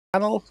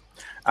channel,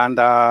 and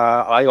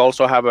I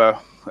also have a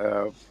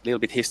little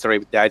bit history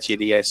with the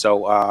IGDA,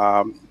 so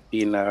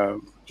been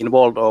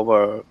involved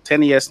over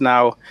 10 years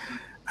now,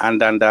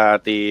 and then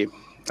the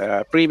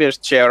previous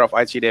chair of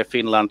IGDA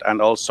Finland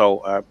and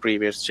also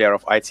previous chair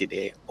of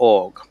IGDA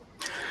org.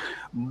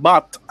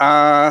 But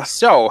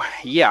so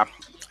yeah,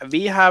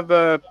 we have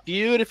a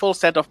beautiful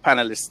set of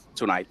panelists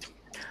tonight.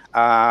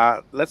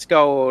 Let's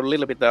go a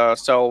little bit.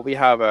 So we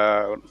have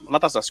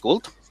Natasha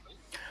Skult,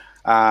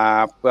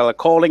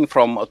 calling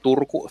from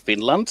Turku,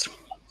 Finland.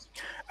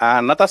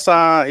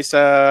 Natasha is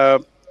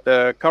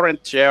the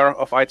current chair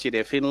of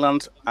IGDA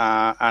Finland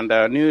and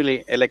a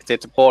newly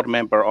elected board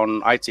member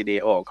on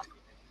IGDA org.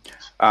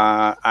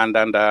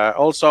 And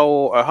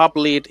also a hub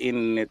lead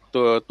in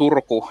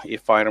Turku,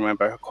 if I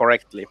remember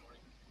correctly.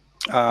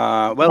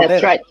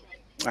 That's right.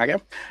 Okay.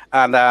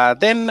 And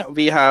then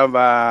we have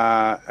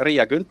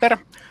Gynther.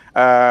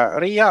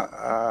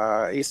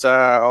 Ria is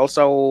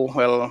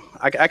also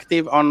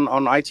active on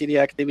IGDA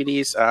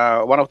activities,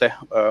 one of the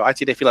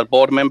IGDA Finland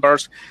board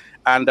members,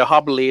 and the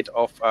hub lead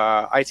of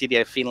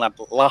IGDA Finland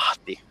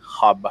Lahti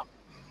hub.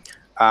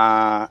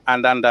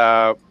 And then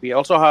we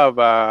also have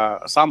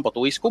Sampo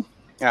Tuisku,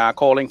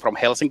 calling from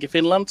Helsinki,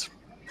 Finland.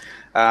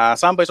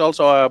 Sampo is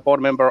also a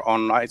board member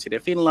on IGDA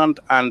Finland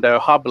and a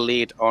hub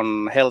lead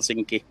on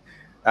Helsinki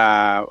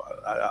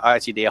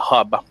IGDA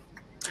hub.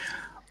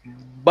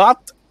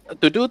 But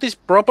to do this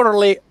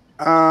properly,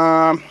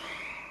 I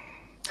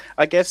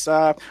guess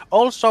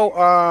also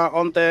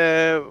on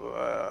the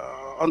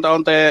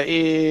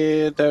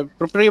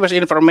previous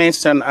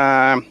information,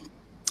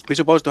 we're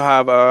supposed to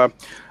have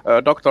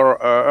Dr.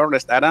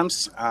 Ernest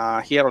Adams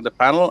here on the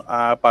panel,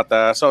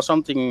 but so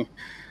something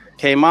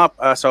came up.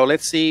 So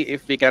let's see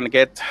if we can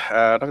get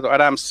Dr.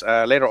 Adams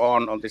later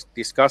on this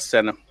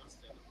discussion.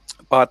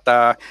 But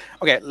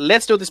okay,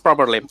 let's do this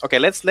properly. Okay,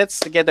 let's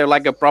get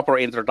a proper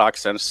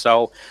introduction.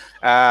 So,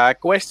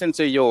 question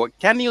to you: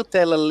 can you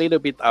tell a little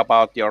bit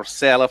about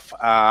yourself?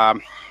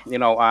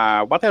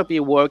 What have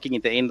you working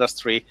in the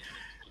industry,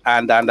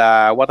 and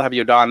what have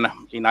you done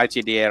in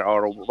IGDA,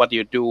 or what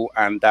you do?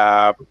 And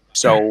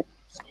so,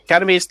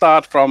 can we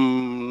start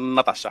from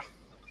Natasha?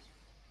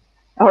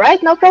 All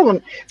right, no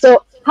problem.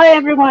 So, hi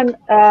everyone.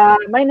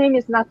 My name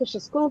is Natasha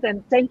Skult,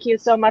 and thank you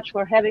so much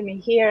for having me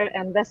here,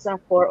 and Vesa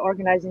for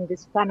organizing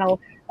this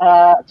panel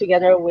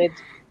together with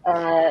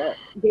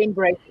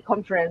GameBreak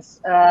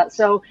conference.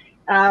 So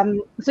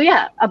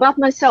yeah, about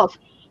myself.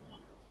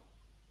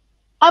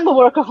 I'm a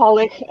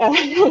workaholic,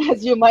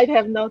 as you might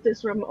have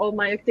noticed from all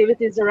my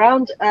activities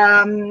around.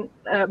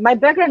 My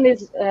background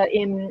is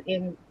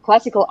in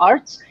classical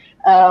arts,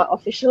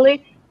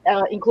 officially.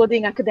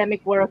 Including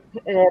academic work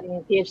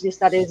and PhD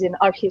studies in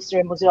art history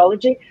and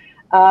museology.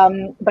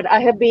 But I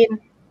have been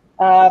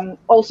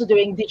also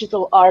doing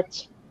digital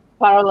art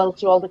parallel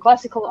to all the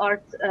classical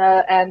art,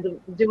 and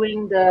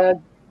doing the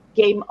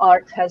game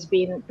art has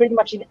been pretty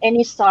much in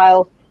any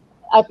style.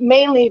 I've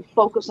mainly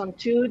focused on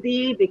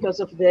 2D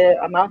because of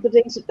the amount of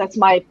things. That's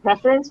my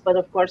preference, but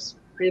of course,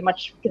 pretty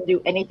much can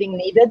do anything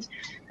needed,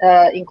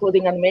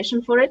 including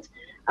animation for it.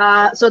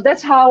 So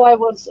that's how I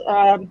was,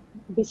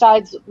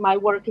 besides my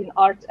work in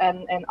art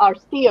and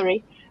art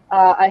theory,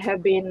 I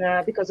have been,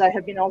 because I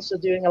have been also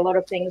doing a lot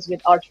of things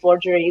with art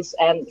forgeries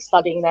and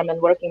studying them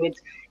and working with,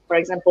 for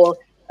example,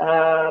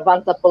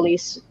 Vantaa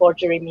Police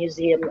Forgery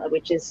Museum,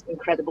 which is an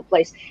incredible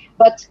place.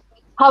 But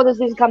how does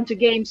this come to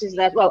games is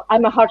that, well,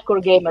 I'm a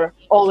hardcore gamer,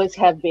 always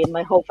have been.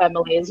 My whole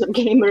family is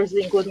gamers,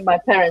 including my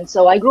parents.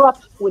 So I grew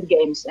up with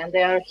games, and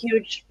they are a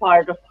huge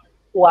part of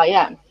who I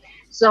am.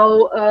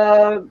 So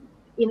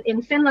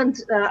in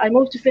Finland, I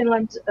moved to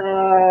Finland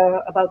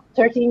about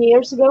 13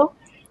 years ago.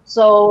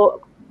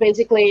 So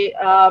basically,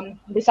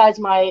 besides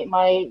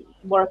my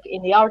work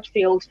in the art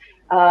field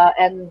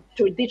and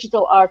through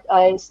digital art,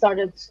 I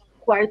started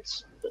quite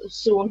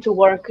soon to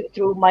work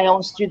through my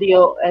own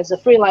studio as a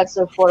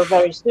freelancer for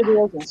various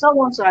studios and so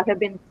on. So I have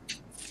been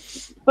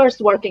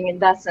first working in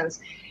that sense,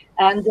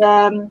 and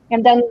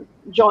then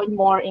joined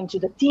more into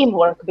the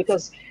teamwork,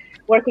 because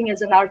working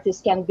as an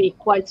artist can be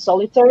quite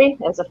solitary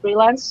as a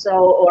freelance,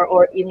 so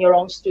or in your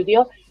own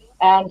studio,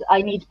 and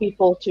I need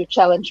people to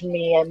challenge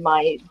me and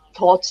my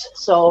thoughts.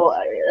 So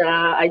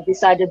I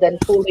decided then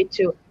fully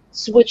to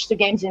switch to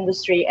games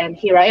industry, and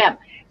here I am.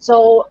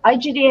 So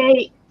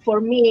IGDA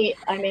for me,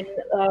 I mean,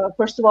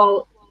 first of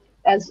all,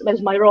 as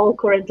my role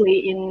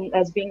currently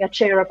as being a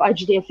chair of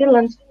IGDA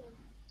Finland,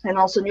 and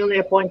also newly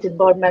appointed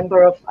board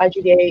member of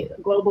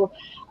IGDA Global,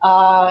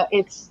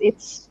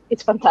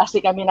 it's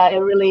fantastic. I mean, I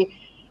really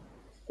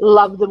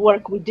love the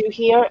work we do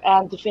here,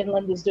 and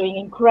Finland is doing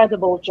an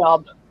incredible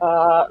job,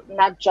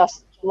 not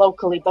just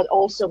locally, but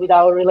also with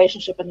our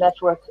relationship and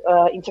network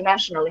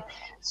internationally.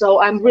 So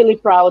I'm really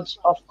proud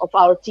of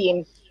our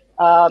team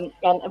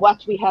and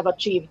what we have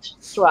achieved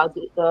throughout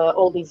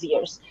all these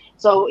years.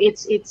 So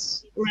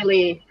it's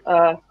really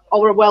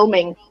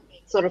overwhelming,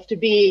 sort of, to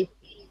be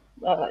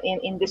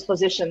in this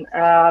position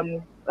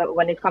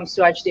when it comes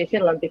to IGDA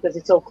Finland, because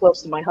it's so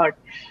close to my heart.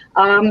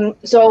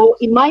 So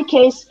in my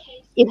case,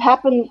 it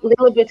happened a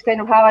little bit kind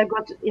of how I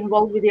got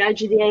involved with the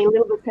IGDA, a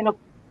little bit kind of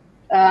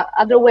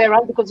other way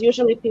around, because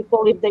usually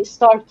people, if they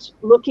start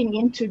looking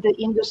into the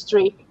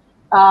industry,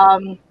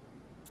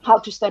 how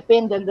to step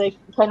in, then they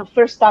kind of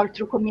first start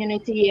through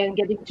community and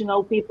getting to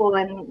know people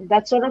and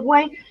that sort of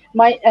way,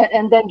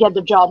 and then get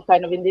the job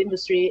kind of in the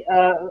industry.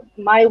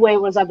 My way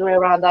was other way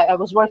around. I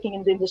was working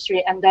in the industry,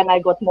 and then I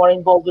got more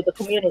involved with the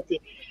community.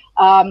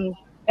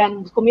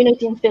 And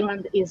community in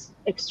Finland is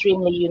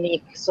extremely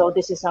unique. So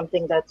this is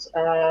something that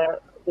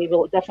we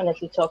will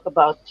definitely talk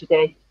about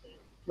today.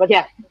 But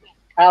yeah,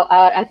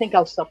 I think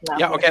I'll stop now.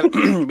 Yeah, okay.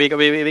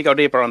 we go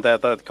deeper on the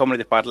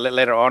community part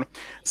later on.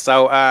 So,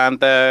 and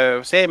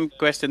same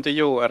question to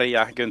you,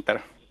 Ria,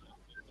 Gynther.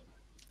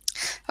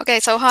 Okay,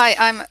 so hi,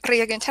 I'm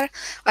Ria Gynther.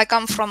 I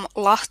come from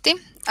Lahti.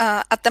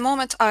 At the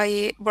moment,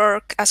 I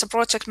work as a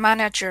project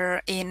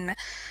manager in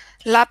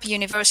Lab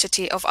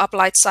University of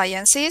Applied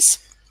Sciences.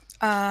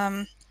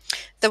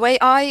 The way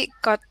I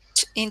got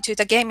into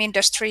the game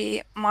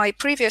industry, my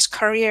previous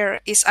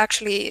career is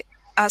actually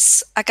as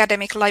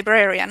academic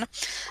librarian.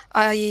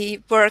 I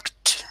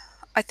worked,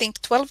 I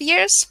think, 12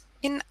 years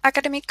in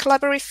academic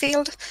library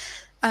field,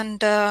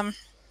 and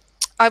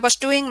I was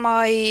doing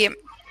my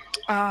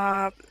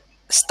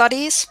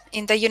studies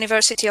in the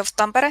University of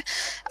Tampere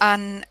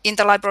and in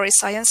the library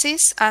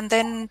sciences. And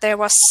then there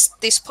was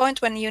this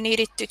point when you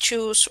needed to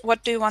choose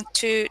what do you want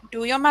to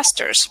do your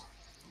master's,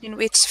 in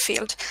which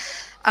field.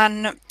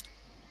 And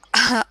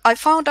I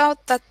found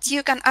out that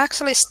you can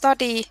actually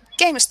study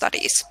game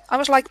studies. I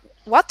was like,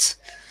 what?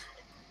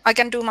 I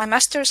can do my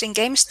master's in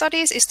game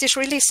studies? Is this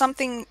really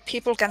something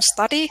people can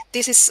study?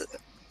 This is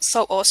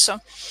so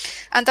awesome.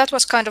 And that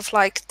was kind of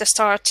like the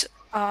start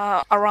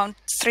around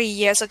 3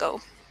 years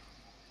ago.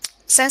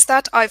 Since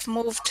that, I've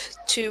moved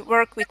to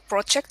work with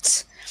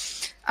projects.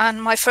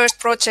 And my first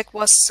project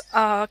was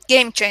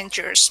Game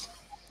Changers.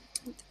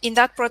 In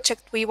that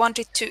project, we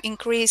wanted to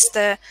increase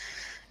the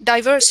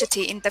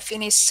diversity in the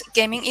Finnish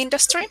gaming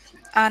industry.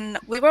 And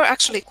we were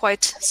actually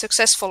quite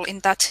successful in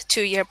that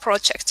 2-year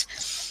project.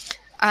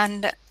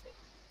 And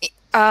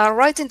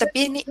right in the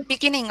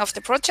beginning of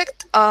the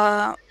project,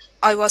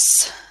 I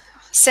was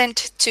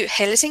sent to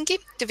Helsinki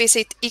to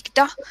visit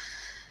IGDA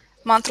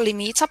monthly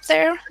meetup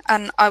there,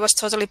 and I was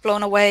totally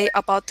blown away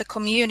about the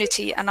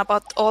community and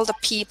about all the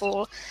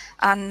people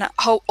and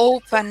how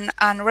open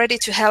and ready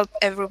to help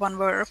everyone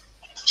were.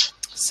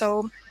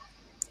 So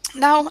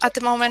now at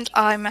the moment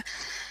I'm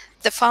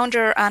the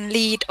founder and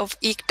lead of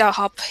IGDA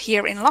Hub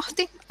here in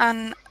Lahti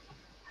and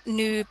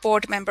new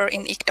board member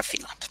in IGDA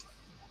Finland.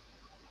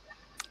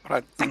 All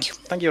right. Thank you.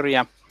 Thank you,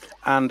 Ria.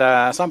 And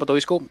Sampo,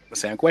 Tuisku,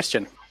 same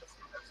question.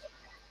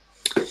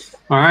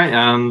 All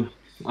right.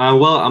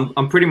 Well,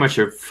 I'm pretty much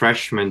a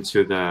freshman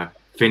to the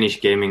Finnish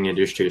gaming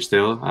industry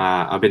still.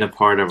 I've been a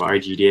part of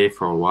IGDA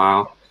for a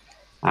while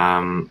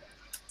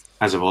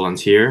as a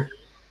volunteer.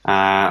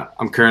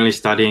 I'm currently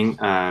studying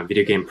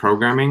video game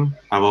programming.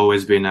 I've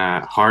always been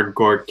a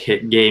hardcore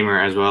gamer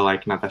as well,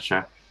 like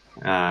Natasha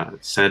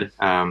said.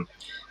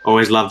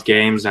 Always loved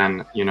games,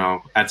 and you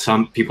know, at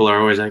some people are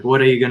always like,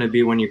 "What are you gonna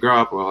be when you grow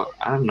up?" Well,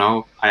 I don't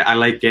know. I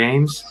like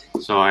games,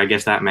 so I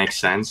guess that makes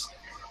sense.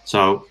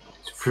 So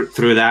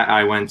through that,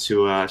 I went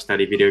to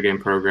study video game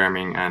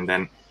programming, and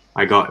then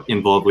I got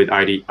involved with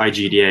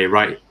IGDA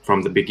right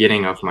from the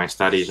beginning of my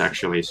studies,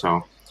 actually.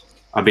 So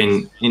I've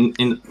been in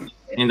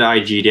the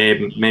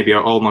IGDA maybe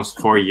almost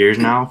 4 years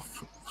now,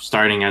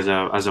 starting as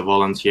a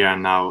volunteer,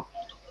 and now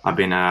I've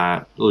been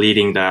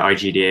leading the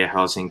IGDA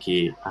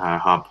Helsinki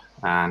hub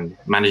and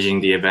managing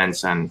the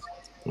events, and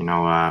you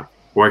know,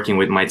 working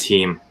with my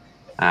team,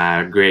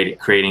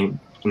 creating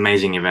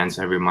amazing events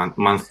every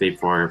monthly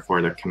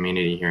for the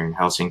community here in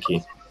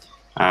Helsinki.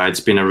 It's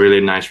been a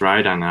really nice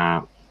ride, and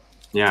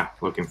yeah,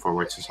 looking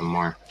forward to some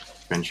more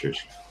adventures.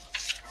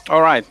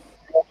 All right.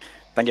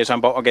 Thank you,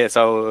 Sampo. Okay,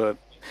 so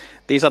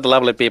these are the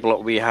lovely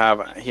people we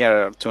have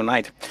here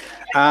tonight.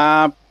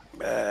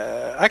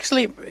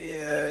 Actually,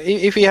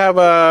 if we have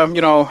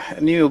you know,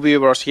 new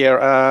viewers here,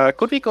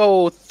 could we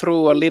go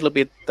through a little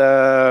bit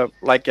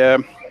like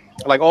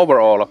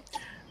overall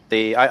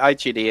the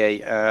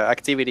IGDA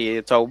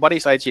activity? So what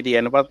is IGDA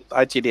and what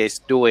IGDA is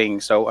doing?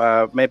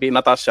 So maybe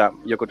Natasha,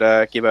 you could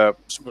give a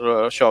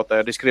short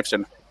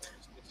description.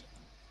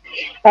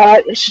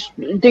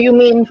 Do you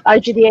mean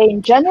IGDA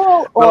in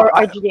general or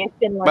IGDA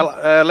Finland?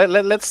 Well,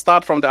 let's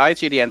start from the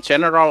IGDA in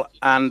general,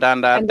 and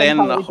then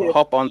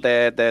hop on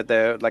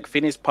the like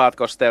Finnish part,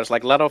 because there's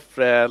like a lot of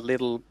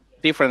little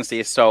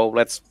differences. So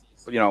let's,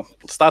 you know,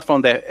 start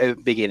from the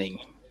beginning.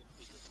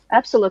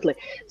 Absolutely.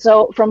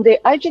 So from the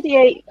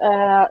IGDA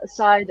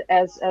side,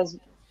 as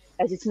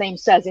its name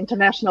says,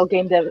 International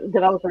Game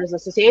Developers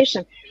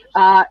Association,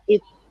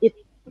 it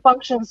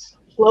functions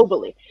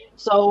globally.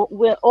 So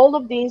with all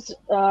of these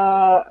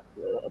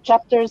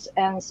chapters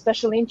and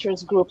special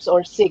interest groups,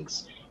 or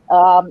SIGs,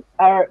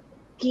 are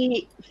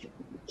key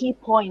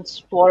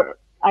points for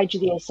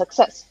IGDA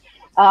success.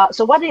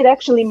 So what it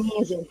actually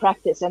means in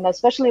practice, and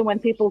especially when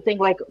people think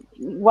like,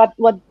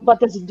 what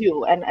does it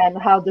do and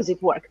how does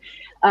it work?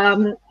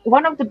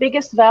 One of the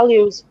biggest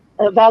values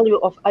value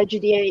of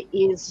IGDA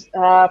is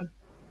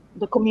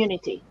the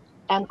community,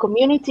 and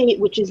community,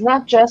 which is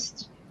not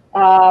just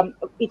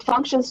it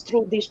functions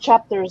through these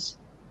chapters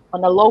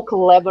on a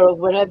local level,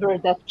 wherever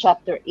that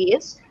chapter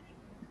is,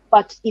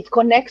 but it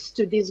connects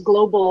to this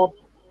global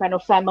kind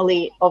of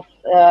family of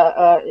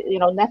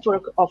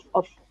network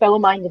of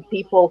fellow-minded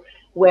people,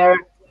 where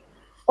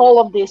all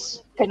of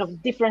these kind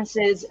of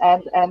differences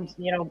and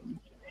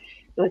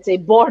let's say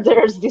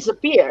borders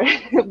disappear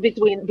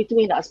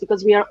between us,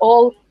 because we are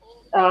all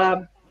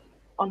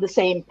on the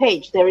same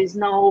page. There is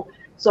no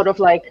sort of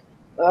like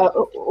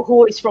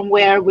who is from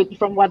where,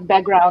 from what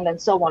background,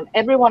 and so on.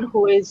 Everyone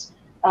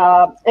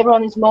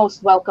is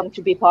most welcome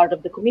to be part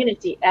of the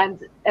community.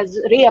 And as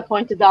Ria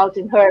pointed out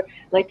in her,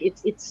 like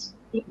it's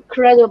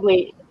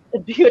incredibly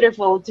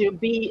beautiful to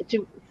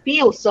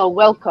feel so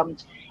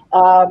welcomed,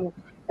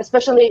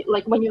 especially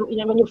like when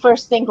you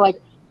first think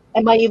like,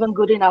 am I even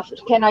good enough?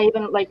 Can I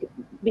even like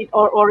be,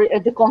 or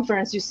at the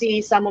conference you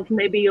see some of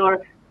maybe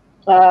your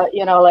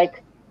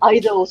like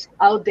idols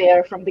out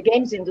there from the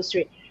games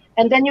industry.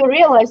 And then you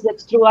realize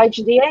that through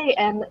IGDA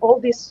and all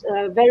these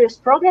various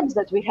programs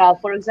that we have,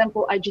 for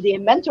example,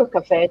 IGDA Mentor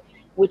Cafe,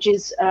 which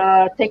is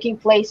taking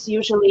place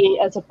usually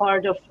as a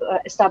part of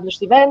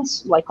established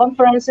events like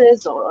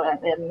conferences or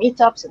and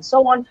meetups and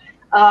so on.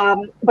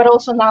 But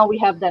also now we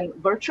have them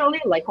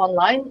virtually, like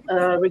online,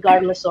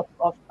 regardless of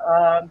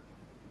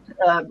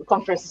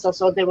conferences.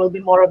 So there will be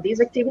more of these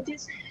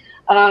activities.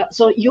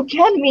 So you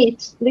can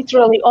meet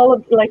literally all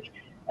of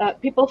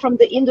people from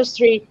the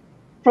industry,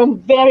 from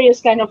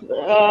various kind of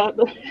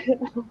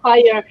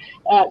higher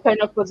kind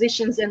of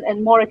positions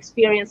and more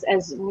experience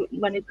as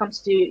when it comes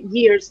to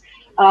years,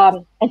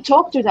 and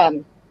talk to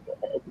them,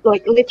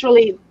 like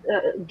literally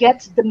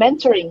get the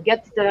mentoring,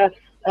 get the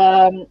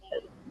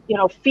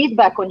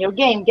feedback on your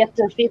game, get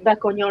the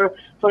feedback on your,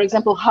 for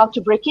example, how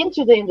to break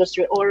into the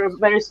industry, or a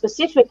very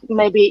specific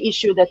maybe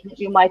issue that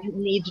you might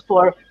need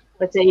for,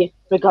 let's say,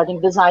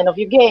 regarding design of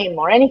your game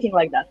or anything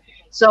like that.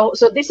 So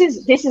this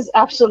is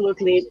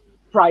absolutely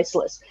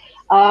priceless.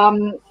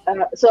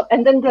 So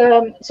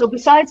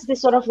besides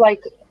this sort of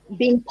like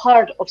being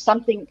part of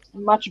something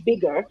much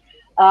bigger,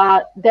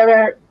 there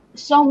are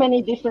so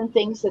many different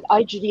things that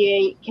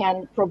IGDA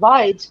can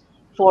provide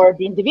for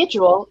the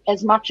individual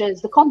as much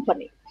as the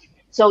company.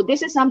 So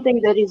this is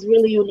something that is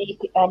really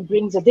unique and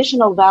brings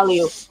additional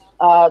value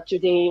to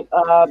the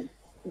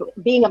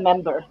being a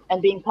member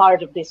and being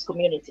part of this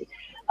community.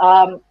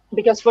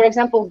 Because, for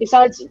example,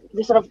 besides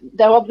this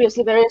there are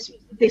obviously various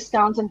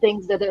discounts and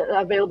things that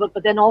are available,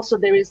 but then also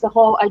there is the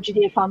whole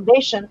IGDA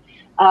Foundation,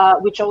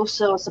 which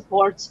also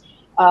supports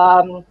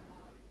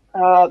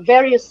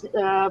various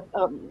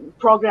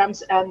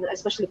programs, and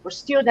especially for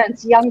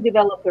students, young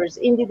developers,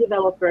 indie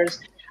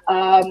developers,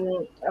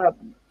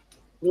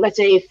 let's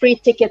say free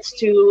tickets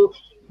to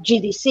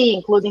GDC,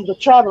 including the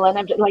travel,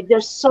 and like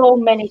there's so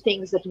many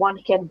things that one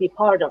can be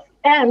part of,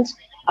 and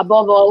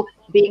above all,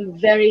 being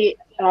very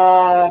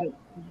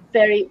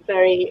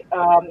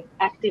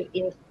active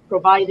in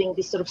providing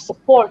this sort of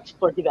support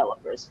for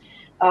developers.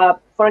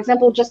 For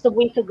example, just a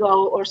week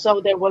ago or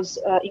so, there was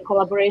in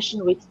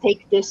collaboration with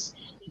Take This,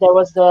 there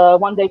was the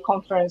one-day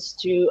conference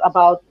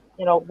about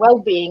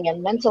well-being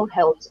and mental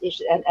health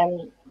issues,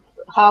 and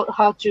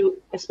how to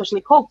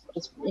especially cope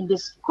in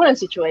this current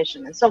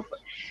situation and so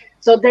forth.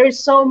 So there is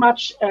so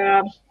much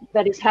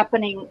that is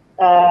happening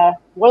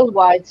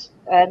worldwide,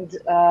 and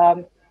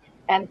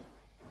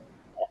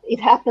it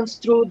happens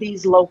through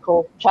these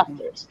local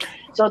chapters.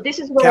 So this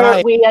is where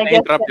I guess,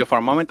 interrupt you for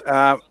a moment.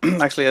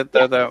 Actually,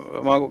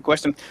 the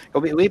question,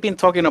 we've been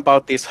talking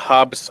about these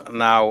hubs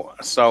now.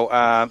 So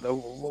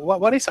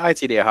what is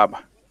IGDA Hub?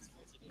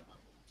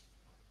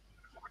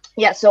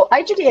 Yeah, so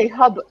IGDA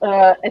Hub,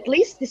 at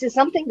least this is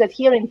something that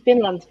here in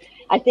Finland,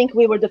 I think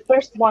we were the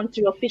first one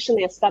to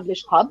officially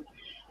establish Hub,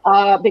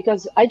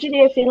 because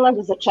IGDA Finland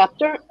is a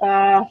chapter.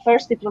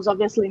 First, it was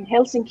obviously in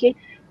Helsinki,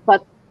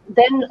 but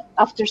then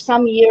after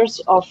some years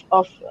of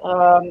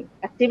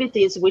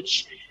activities,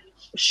 which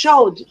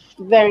showed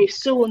very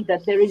soon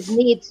that there is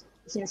need,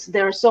 since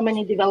there are so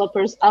many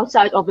developers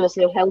outside,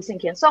 obviously, of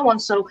Helsinki and so on.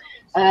 So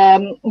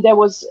there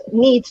was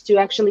need to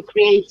actually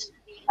create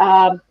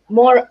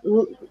more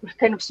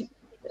kind of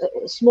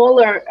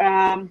smaller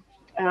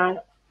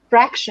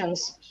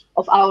fractions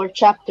of our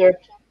chapter,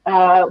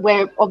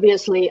 where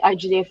obviously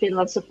IGDA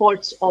Finland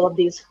supports all of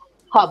these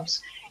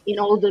hubs in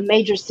all the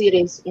major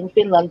cities in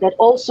Finland that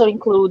also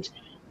include,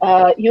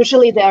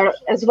 usually they're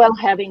as well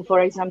having, for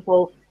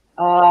example,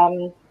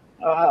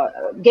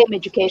 game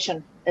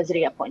education, as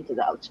Ria pointed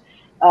out.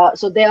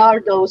 So there are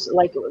those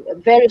like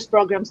various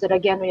programs that,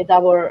 again, with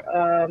our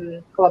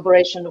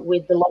collaboration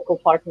with the local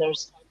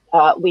partners,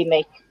 we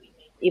make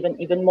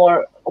even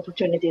more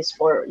opportunities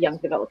for young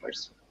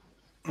developers.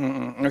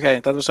 Okay,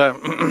 that was a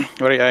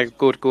very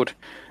good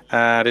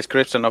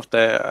description of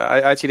the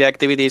IGDA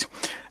activities.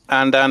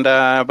 And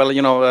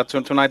well,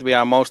 tonight we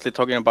are mostly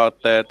talking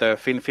about the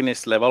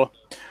Finnish level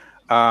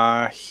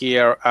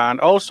here. And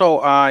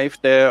also,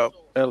 if the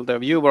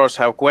viewers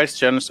have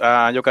questions,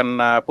 you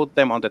can put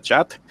them on the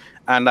chat,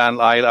 and then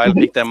I'll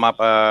pick them up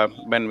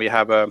when we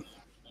have a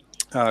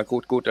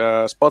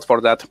good spot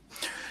for that.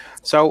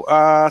 So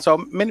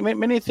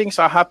many things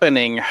are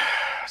happening.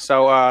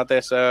 So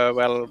there's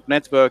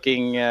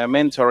networking,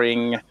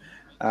 mentoring,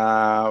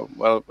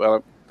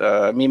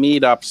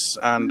 meetups,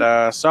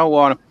 and so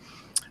on.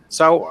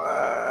 So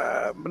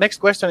next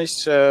question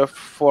is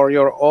for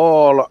you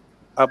all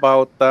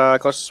about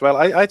because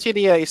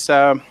IGDA is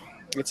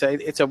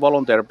it's a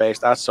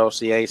volunteer-based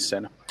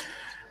association.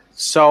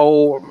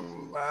 So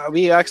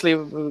we actually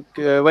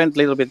went a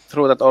little bit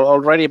through that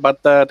already,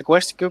 but the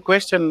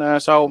question.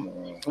 So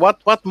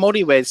what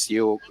motivates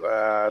you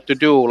to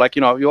do? Like,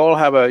 you all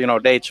have a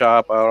day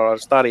job or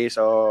studies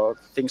or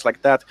things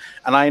like that,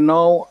 and I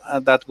know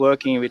that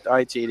working with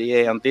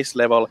IGDA on this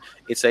level,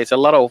 it's a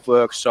lot of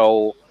work.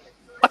 So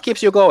what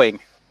keeps you going?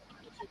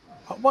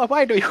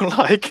 Why do you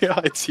like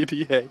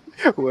IGDA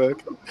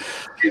work?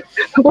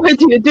 Why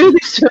do you do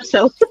this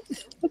yourself?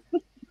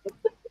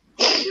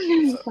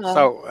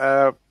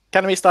 So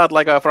can we start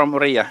from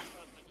Ria?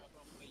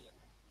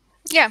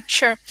 Yeah,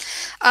 sure.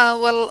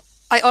 Well,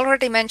 I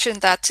already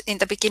mentioned that in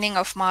the beginning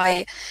of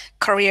my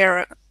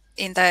career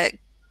in the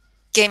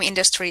game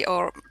industry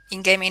or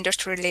in game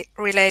industry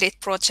related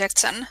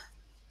projects and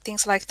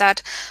things like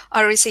that,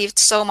 I received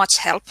so much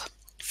help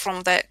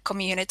from the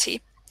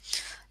community.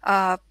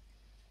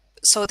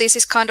 So this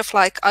is kind of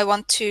like I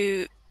want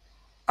to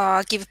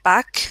give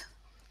back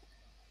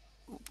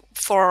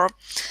for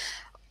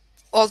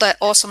all the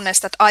awesomeness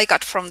that I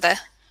got from the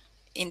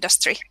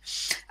industry.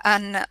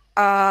 And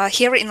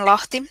here in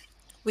Lahti,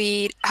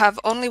 we have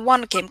only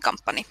one game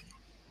company,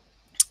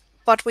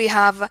 but we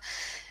have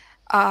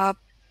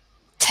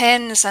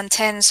tens and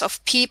tens of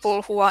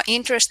people who are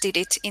interested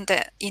in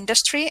the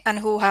industry and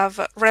who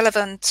have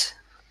relevant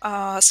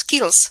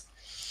skills,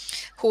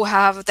 who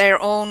have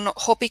their own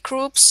hobby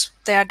groups.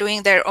 They are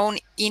doing their own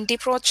indie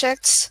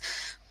projects,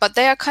 but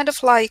they are kind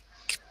of like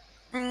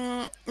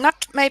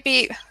not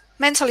maybe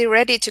mentally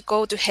ready to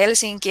go to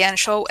Helsinki and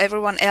show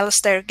everyone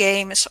else their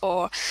games,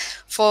 or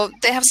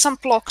they have some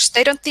blocks.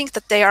 They don't think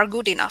that they are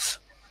good enough.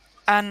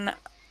 And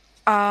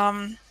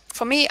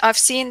for me, I've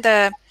seen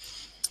the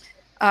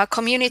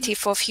community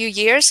for a few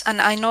years,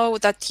 and I know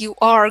that you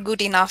are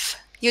good enough.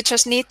 You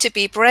just need to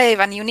be brave,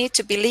 and you need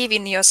to believe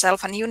in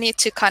yourself, and you need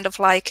to kind of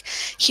like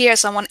hear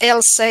someone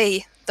else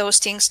say those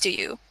things to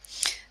you.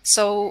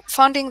 So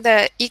founding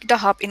the IGDA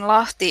hub in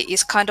Lahti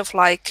is kind of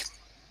like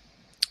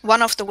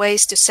one of the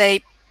ways to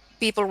say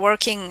people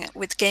working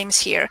with games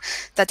here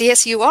that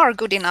yes, you are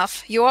good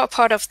enough, you are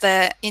part of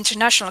the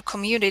international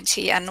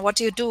community, and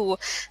what you do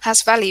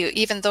has value,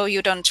 even though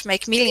you don't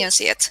make millions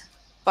yet,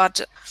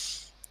 but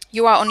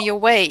you are on your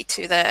way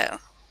to the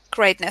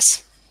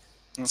greatness.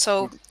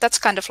 So that's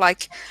kind of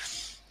like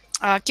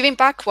giving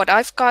back what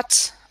I've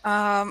got,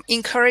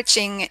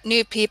 encouraging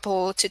new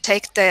people to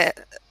take the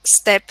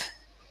step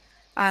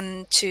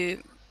and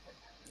to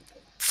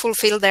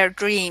fulfill their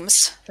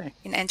dreams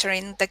in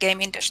entering the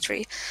game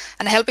industry,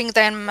 and helping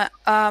them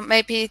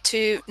maybe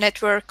to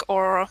network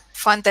or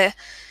find the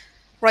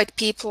right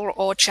people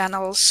or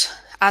channels.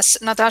 As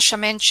Natasha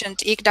mentioned,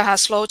 IGDA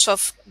has loads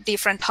of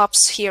different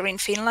hubs here in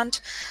Finland,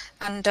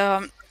 and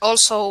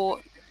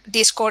also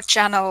Discord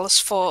channels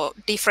for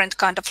different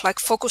kind of like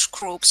focus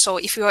groups. So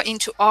if you are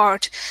into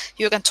art,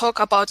 you can talk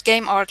about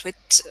game art with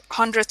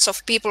hundreds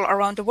of people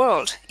around the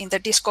world in the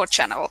Discord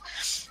channel.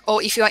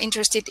 Or if you are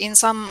interested in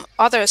some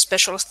other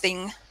special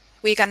thing,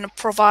 we can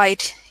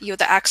provide you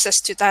the access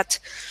to that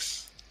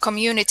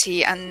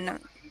community and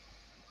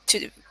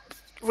to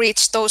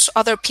reach those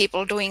other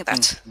people doing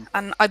that.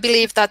 And I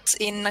believe that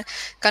in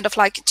kind of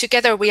like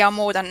together we are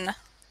more than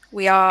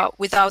we are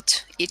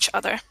without each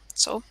other.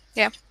 So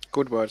yeah.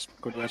 Good words.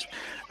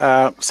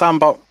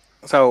 Sampo,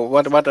 so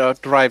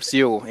what drives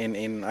you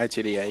in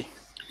IGDA?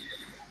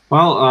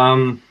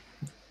 Well,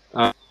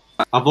 I've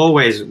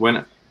always,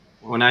 when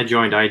I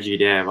joined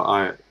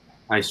IGDA,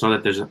 I saw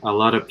that there's a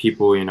lot of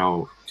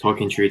people,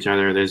 talking to each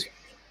other. There's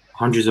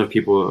hundreds of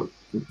people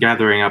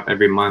gathering up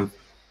every month,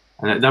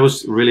 and that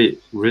was really,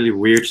 really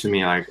weird to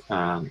me,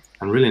 and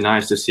really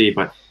nice to see.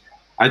 But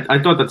I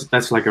thought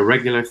that's like a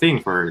regular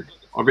thing for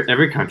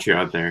every country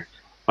out there.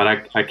 But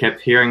I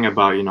kept hearing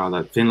about,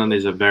 that Finland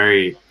is a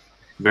very,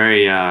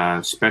 very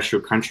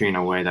special country in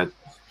a way, that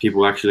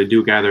people actually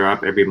do gather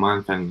up every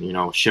month and,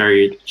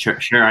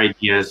 share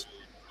ideas,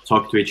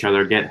 talk to each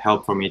other, get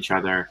help from each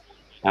other.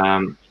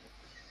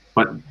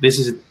 But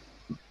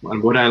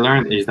what I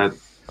learned is that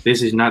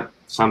this is not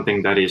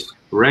something that is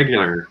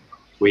regular.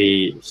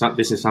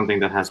 This is something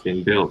that has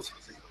been built.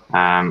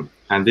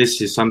 And this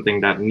is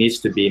something that needs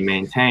to be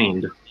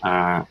maintained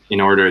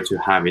in order to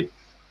have it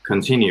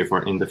continue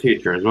in the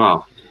future as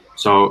well.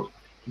 So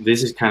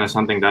this is kind of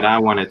something that I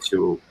wanted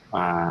to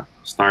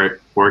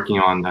start working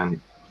on,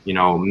 and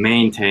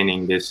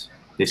maintaining this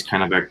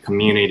kind of a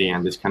community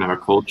and this kind of a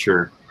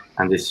culture,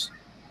 and this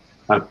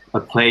a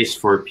place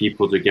for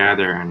people to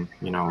gather and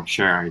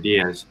share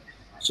ideas.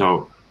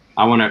 So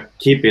I want to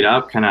keep it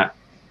up, kind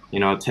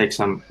of take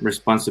some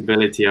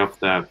responsibility of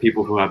the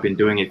people who have been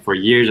doing it for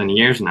years and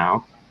years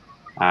now,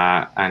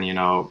 and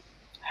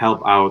help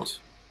out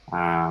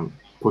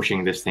pushing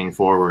this thing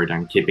forward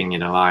and keeping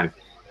it alive,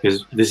 because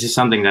this is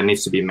something that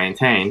needs to be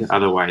maintained.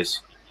 Otherwise,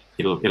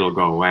 it'll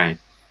go away.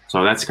 So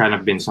that's kind of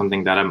been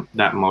something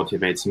that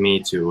motivates me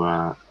to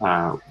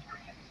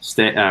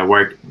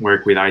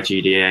work with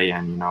IGDA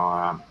and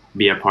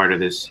be a part of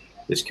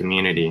this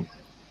community.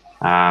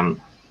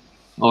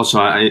 Also,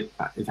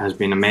 it has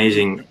been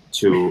amazing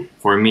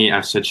for me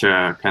as such a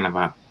kind of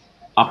a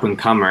up and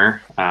comer,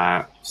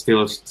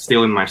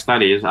 still in my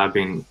studies.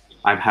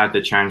 I've had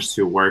the chance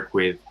to work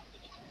with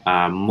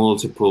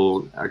multiple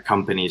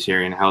companies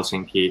here in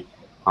Helsinki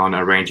on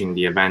arranging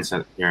the events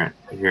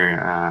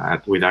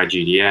with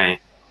IGDA.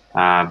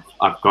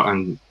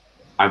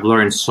 I've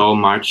learned so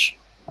much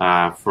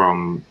from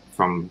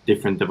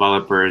different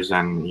developers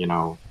and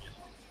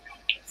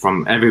from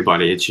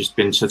everybody. It's just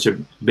been such a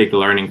big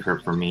learning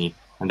curve for me,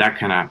 and that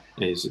kind of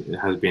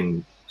has been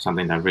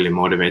something that really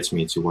motivates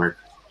me to work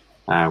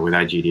with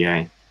IGDA.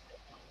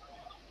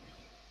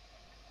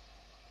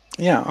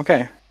 Yeah,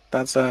 okay.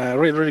 That's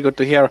really good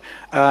to hear.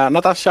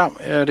 Natasha,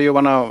 do you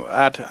want to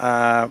add?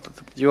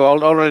 You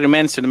already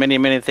mentioned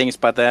many things,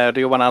 but do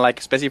you want to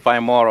like specify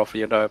more of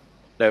the?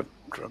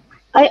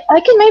 I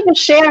can maybe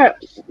share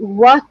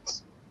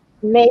what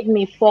made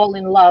me fall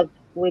in love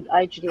with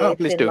IGDA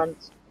Finland.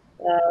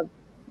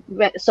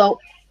 So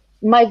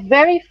my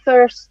very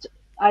first,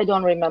 I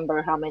don't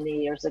remember how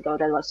many years ago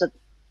that was. So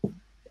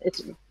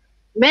it's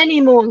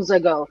many moons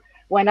ago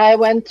when I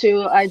went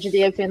to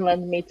IGDA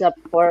Finland meetup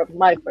for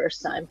my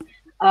first time.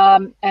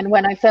 And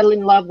when I fell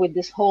in love with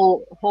this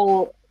whole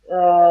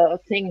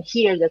thing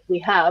here that we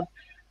have,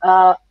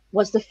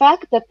 was the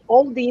fact that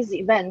all these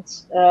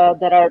events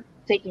that are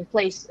taking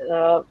place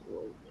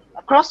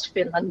across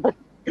Finland, but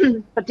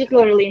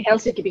particularly in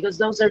Helsinki, because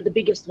those are the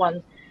biggest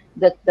ones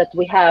that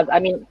we have. I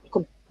mean,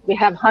 we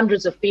have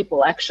hundreds of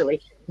people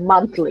actually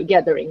monthly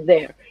gathering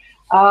there.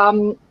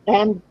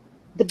 And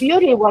the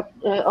beauty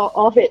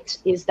of it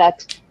is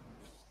that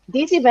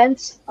these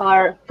events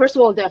are, first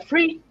of all, they're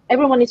free.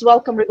 Everyone is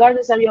welcome,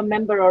 regardless of you're a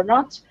member or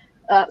not.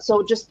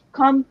 So just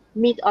come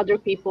meet other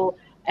people,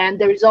 and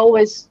there is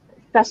always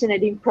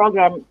fascinating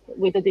program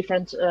with the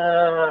different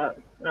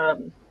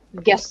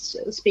guest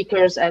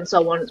speakers and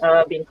so on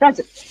being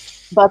present.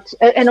 But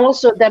and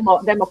also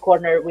demo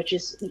corner, which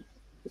is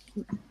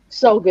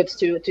so good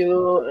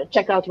to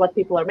check out what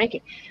people are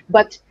making.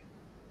 But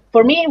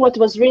for me, what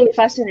was really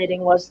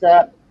fascinating was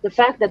the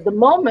fact that the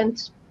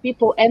moment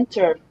people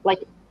enter,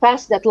 like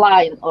past that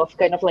line of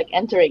kind of like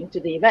entering to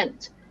the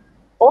event,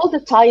 all the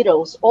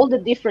titles, all the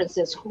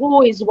differences,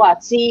 who is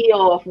what,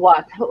 CEO of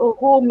what,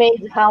 who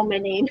made how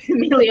many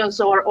millions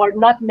or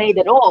not made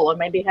at all, or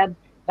maybe had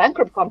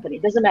bankrupt company,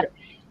 doesn't matter.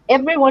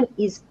 Everyone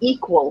is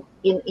equal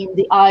in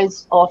the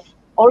eyes of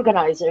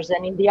organizers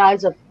and in the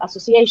eyes of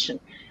association.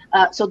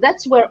 So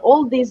that's where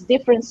all these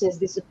differences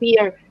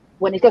disappear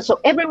when it goes. So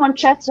everyone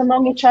chats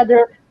among each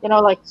other,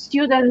 like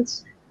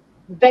students,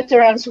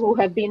 veterans who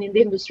have been in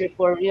the industry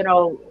for,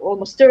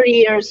 almost 30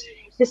 years.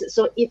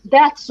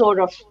 That sort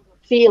of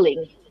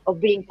feeling of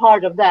being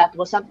part of that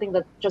was something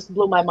that just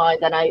blew my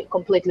mind and I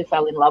completely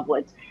fell in love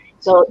with.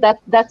 So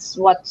that's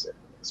what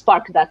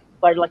sparked that.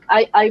 But like,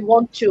 I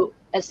want to,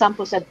 as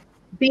Sampo said,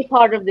 be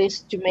part of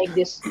this, to make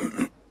this,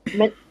 to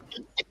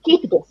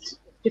keep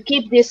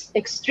this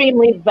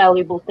extremely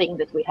valuable thing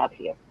that we have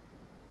here.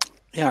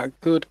 Yeah,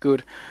 good.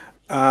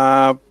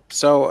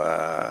 So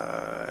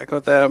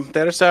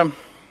there's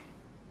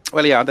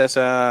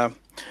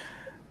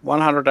around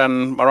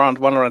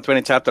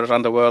 120 chapters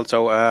on the world.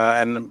 So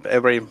and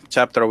every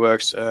chapter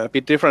works a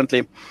bit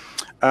differently.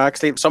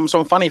 Actually,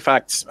 some funny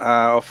facts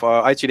of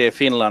IGDA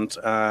Finland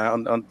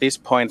on this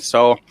point.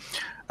 So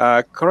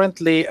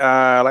currently,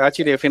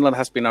 IGDA Finland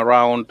has been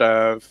around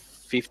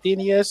 15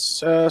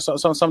 years,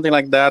 something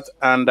like that,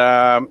 and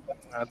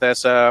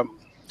there's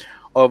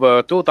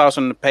over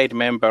 2,000 paid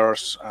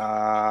members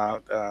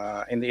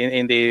in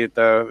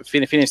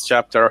the Finnish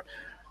chapter.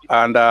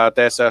 And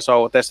there's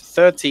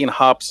 13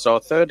 hubs, so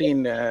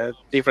 13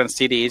 different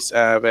cities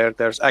where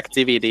there's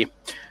activity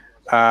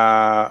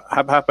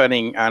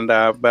happening, and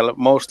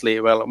mostly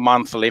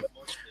monthly,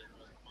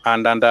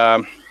 and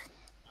around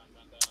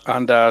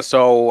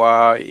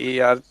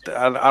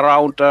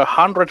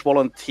 100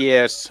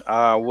 volunteers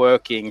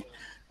working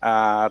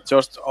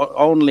just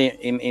only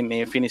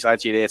in Finnish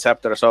IGDA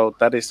chapter. So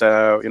that is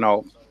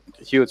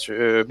huge,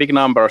 big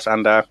numbers,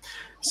 and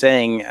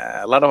saying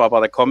a lot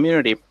about the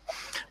community.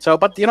 So,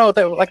 but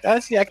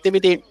as the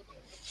activity,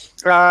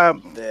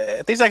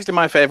 this is actually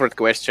my favorite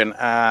question.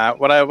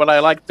 What I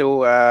like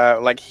to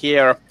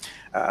hear.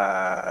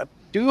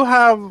 Do you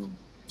have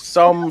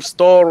some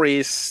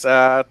stories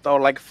or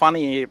like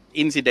funny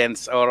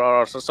incidents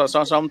or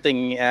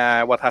something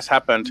what has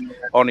happened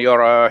on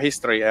your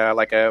history,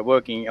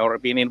 working or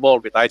being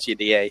involved with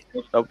IGDA?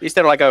 So, is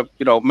there like a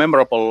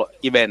memorable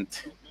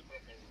event?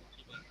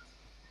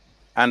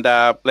 And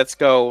let's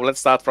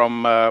start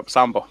from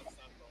Sampo.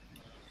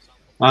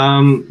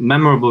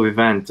 Memorable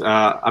event.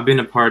 I've been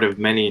a part of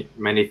many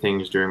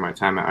things during my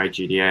time at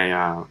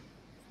IGDA.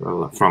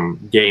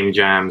 from game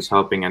jams,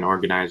 helping and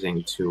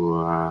organizing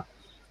to.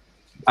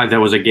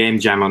 There was a game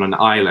jam on an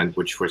island,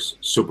 which was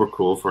super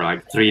cool for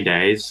like 3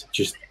 days,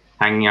 just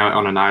hanging out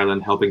on an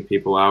island, helping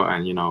people out,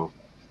 and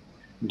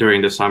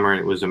during the summer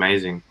it was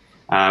amazing.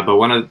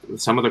 But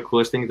some of the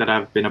coolest things that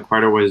I've been a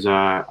part of was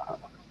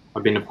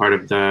I've been a part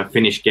of the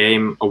Finnish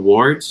Game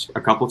Awards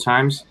a couple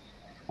times.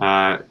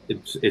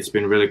 It's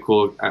been really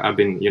cool. I've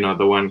been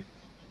the one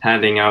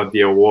handing out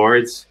the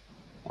awards,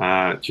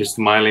 just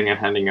smiling and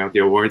handing out the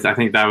awards. I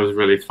think that was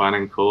really fun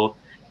and cool.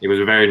 It was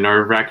very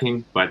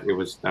nerve-wracking, but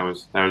that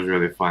was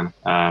really fun.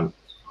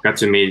 Got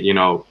to meet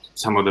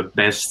some of the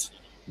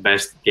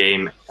best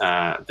game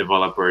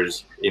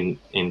developers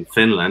in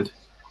Finland,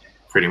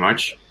 pretty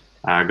much.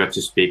 Got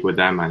to speak with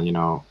them and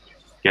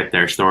get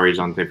their stories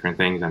on different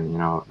things, and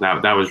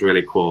that was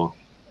really cool.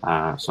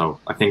 So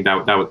I think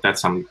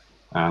that's some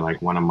like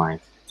one of my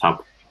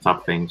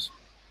top things.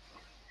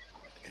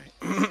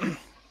 Okay.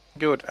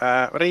 Good.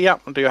 Ria,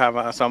 do you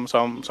have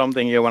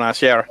something you want to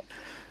share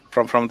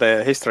from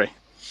the history?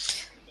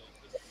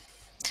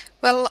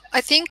 Well, I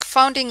think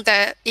founding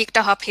the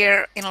IGDA hub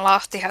here in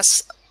Lahti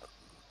has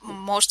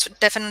most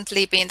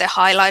definitely been the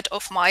highlight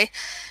of my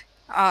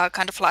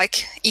kind of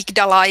like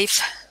IGDA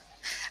life.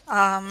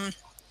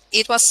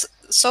 It was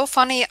so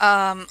funny.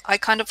 I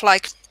kind of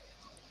like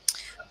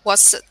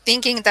was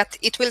thinking that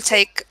it will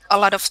take a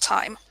lot of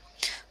time.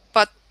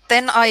 But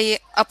then I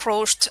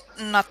approached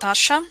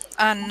Natasha,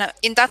 and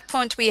in that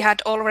point we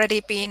had already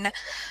been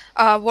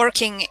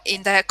working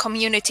in the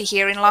community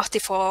here in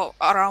Lahti for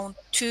around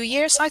 2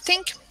 years, I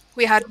think.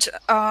 We had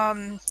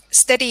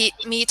steady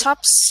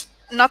meetups,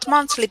 not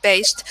monthly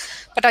based,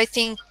 but I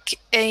think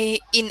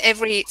in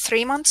every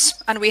 3 months,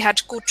 and we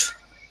had good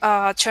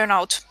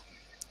turnout.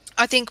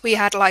 I think we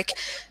had like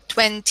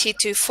 20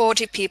 to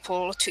 40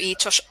 people to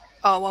each of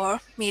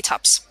our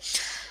meetups.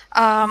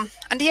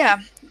 And yeah,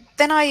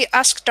 then I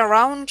asked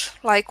around,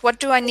 like, what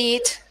do I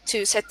need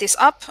to set this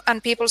up?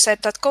 And people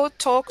said that go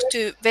talk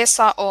to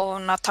Vesa or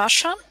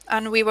Natasha.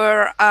 And we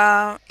were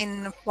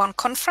in one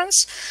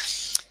conference.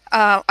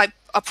 I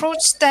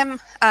approached them,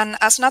 and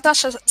as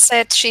Natasha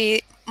said,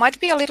 she might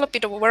be a little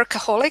bit of a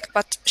workaholic,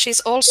 but she's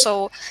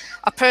also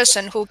a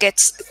person who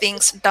gets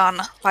things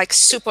done like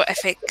super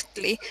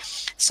effectively.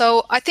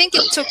 So I think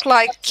it took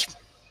like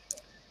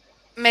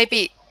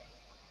maybe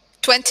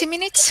 20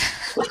 minutes.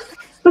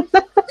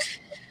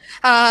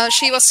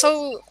 She was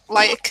so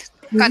like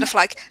kind of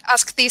like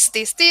ask this,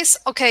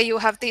 okay, you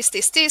have this,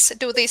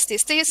 do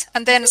this,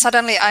 and then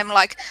suddenly I'm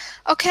like,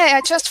 okay,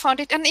 I just found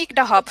it an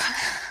IGDA hub.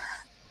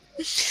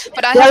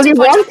 But I well, you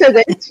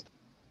wanted it.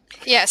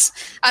 Yes,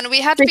 and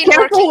we had Be been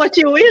careful working. what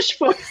you wish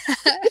for.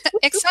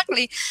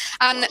 Exactly,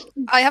 and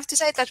I have to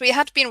say that we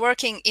had been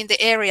working in the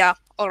area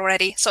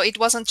already, so it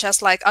wasn't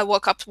just like I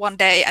woke up one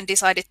day and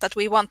decided that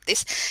we want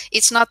this.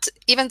 It's not,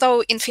 even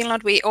though in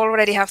Finland we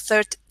already have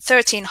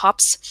 13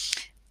 hubs,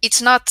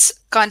 it's not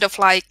kind of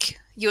like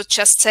you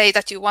just say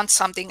that you want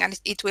something and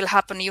it will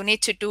happen. You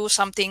need to do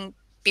something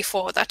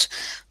before that.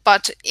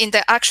 But in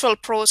the actual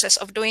process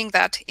of doing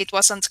that, it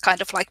wasn't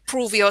kind of like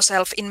prove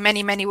yourself in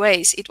many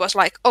ways. It was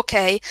like,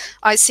 okay,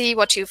 I see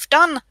what you've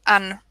done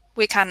and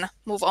we can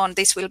move on.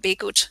 This will be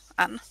good.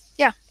 And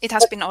yeah, it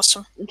has been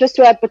awesome. Just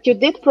to add, but you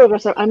did prove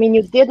yourself. I mean,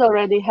 you did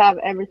already have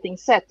everything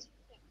set.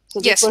 So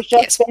this was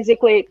just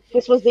basically,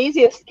 this was the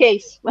easiest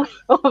case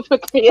of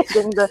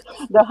creating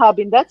the hub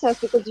in that sense,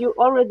 because you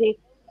already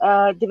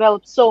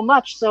developed so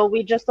much. So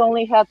we just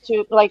only had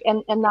to like,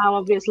 and now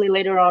obviously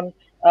later on,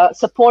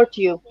 support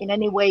you in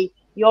any way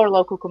your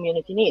local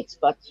community needs.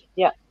 But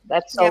yeah,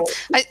 that's so.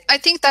 Yeah. I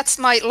think that's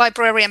my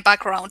librarian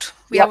background.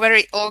 We are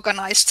very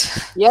organized.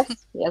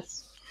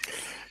 Yes.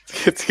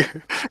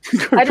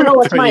 I don't know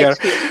what's my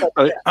excuse.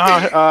 But,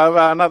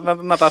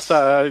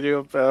 Natasha,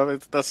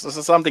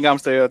 something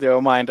comes to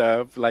your mind,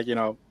 like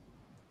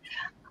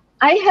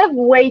I have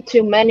way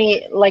too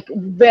many, like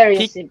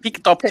various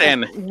pick top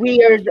 10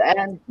 weird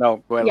and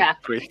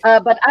three.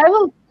 But I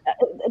will.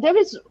 There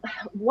is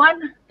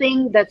one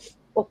thing that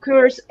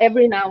occurs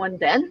every now and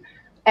then,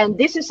 and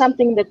this is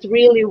something that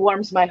really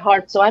warms my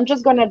heart. So I'm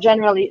just going to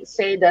generally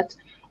say that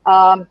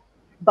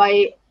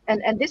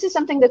and this is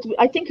something that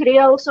I think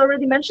Ria also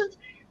already mentioned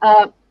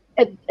at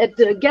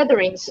the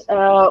gatherings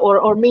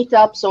or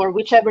meetups or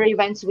whichever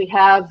events we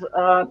have,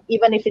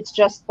 even if it's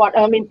just part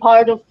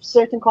of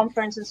certain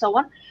conference and so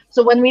on.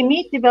 So when we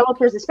meet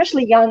developers,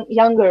 especially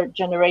younger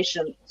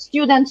generation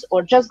students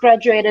or just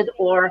graduated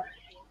or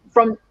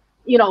from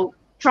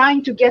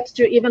trying to get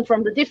to even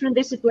from the different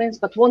disciplines,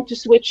 but want to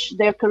switch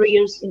their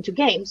careers into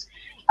games.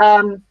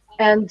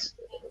 And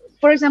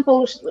for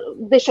example,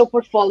 they show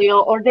portfolio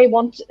or they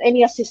want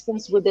any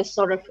assistance with this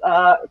sort of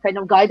kind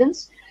of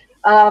guidance.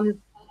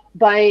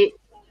 By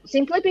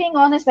simply being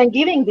honest and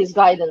giving this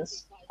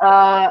guidance,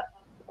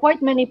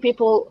 quite many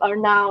people are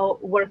now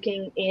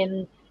working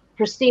in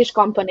prestige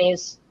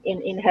companies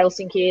in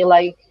Helsinki,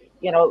 like,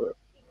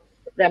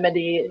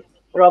 Remedy,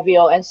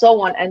 Rovio, and so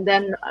on. And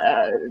then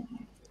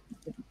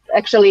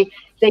actually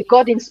they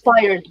got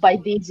inspired by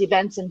these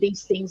events and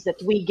these things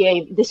that we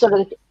gave, this sort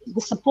of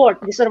the support,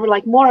 this sort of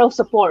like moral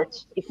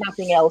support, if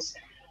nothing else,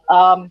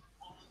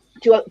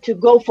 to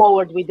go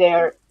forward with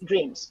their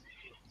dreams.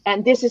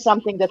 And this is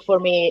something that for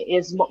me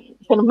is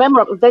kind of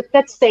memorable,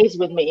 that stays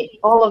with me.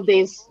 All of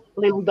these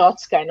little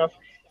dots kind of,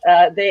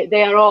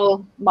 they are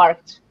all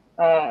marked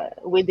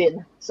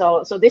within.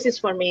 So this is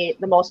for me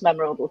the most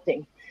memorable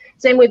thing.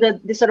 Same with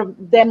the sort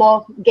of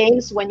demo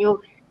games when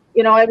you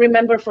know, I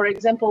remember, for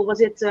example,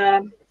 was it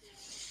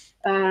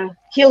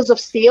Hills of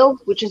Steel,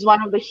 which is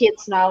one of the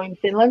hits now in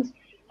Finland.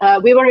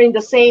 We were in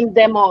the same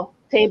demo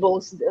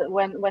tables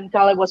when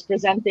Kalle was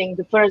presenting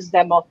the first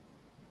demo.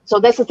 So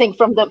that's the thing,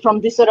 from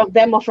this sort of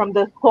demo from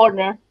the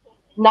corner,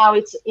 now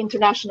it's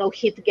international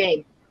hit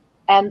game,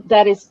 and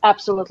that is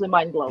absolutely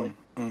mind-blowing.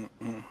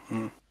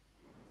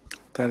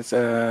 That's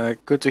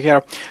good to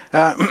hear.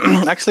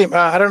 Actually,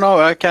 I don't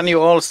know, can you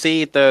all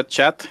see the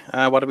chat,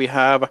 what we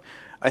have?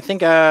 I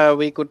think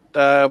we could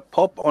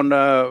pop on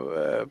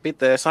a bit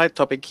the side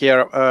topic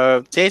here.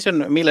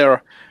 Jason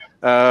Miller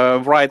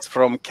writes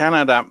from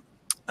Canada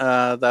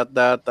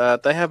that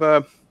they have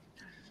a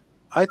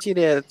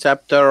IGDA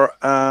chapter,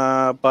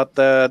 but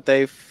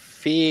they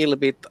feel a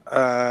bit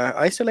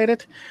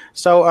isolated.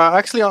 So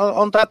actually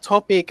on that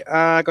topic,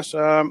 because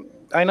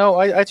I know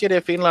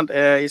IGDA Finland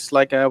is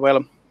like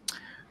doing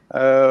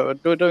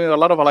a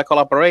lot of like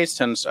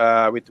collaborations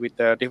with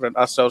different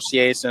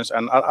associations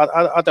and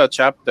other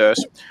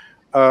chapters.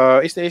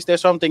 Is there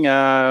something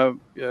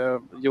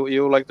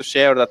you like to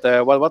share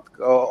that what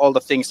all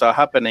the things are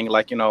happening,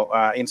 like, you know,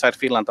 inside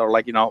Finland or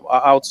like, you know,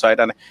 outside?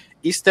 And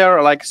is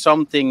there like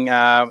something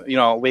you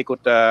know, we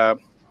could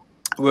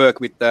work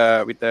with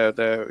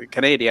the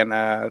Canadian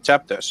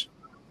chapters?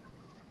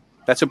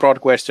 That's a broad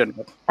question.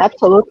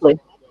 Absolutely.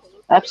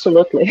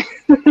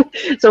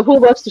 So who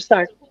wants to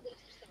start?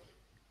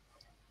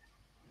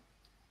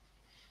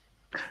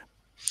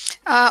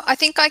 I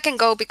think I can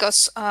go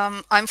because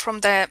I'm from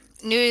the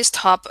newest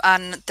hub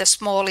and the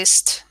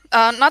smallest.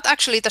 Not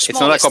actually the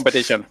smallest. It's not a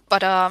competition.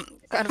 But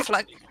kind of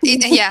like,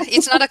 yeah,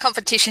 it's not a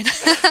competition.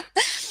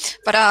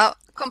 But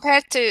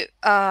compared to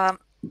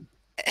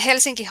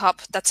Helsinki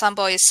hub that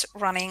Sampo is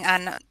running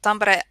and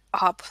Tampere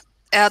hub,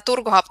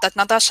 Turku hub that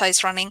Natasha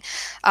is running,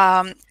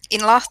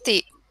 in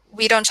Lahti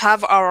we don't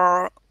have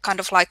our kind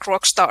of like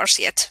rock stars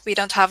yet. We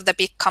don't have the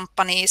big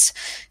companies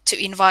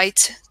to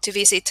invite to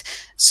visit.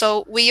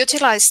 So we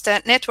utilize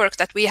the network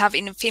that we have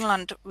in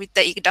Finland with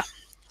the IGDA.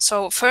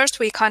 So first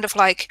we kind of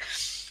like,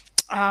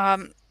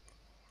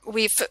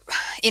 we've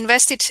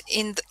invested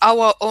in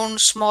our own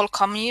small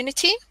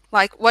community,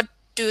 like what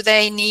do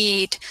they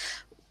need?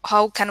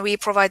 How can we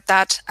provide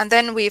that? And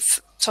then we've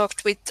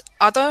talked with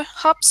other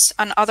hubs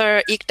and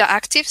other IGDA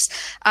actives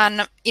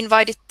and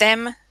invited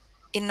them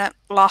in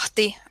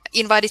Lahti,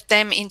 invited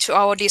them into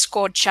our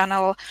Discord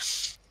channel.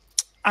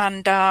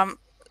 And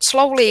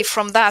slowly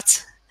from that,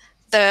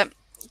 the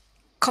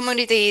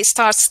community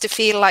starts to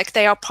feel like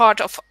they are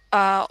part of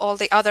all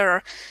the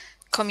other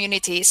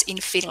communities in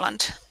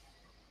Finland.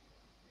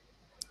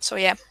 So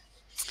yeah,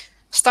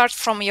 start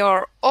from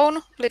your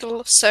own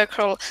little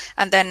circle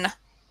and then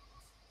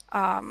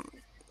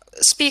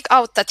speak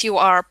out that you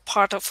are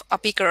part of a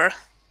bigger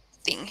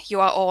thing.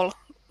 You are all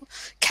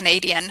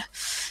Canadian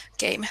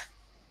game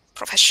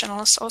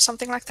professionals or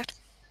something like that.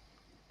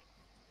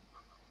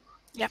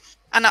 Yeah,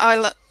 and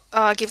I'll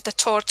give the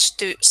torch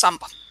to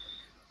Sampo.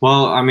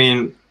 Well, I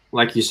mean,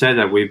 like you said,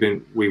 that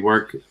we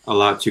work a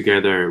lot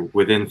together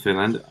within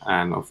Finland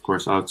and of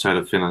course outside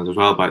of Finland as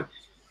well. But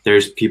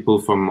there's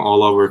people from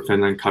all over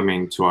Finland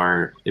coming to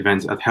our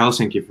events at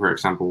Helsinki, for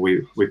example.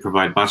 We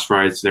provide bus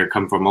rides. They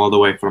come from all the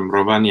way from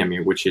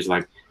Rovaniemi, which is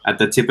like at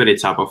the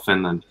tippity top of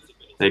Finland.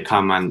 They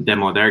come and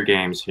demo their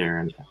games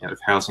here at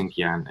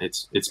Helsinki, and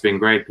it's been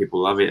great.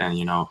 People love it, and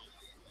you know,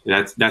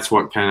 that's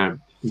what kind of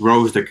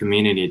grows the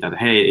community. That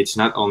hey, it's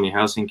not only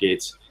Helsinki,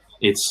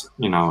 it's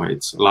you know,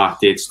 it's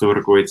Lahti, it's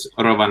Turku, it's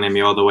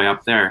Rovaniemi, all the way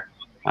up there.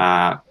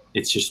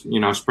 It's just, you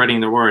know,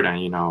 spreading the word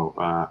and, you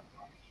know,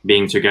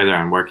 being together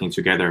and working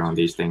together on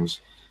these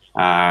things.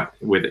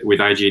 With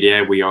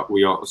IGDA,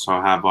 we also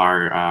have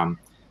our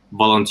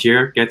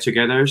volunteer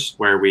get-togethers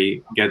where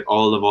we get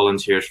all the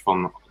volunteers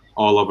from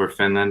all over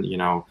Finland, you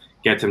know,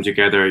 get them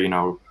together, you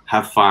know,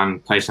 have fun,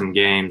 play some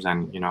games,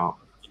 and, you know,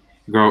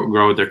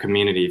 grow their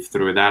community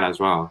through that as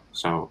well.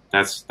 So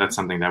that's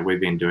something that we've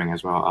been doing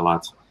as well a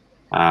lot.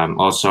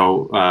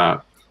 Also,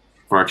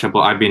 for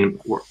example,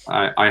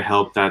 I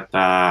helped at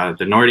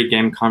the Nordic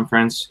Game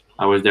Conference.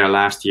 I was there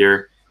last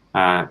year,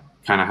 kind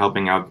of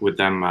helping out with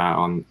them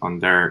on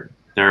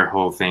their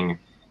whole thing,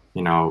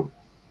 you know,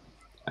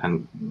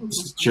 and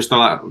it's just a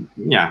lot.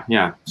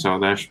 Yeah. So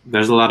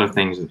there's a lot of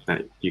things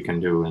that you can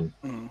do and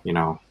you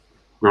know,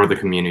 grow the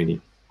community.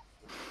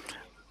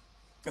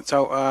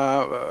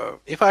 So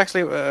if I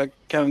actually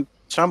can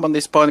jump on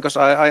this point, because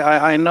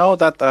I know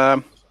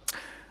that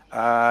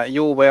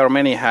you wear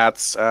many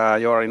hats.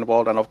 You are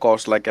involved, and of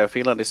course, like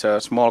Finland is a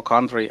small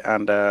country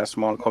and a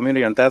small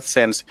community in that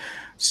sense.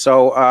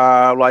 So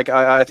like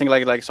I think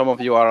like some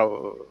of you are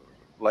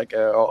like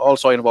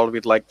also involved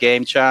with like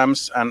game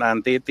jams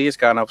and these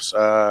kind of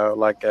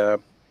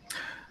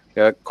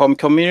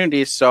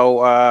communities.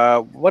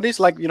 So what is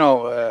like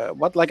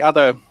what like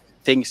other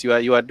things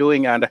you are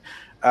doing, and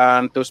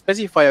to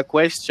specify a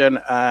question,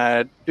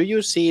 do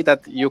you see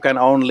that you can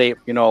only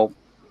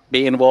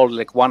be involved in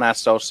like one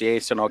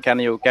association, or can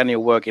you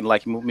work in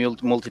like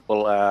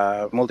multiple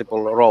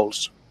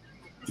roles?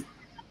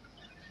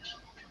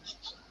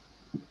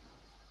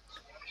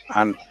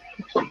 And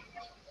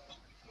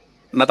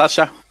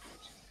Natasha,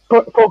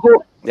 For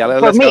who? yeah,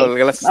 For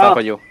me? let's start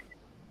for you.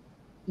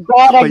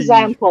 Bad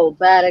example.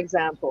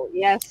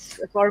 Yes,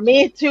 for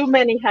me, too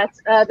many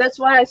hats. That's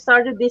why I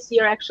started this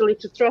year actually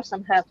to throw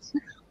some hats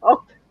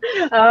off,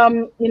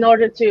 in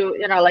order to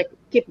like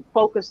keep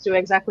focus to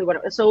exactly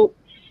what. So,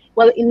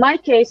 well, in my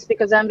case,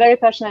 because I'm very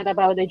passionate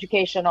about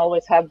education,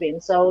 always have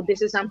been. So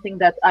this is something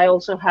that I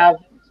also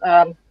have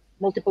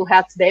multiple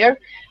hats there.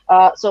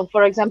 So,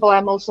 for example,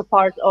 I'm also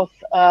part of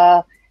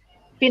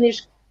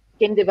Finnish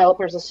Game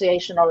Developers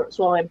Association, or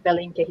Suomen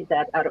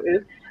Pelinkehittäjät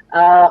ry.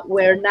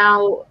 Where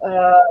now,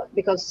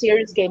 because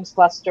serious games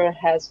cluster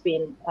has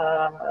been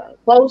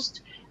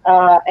closed,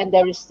 and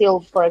there is still,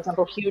 for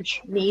example,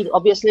 huge need,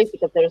 obviously,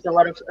 because there's a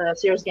lot of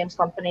serious games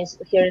companies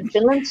here in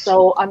Finland.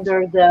 So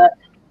under the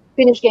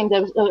Finnish Game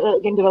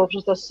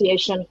Developers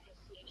Association,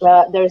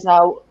 there is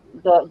now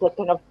the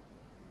kind of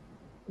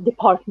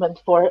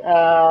department for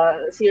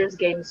serious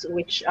games,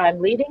 which I'm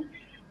leading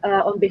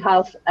on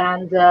behalf.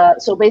 And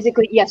so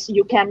basically, yes,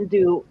 you can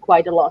do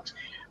quite a lot.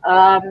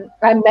 I'm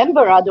a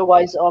member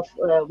otherwise of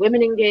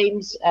Women in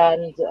Games,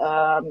 and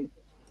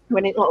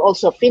when it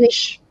also the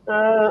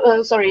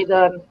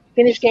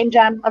Finnish Game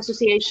Jam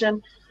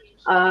Association,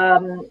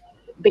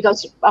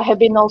 because I have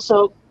been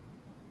also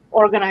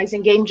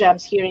organizing game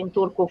jams here in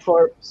Turku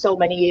for so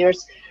many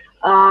years.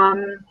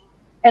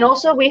 And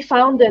also we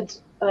founded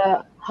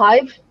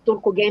Hive,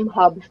 Turku Game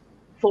Hub,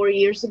 4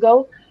 years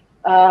ago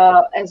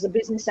as a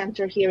business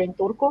center here in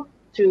Turku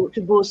to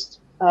boost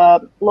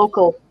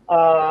local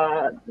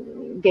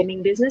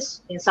gaming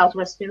business in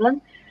Southwest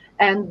Finland,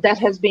 and that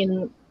has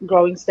been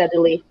growing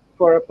steadily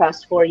for the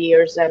past 4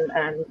 years,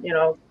 and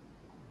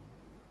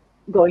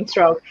going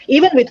through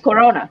even with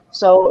Corona.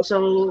 So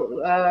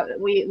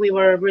we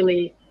were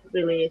really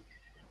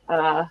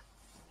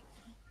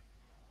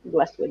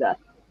blessed with that.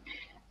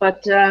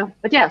 But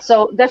yeah,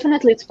 so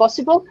definitely it's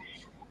possible.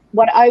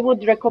 What I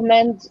would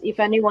recommend, if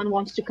anyone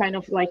wants to kind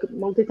of like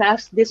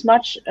multitask this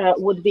much,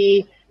 would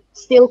be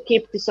still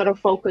keep the sort of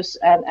focus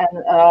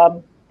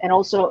and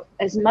also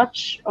as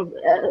much of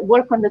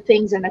work on the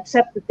things and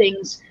accept the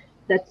things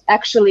that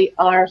actually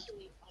are,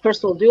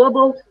 first of all,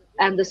 doable,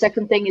 and the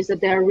second thing is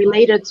that they're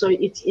related. So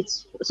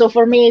it's so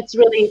for me it's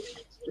really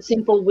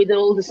simple with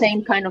all the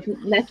same kind of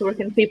network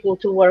and people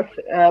to work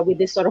with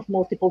this sort of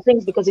multiple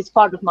things, because it's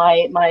part of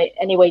my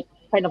anyway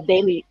kind of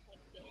daily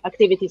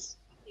activities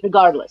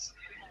regardless.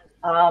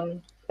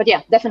 But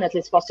yeah, definitely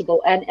it's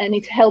possible, and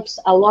it helps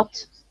a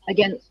lot,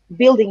 again,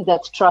 building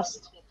that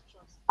trust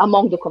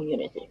among the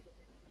community.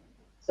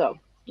 So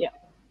yeah.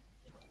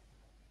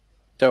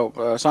 So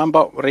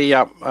Sampo,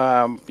 Ria,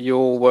 you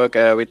work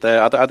with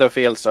other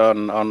fields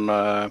on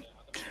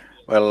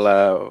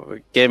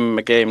game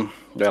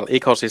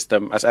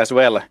ecosystem as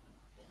well.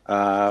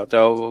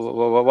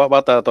 So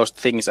what are those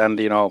things, and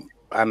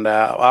and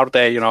are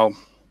they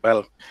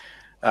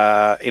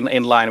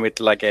in line with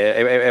like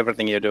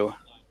everything you do?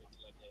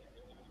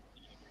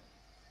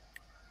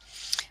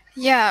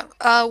 Yeah,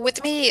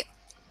 with me,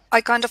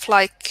 I kind of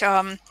like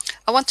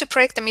I want to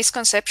break the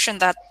misconception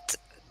that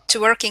to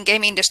work in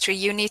game industry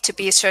you need to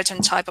be a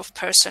certain type of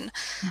person,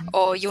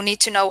 or you need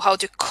to know how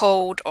to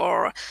code,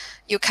 or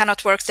you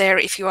cannot work there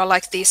if you are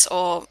like this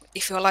or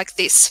if you are like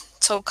this.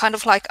 So kind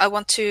of like I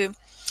want to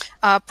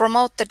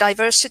promote the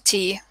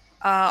diversity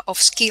of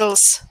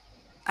skills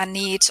and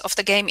needs of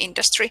the game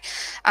industry,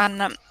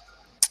 and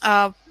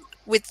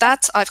with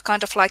that I've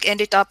kind of like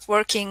ended up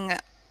working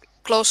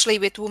closely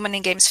with Women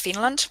in Games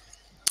Finland.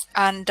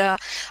 And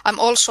I'm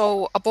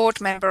also a board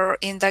member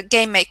in the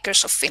Game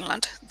Makers of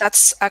Finland.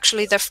 That's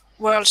actually the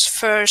world's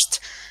first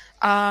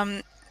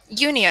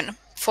union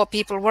for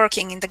people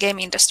working in the game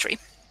industry.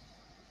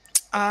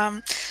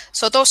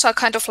 So those are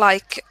kind of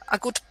like a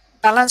good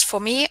balance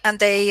for me, and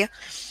they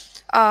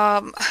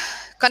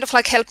kind of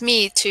like help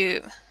me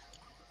to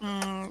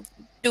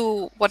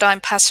do what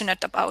I'm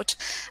passionate about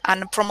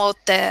and promote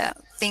the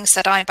things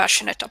that I'm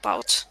passionate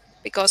about,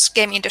 because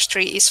game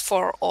industry is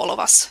for all of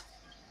us.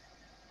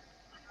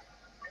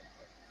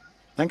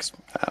 Thanks.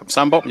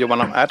 Sampo, you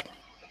want to add?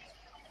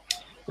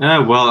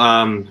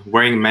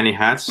 Wearing many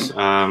hats,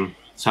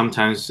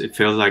 sometimes it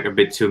feels like a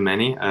bit too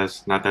many,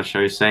 as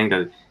Natasha is saying,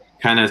 that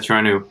kind of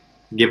trying to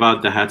give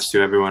out the hats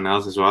to everyone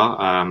else as well,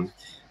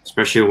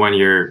 especially when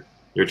you're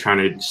trying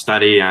to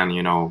study and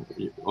you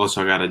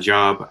also got a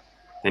job,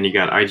 then you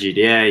got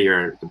IGDA,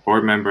 you're the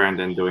board member, and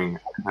then doing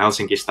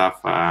Helsinki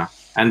stuff,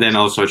 and then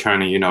also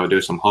trying to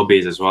do some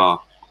hobbies as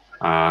well,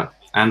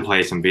 and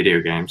play some video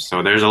games.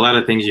 So there's a lot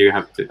of things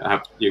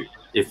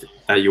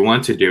that you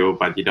want to do,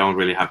 but you don't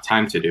really have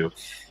time to do.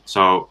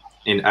 So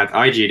at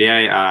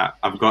IGDA,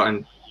 I've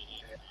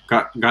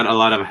got a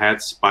lot of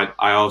heads, but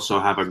I also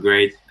have a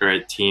great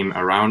team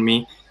around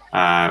me,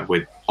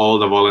 with all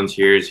the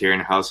volunteers here in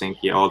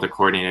Helsinki, all the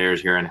coordinators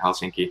here in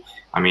Helsinki.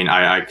 I mean,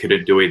 I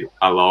couldn't do it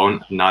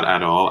alone, not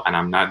at all, and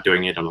I'm not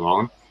doing it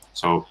alone.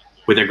 So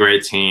with a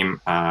great team,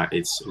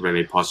 it's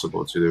really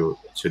possible to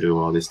do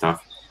all this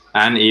stuff.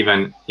 And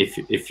even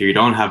if you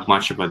don't have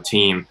much of a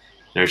team,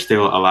 there's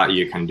still a lot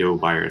you can do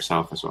by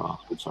yourself as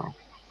well. So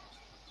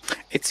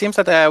it seems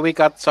that we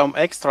got some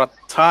extra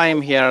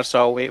time here,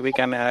 so we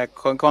can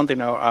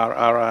continue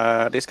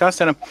our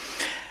discussion.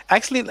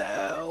 Actually,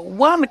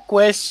 one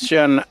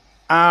question.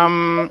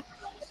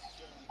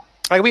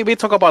 Like we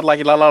talk about like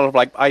a lot of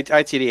like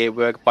IGDA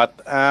work, but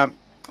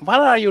what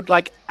are you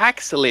like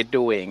actually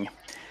doing?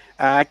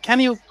 Can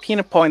you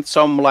pinpoint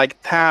some like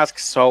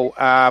tasks? So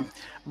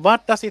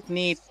what does it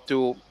need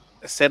to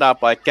set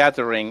up like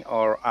gathering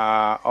or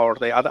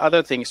the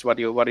other things what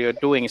you're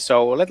doing?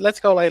 So let's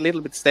go like a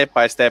little bit step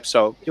by step.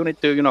 So you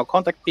need to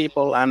contact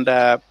people and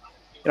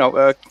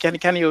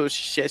can you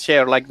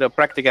share like the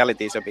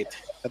practicalities a bit?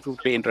 That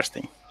would be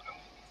interesting.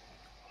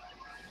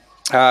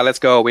 Let's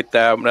go with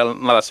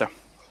Natasha.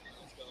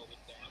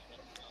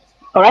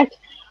 All right.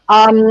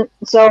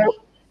 So,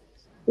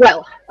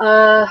 well,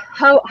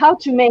 how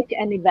to make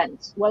an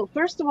event? Well,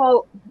 first of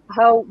all,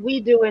 how we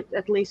do it,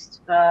 at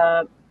least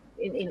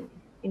in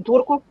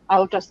Turku,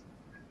 I'll just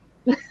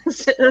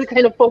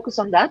kind of focus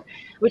on that,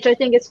 which I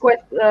think is quite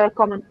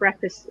common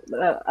practice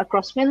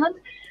across Finland.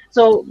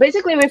 So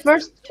basically, we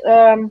first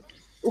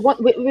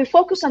we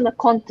focus on the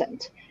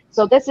content.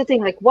 So that's the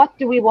thing. Like, what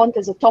do we want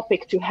as a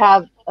topic to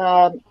have?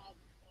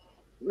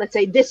 Let's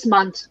say this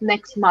month,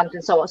 next month,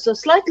 and so on. So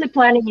slightly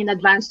planning in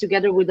advance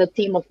together with a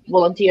team of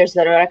volunteers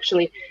that are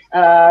actually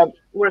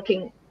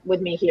working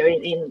with me here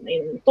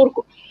in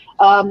Turku.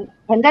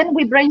 And then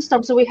we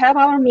brainstorm. So we have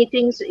our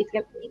meetings, it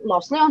can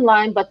mostly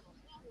online, but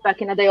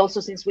back in the day also,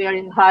 since we are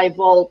in high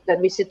vault,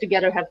 then we sit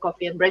together, have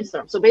coffee and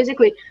brainstorm. So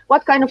basically,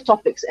 what kind of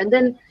topics? And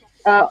then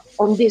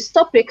on these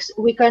topics,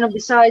 we kind of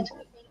decide,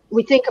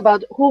 we think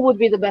about who would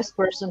be the best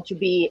person to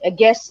be a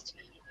guest,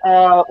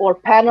 or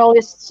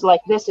panelists like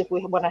this, if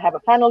we want to have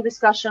a panel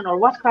discussion, or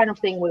what kind of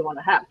thing we want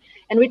to have.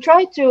 And we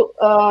try to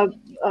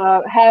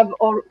have,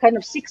 or kind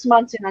of 6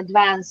 months in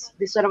advance,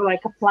 this sort of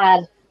like a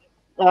plan.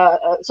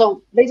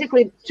 So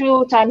basically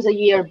 2 times a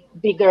year,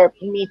 bigger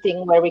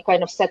meeting where we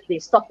kind of set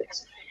these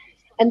topics.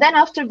 And then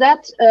after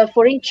that,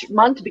 for each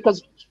month,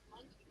 because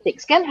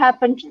things can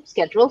happen,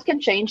 schedules can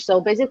change.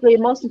 So basically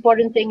the most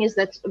important thing is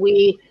that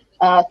we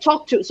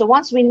talk to, so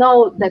once we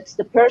know that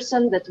the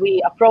person that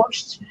we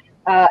approached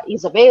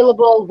is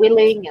available,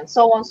 willing, and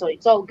so on, so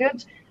it's all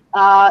good.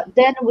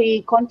 Then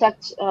we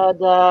contact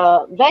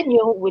the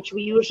venue, which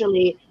we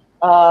usually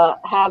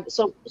have.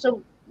 So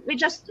we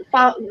just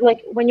found,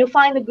 like, when you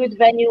find a good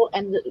venue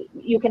and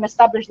you can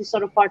establish this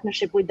sort of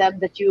partnership with them,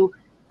 that you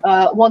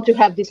want to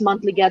have these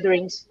monthly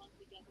gatherings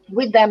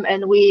with them.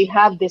 And we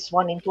have this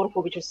one in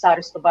Turku, which is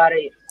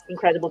Saaristobari,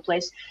 incredible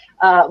place,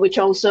 which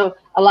also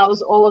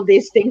allows all of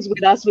these things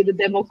with us, with the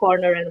demo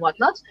corner and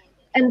whatnot.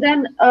 And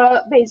then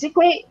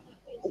basically,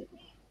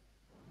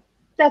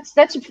 that's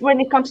when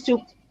it comes to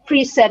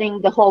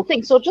pre-setting the whole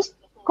thing. So just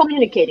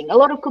communicating, a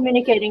lot of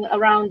communicating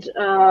around,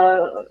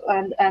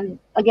 and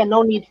again,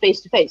 no need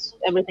face-to-face.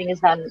 Everything is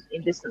done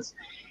in distance.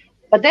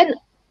 But then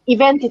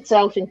event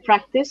itself in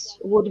practice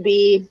would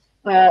be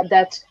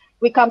that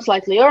we come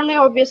slightly early,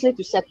 obviously,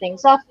 to set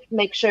things up,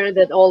 make sure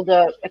that all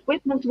the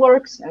equipment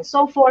works and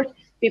so forth.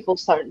 People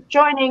start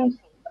joining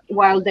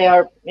while they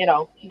are,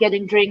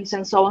 getting drinks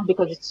and so on,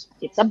 because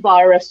it's a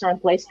bar,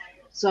 restaurant place.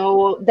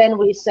 So then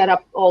we set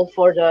up all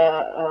for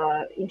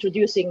the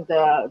introducing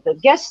the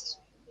guests,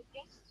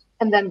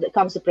 and then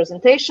comes the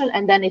presentation,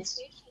 and then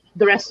it's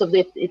the rest of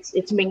it.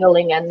 It's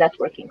mingling and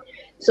networking.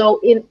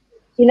 So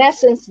in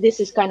essence, this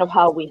is kind of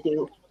how we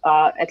do,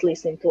 at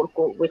least in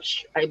Turku,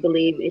 which I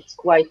believe it's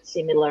quite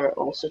similar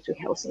also to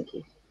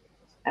Helsinki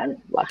and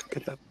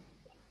Lahti.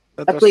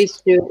 But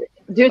please do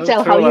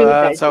tell how you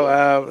guys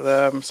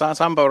do. So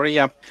Sampo,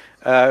 Ria,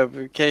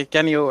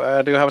 can you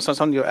do you have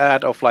something you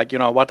add of, like,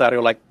 what are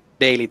your like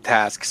daily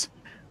tasks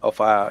of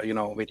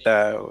with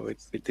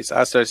this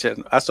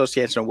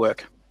association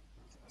work?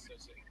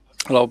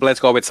 Well, let's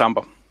go with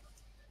Sampo.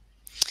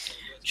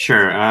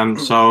 Sure.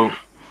 So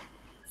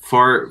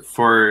for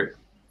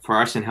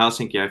us in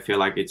Helsinki, I feel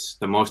like it's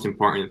the most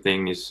important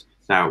thing is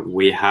that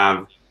we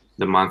have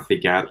the monthly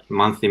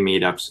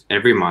meetups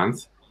every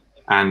month,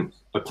 and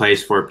a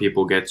place where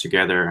people get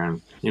together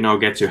and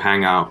get to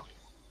hang out,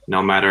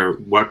 no matter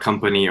what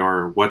company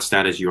or what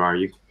status you are.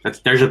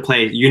 There's a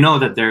place,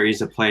 that there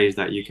is a place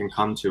that you can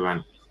come to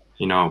and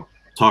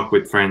talk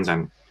with friends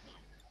and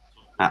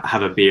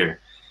have a beer.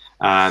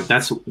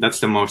 That's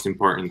the most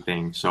important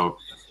thing. So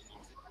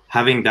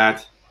having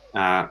that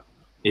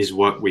is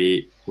what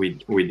we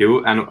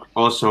do, and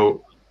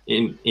also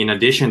in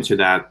addition to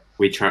that,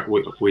 we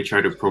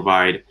try to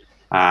provide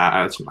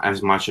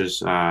as much as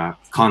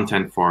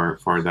content for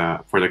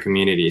the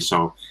community.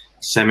 So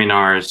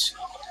seminars,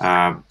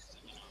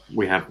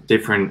 we have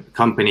different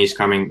companies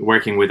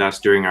working with us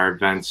during our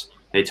events.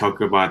 They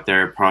talk about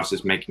their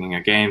process making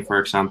a game, for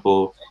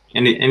example,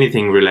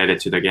 anything related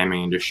to the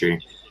gaming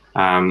industry.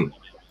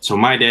 So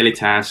my daily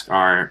tasks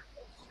are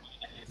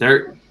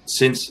there,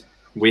 since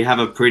we have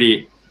a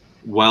pretty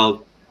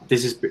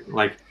this is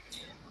like,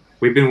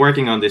 we've been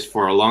working on this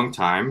for a long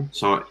time.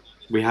 So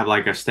we have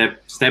like a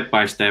step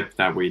by step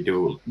that we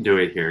do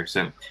it here.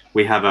 So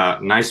we have a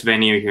nice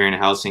venue here in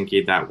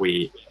Helsinki that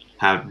we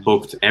have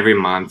booked every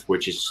month,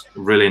 which is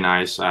really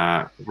nice,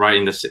 right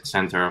in the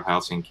center of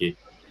Helsinki.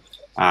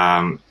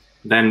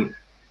 Then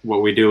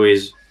what we do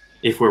is,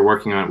 if we're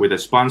working on it with a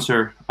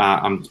sponsor,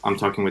 I'm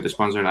talking with the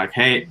sponsor like,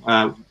 hey,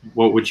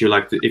 what would you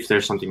like to, if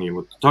there's something you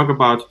would talk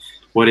about,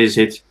 what is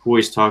it, who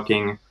is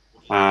talking?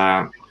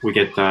 We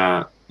get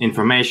the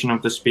information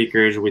of the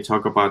speakers, we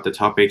talk about the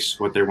topics,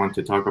 what they want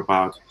to talk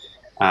about,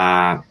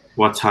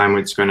 what time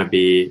it's going to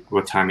be,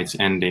 what time it's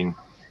ending,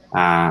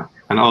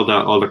 and all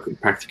the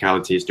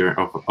practicalities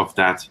of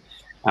that.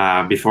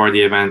 Before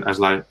the event,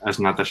 as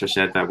Natasha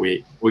said, that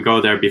we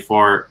go there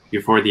before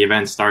the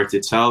event starts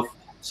itself,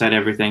 set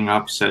everything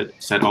up,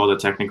 set all the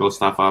technical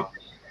stuff up,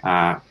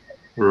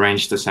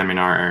 arrange the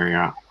seminar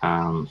area,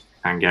 and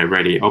get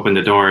ready, open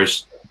the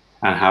doors,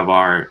 and have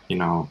our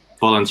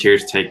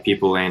volunteers take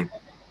people in,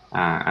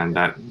 and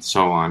that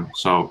so on.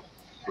 So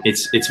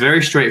it's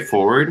very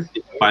straightforward,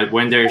 but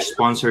when there's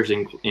sponsors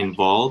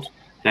involved,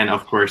 then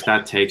of course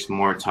that takes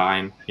more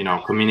time,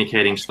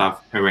 communicating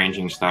stuff,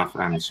 arranging stuff,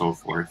 and so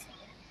forth.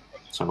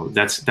 So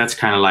that's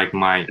kind of like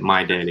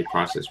my daily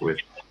process with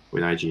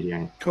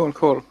IGDA.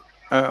 Cool.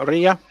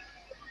 Ria?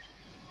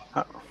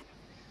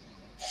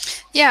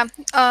 Yeah,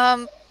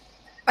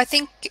 I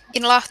think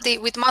in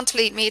Lahti with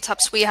monthly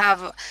meetups we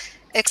have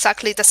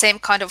exactly the same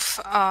kind of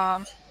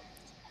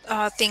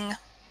thing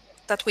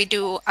that we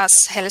do as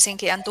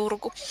Helsinki and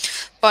Turku.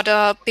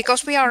 But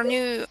because we are a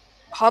new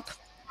hub,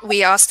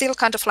 we are still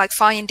kind of like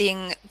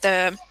finding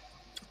the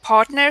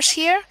partners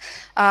here.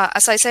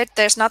 As I said,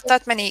 there's not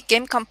that many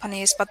game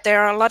companies, but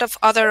there are a lot of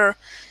other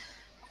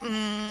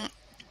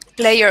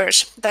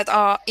players that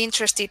are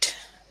interested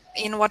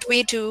in what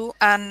we do,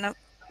 and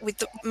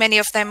with many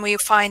of them we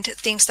find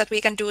things that we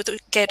can do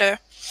together.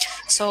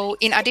 So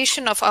in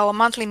addition of our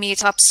monthly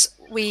meetups,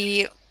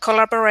 we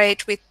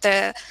collaborate with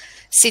the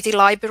city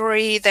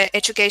library, the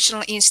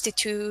educational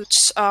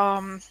institutes,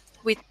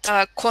 with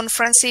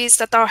conferences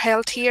that are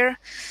held here.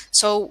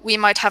 So we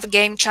might have a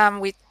game jam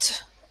with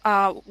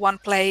one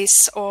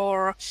place,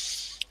 or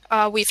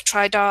we've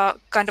tried a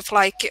kind of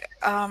like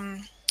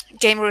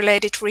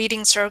game-related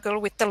reading circle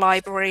with the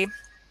library.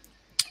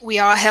 We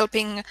are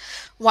helping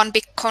one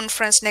big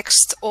conference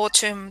next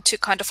autumn to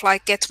kind of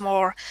like get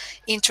more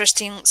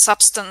interesting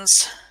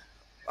substance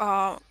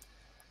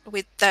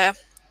with the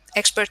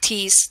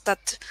expertise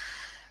that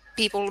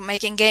people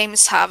making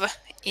games have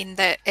in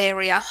the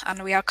area,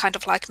 and we are kind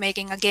of like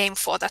making a game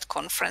for that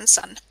conference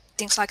and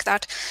things like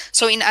that.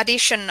 So in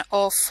addition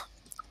of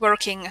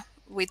working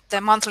with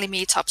the monthly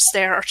meetups,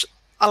 there are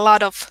a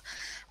lot of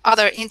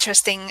other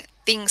interesting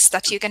things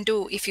that you can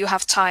do if you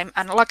have time.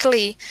 And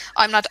luckily,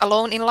 I'm not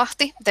alone in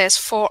Lahti. There's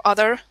 4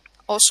 other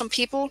awesome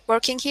people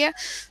working here.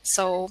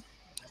 So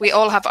we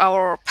all have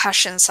our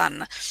passions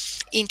and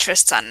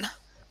interests, and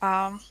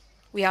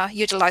we are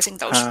utilizing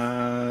those.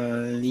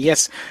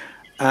 Yes.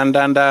 And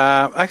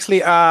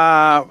actually,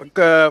 I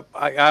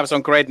have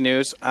some great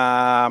news.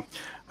 Dr.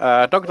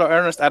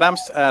 Ernest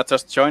Adams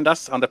just joined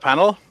us on the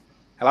panel.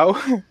 Hello.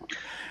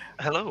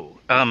 Hello.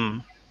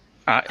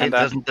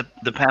 Doesn't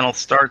the panel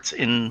starts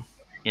in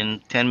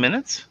 10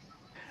 minutes?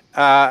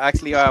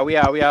 Actually, we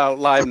are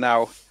live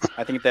now.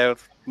 I think there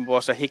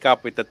was a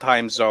hiccup with the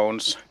time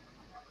zones.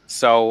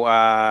 So,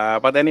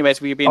 but anyways,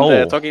 we've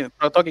been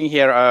talking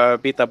here a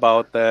bit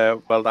about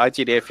the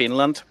IGDA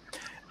Finland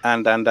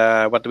and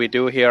what we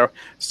do here.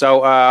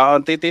 So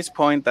on this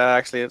point,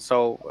 actually,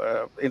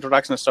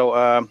 introduction.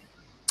 So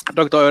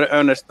Dr.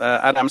 Ernest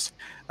Adams,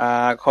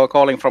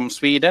 calling from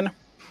Sweden.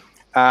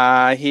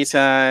 He's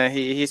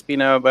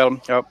been a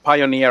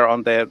pioneer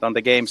on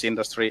the games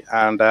industry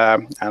and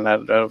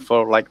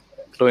for like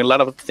doing a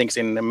lot of things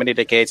in many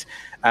decades,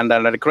 and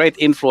a great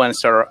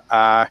influencer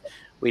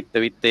with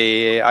the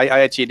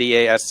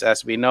IGDA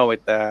as we know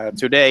it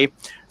today.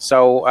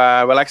 So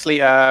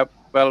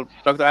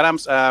Dr.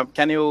 Adams,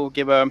 can you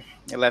give a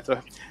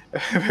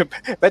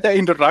better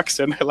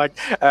introduction? Like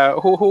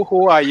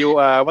who are you?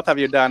 What have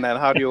you done, and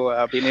how have you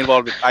been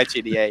involved with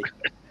IGDA?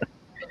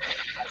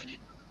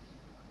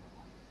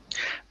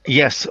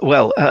 Yes,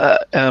 well,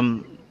 let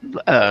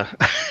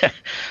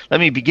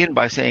me begin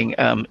by saying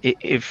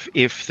if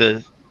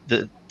the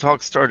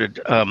talk started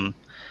an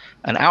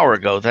hour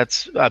ago,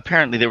 that's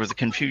apparently there was a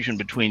confusion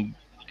between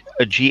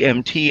a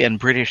GMT and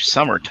British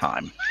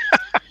summertime,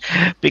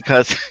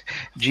 because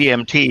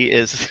GMT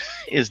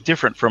is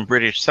different from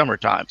British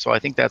summertime. So I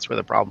think that's where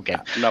the problem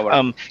came. No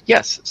worries.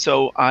 Yes,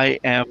 so I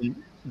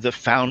am the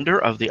founder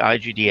of the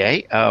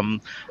IGDA.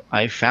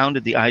 I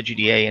founded the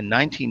IGDA in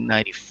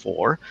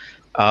 1994.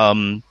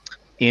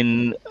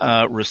 In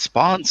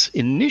response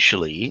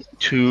initially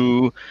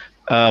to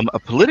a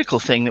political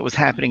thing that was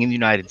happening in the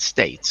United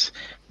States,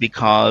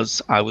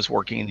 because I was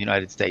working in the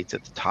United States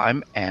at the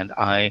time, and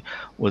I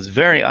was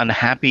very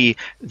unhappy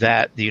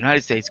that the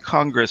United States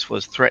Congress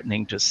was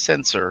threatening to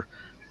censor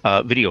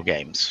video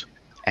games.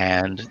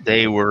 And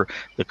the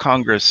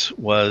Congress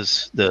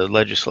was, the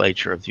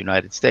legislature of the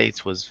United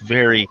States was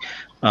very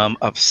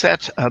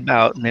upset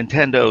about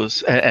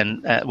Nintendo's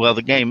and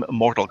the game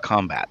Mortal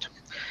Kombat.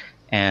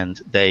 And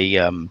they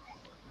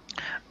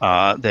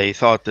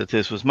thought that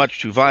this was much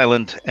too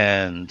violent,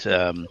 and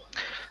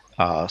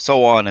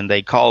so on, and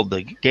they called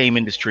the game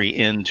industry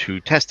in to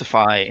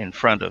testify in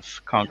front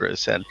of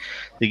Congress, and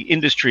the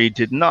industry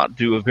did not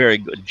do a very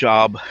good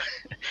job.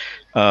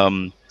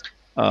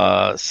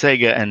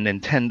 Sega and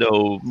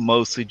Nintendo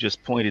mostly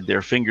just pointed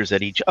their fingers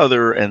at each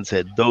other and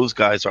said, those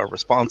guys are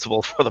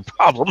responsible for the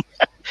problem.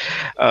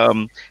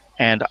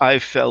 And I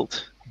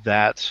felt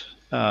that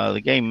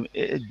the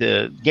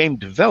game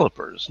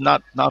developers,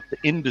 not the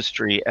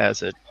industry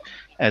as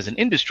an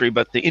industry,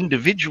 but the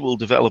individual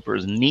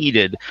developers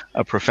needed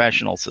a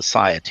professional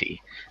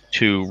society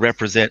to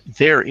represent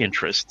their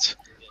interests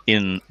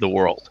in the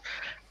world.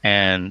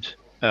 And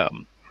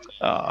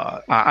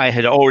I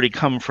had already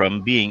come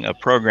from being a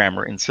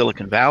programmer in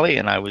Silicon Valley,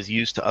 and I was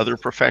used to other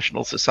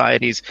professional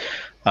societies,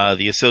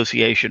 the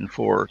Association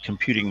for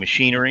Computing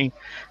Machinery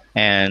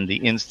and the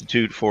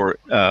Institute for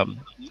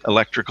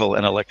Electrical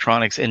and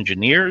Electronics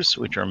Engineers,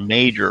 which are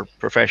major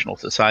professional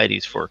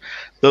societies for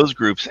those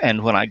groups.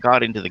 And when I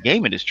got into the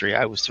game industry,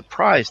 I was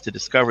surprised to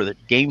discover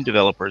that game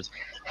developers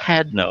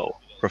had no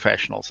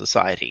professional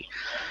society.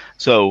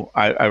 So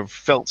I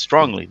felt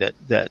strongly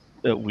that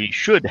we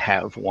should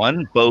have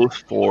one, both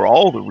for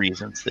all the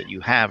reasons that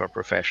you have a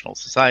professional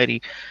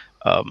society,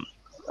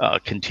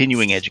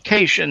 continuing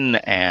education,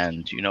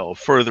 and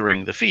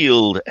furthering the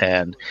field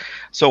and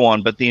so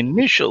on. But the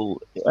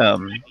initial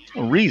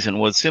reason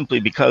was simply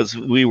because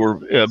we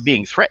were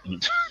being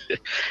threatened.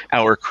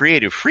 Our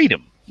creative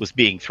freedom was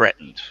being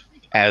threatened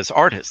as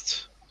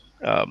artists,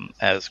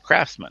 as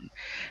craftsmen,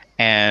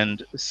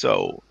 and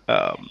so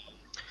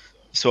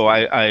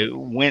I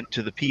went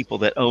to the people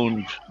that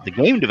owned the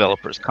Game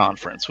Developers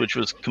Conference, which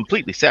was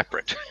completely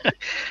separate,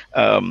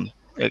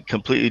 a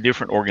completely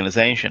different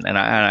organization. And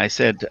I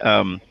said,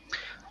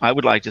 I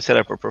would like to set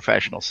up a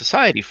professional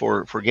society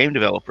for game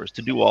developers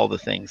to do all the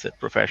things that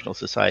professional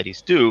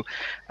societies do,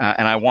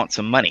 and I want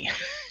some money.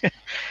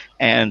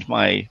 And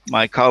my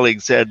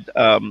colleague said,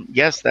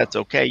 yes, that's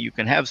okay. You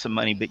can have some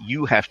money, but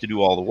you have to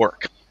do all the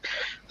work.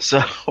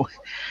 So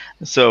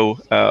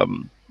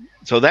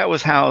that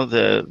was how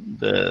the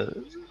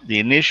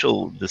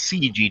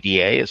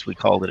CGDA, as we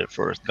called it at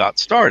first, got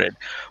started,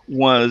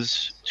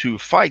 was to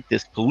fight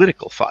this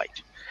political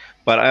fight.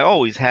 But I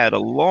always had a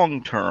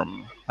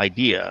long-term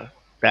idea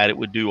that it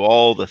would do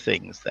all the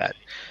things that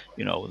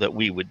that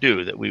we would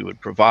do, that we would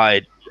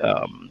provide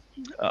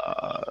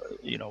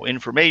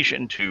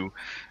information to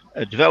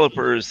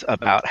developers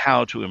about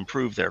how to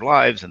improve their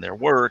lives and their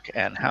work,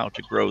 and how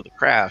to grow the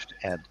craft,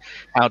 and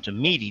how to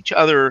meet each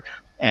other.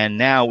 And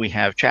now we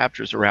have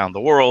chapters around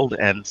the world,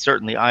 and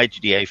certainly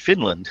IGDA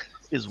Finland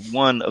is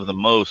one of the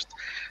most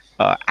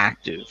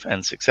active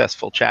and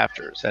successful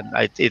chapters. And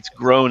it's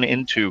grown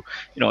into,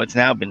 it's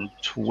now been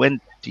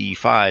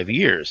 25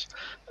 years,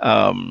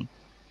 and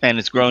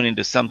it's grown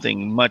into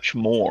something much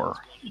more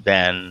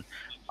than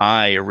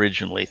I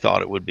originally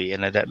thought it would be,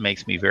 and that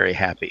makes me very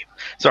happy.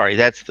 Sorry,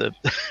 that's the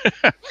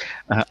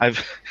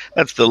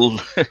that's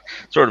the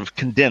sort of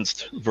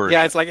condensed version.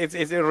 Yeah, it's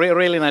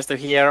really nice to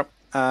hear.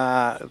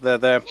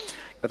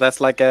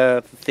 That's like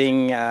a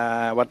thing.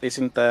 What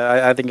isn't?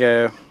 I think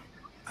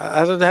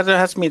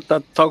has me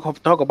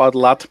talk about a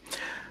lot.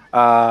 The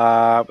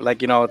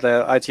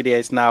IGDA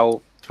is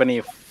now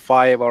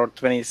 25 or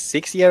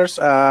 26 years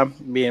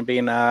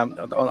being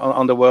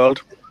on the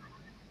world,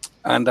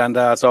 and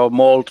so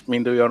mold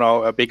into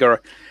a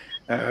bigger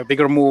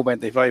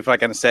movement, if I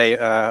can say,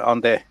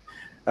 on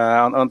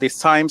these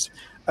times.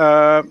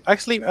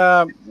 Actually,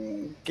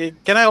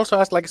 can I also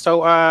ask,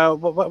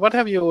 what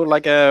have you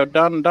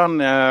done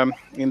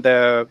in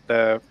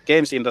the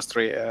games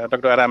industry,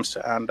 Dr. Adams,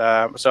 and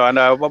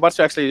what's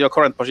actually your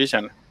current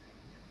position?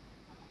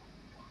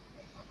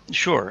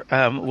 Sure.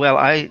 Well,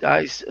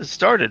 I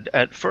started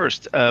at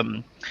first as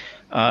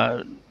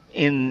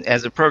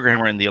a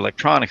programmer in the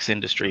electronics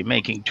industry,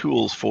 making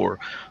tools for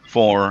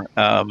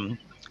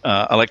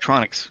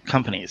electronics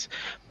companies,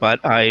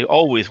 but I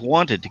always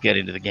wanted to get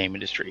into the game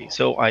industry.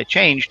 So I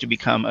changed to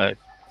become a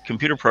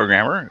computer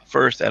programmer,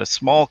 first at a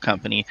small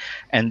company,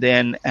 and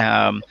then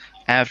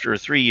after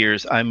 3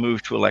 years, I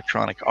moved to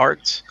Electronic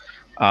Arts,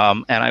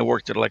 and I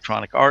worked at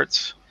Electronic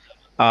Arts,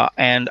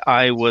 and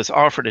I was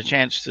offered a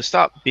chance to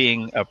stop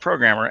being a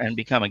programmer and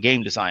become a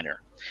game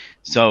designer.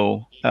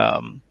 So,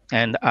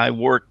 and I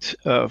worked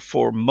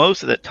for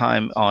most of that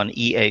time on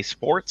EA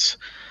Sports,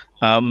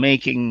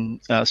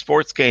 making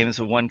sports games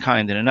of one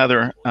kind and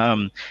another,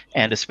 and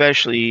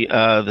especially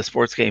the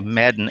sports game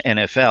Madden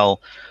NFL,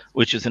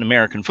 which is an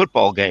American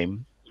football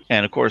game.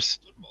 And of course,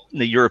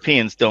 the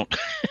Europeans don't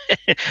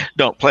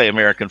don't play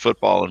American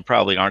football and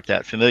probably aren't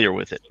that familiar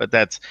with it. But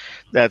that's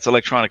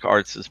Electronic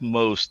Arts'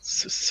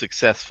 most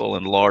successful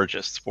and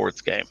largest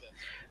sports game.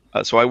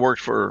 So I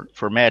worked for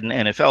Madden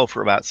NFL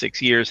for about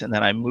 6 years, and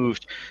then I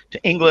moved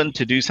to England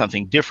to do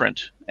something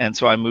different. And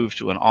so I moved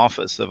to an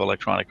office of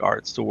Electronic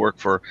Arts to work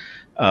for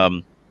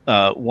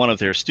one of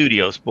their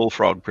studios,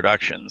 Bullfrog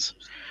Productions.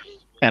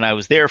 And I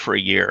was there for a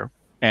year,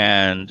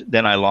 and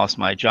then I lost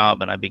my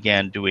job, and I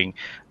began doing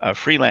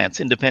freelance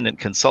independent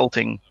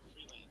consulting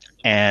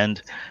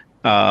and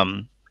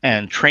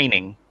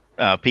training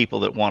people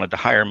that wanted to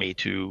hire me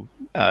to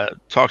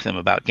talk to them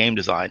about game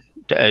design.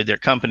 Their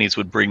companies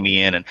would bring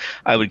me in, and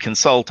I would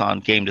consult on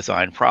game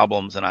design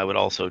problems, and I would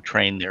also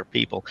train their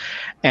people.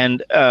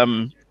 And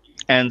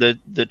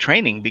the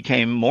training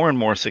became more and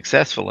more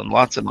successful, and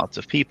lots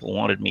of people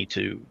wanted me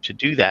to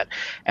do that.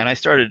 And I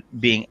started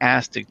being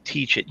asked to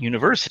teach at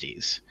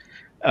universities.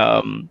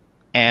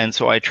 And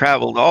so I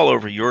traveled all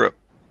over Europe,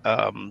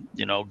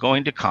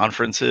 going to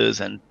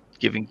conferences and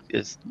giving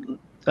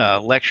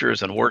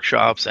lectures and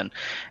workshops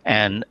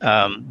and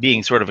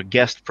being sort of a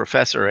guest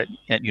professor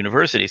at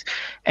universities.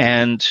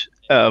 And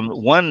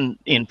one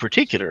in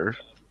particular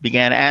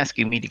began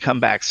asking me to come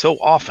back so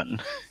often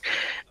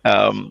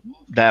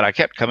that I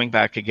kept coming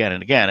back again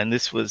and again. And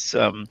this was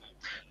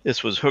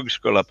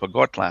Högskola på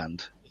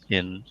Gotland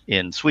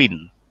in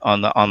Sweden,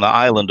 on the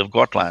island of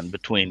Gotland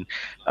between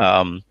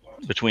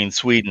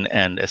Sweden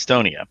and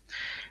Estonia.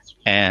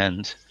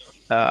 And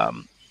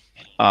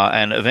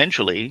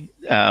eventually,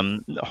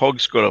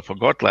 Högskola på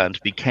Gotland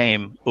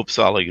became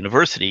Uppsala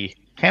University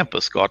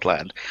Campus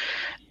Gotland.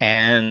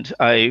 And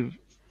I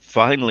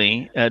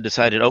finally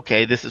decided,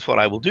 okay, this is what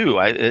I will do.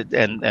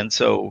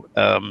 So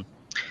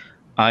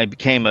I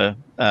became a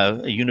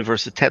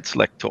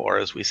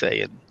universitetslektor, as we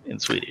say in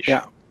Swedish.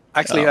 Yeah.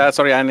 Actually,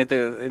 sorry, I need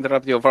to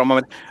interrupt you for a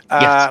moment.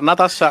 Yes.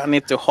 Natasha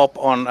needs to hop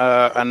on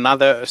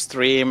another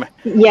stream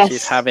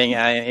she's having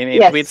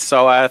in Twitch.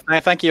 So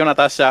thank you,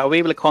 Natasha.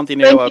 We will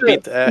continue a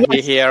bit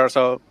here.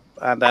 So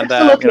and then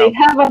absolutely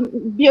have a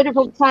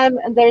beautiful time.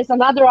 And there is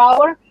another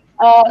hour,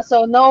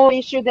 so no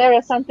issue there,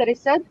 as Santeri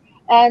said.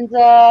 And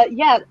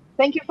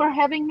thank you for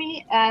having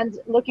me, and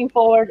looking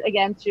forward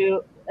again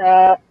to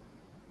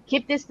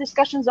keep these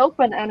discussions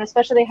open, and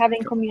especially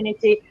having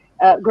community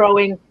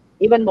growing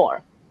even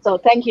more. So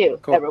thank you,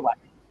 everyone.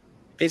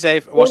 Be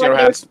safe. Wash your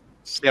hands.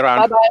 See you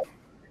around. Bye-bye.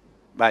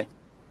 Bye.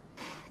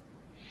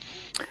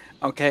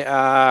 Okay.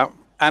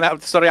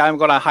 And sorry, I'm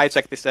gonna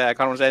hijack this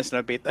conversation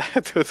a bit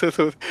to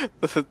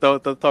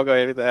talk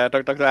with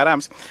Dr.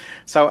 Adams.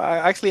 So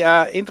actually,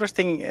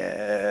 interesting.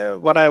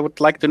 What I would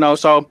like to know.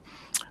 So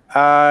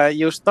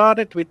you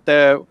started with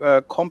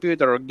the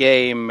Computer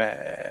Game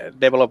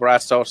Developer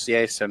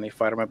Association,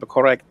 if I remember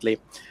correctly.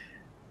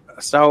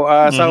 So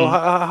so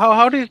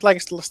how did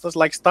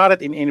it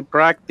started in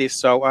practice?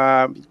 So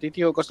did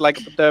you, because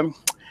the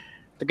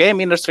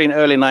game industry in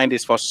early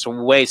 90s was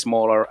way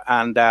smaller,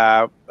 and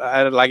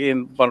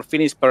from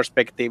Finnish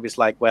perspective is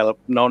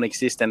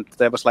non-existent.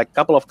 There was a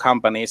couple of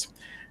companies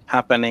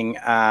happening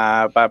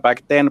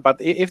back then, but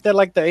if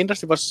the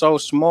industry was so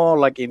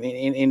small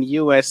in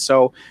US,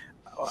 so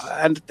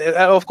and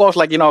of course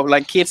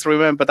kids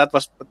remember that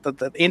was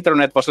the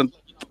internet wasn't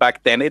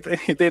back then. It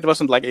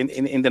wasn't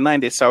in the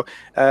 90s.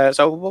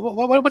 So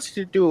what did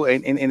you do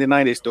in the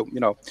 90s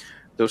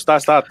to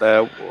start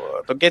to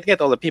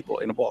get all the people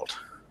involved?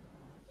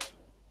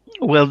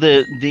 Well,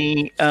 the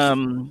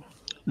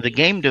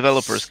Game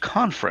Developers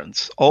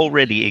Conference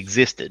already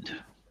existed.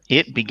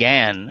 It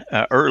began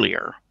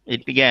earlier.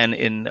 It began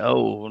in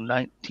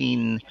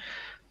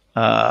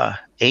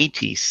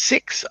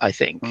 1986, I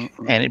think,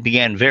 and it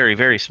began very,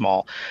 very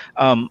small.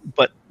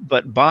 But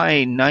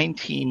by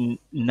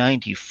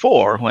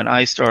 1994, when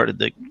I started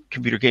the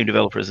Computer Game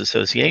Developers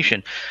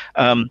Association,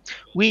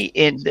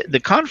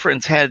 the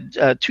conference had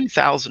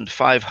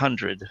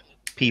 2,500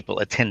 people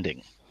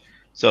attending.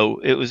 So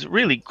it was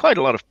really quite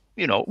a lot of,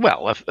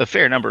 a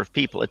fair number of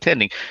people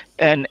attending,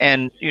 and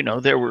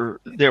there were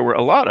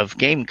a lot of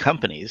game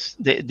companies.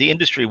 The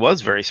industry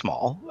was very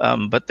small,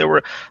 but there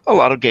were a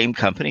lot of game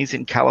companies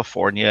in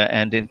California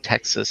and in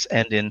Texas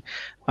and in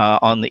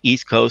on the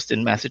East Coast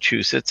in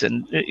Massachusetts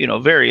and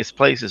various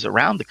places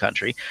around the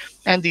country,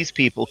 and these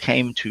people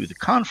came to the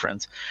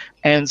conference,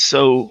 and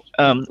so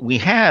we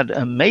had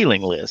a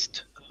mailing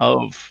list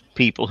of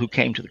people who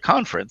came to the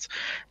conference.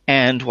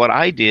 And what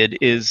I did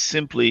is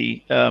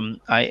simply,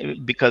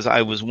 because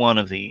I was one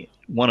of the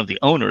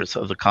owners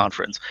of the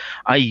conference,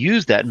 I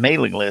used that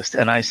mailing list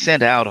and I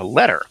sent out a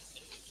letter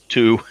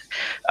to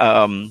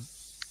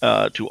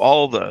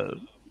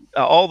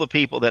all the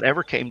people that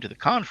ever came to the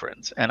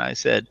conference, and I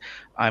said,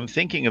 I'm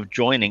thinking of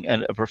joining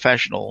a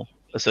professional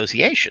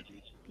association.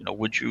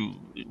 Would you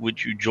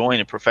join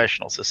a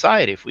professional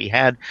society if we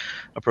had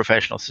a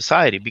professional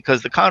society?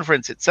 Because the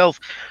conference itself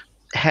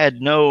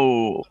had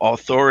no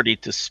authority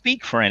to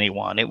speak for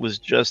anyone. It was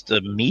just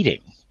a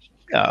meeting.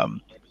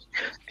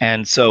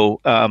 And so,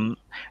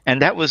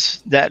 and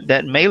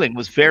that mailing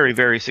was very,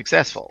 very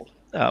successful.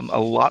 a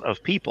lot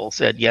of people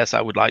said, yes,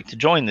 I would like to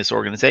join this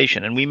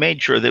organization. And we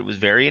made sure that it was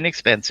very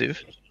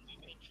inexpensive.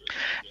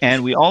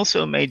 And we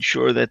also made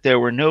sure that there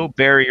were no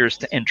barriers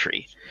to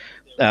entry.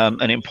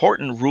 An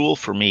important rule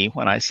for me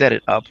when I set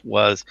it up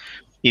was,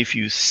 if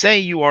you say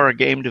you are a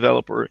game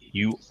developer,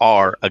 you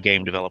are a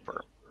game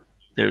developer.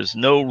 There's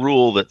no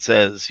rule that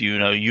says,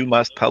 you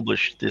must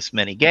publish this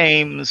many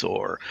games,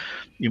 or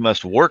you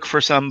must work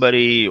for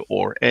somebody,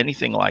 or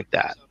anything like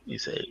that. You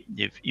say,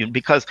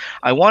 because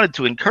I wanted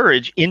to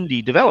encourage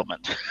indie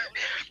development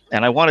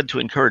and I wanted to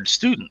encourage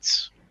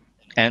students.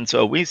 And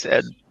so we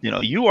said,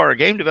 you are a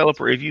game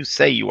developer if you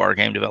say you are a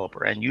game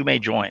developer, and you may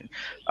join.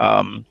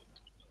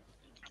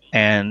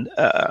 And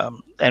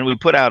we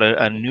put out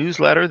a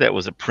newsletter that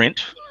was a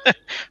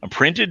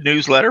printed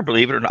newsletter,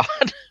 believe it or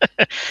not,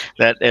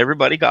 that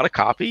everybody got a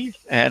copy.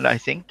 And I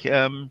think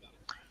how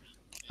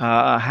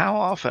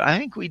often? I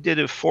think we did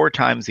it 4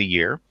 times a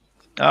year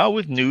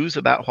with news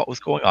about what was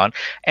going on.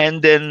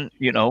 And then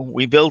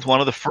we built one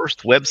of the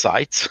first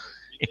websites,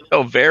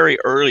 very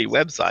early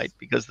website,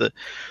 because the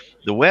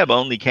web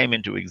only came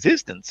into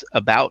existence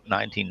about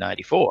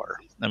 1994.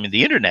 I mean,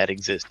 the internet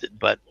existed,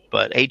 but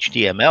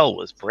HTML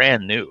was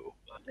brand new,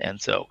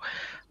 and so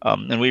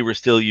and we were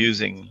still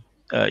using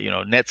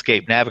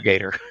Netscape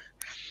Navigator.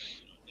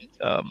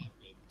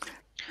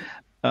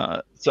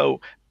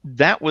 So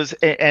that was,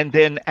 and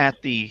then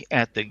at the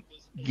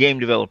Game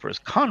Developers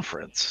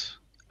Conference,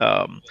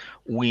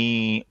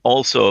 we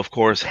also, of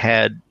course,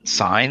 had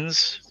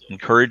signs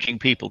encouraging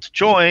people to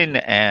join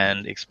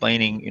and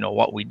explaining,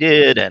 what we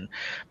did, and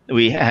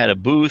we had a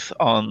booth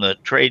on the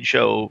trade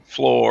show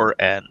floor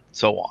and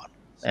so on.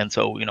 And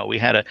so, we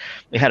had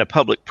a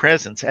public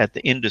presence at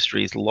the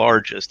industry's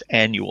largest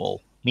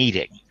annual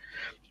meeting.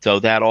 So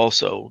that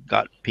also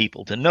got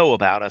people to know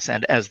about us.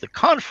 And as the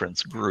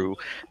conference grew,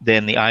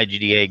 then the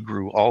IGDA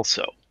grew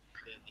also.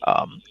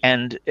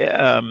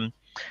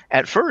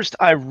 At first,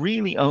 I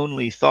really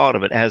only thought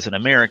of it as an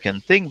American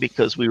thing,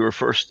 because we were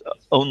first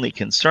only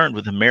concerned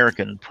with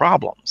American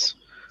problems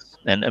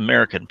and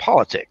American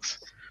politics.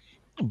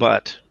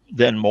 But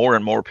then more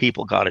and more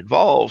people got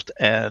involved,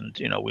 and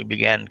we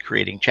began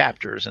creating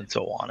chapters and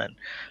so on, and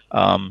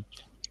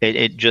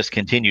it just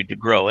continued to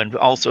grow, and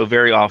also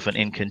very often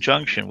in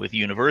conjunction with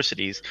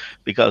universities,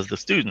 because the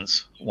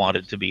students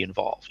wanted to be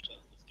involved.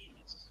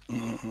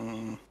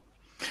 Mm-hmm.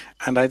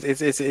 And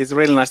it's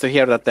really nice to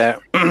hear that the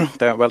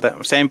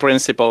same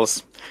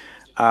principles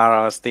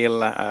are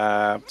still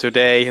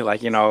today.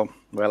 Like, if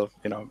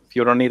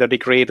you don't need a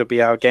degree to be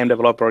a game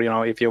developer,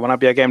 if you want to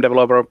be a game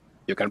developer,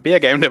 you can be a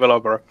game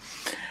developer.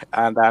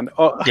 And then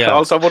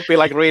also would be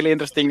like really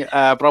interesting.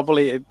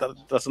 Probably it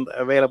doesn't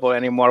available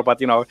anymore, but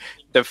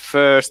the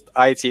first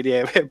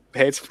IGDA web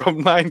page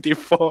from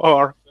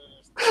 '94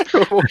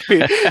 would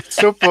be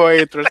super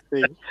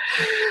interesting.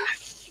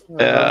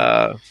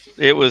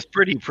 It was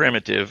pretty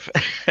primitive,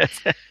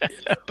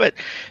 but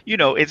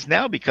it's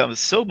now become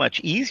so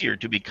much easier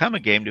to become a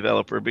game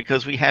developer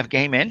because we have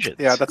game engines.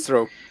 Yeah, that's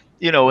true.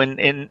 In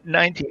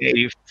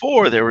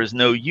 1984, there was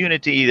no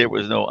Unity, there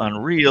was no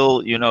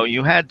Unreal.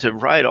 You had to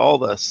write all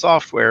the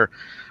software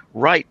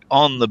right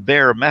on the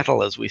bare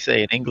metal, as we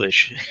say in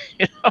English.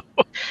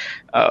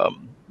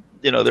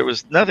 There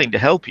was nothing to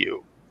help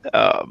you.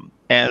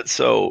 And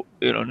so,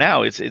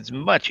 now it's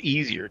much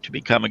easier to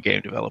become a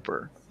game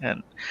developer.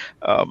 And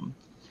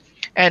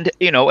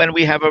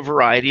we have a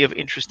variety of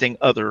interesting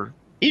other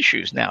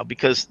issues now,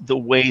 because the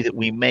way that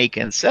we make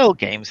and sell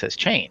games has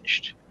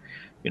changed.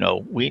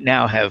 We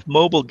now have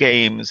mobile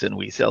games, and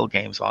we sell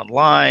games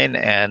online,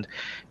 and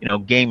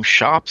game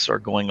shops are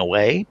going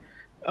away,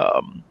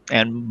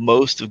 and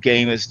most of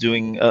game is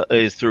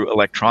through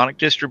electronic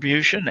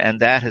distribution, and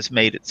that has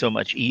made it so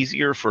much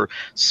easier for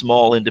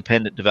small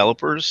independent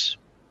developers.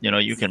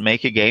 You can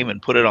make a game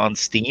and put it on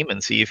Steam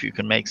and see if you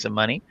can make some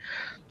money.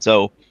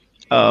 So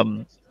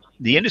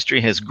the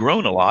industry has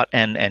grown a lot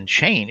and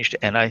changed,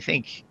 and I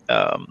think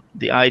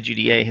the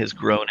IGDA has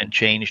grown and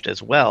changed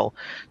as well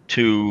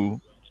to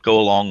go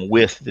along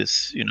with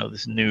this,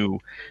 this new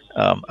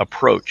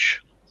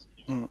approach.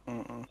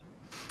 Mm-mm.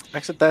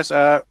 Actually, there's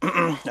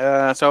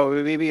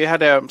so we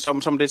had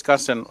some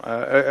discussion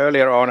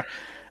earlier on,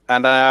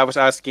 and I was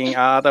asking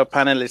other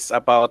panelists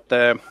about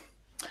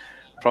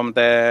from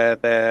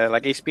the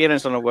like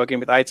experience on working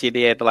with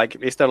IGDA. Like,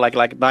 is there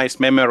like nice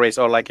memories,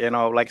 or like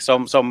like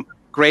some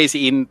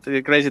crazy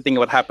thing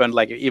what happened,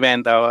 like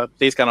event or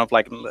this kind of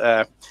like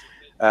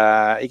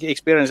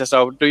experiences?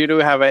 So do you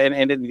have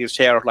anything to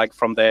share, like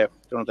from the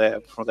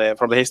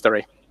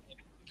history?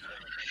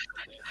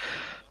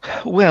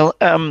 Well,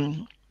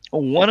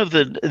 one of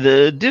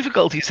the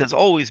difficulties has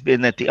always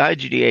been that the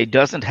IGDA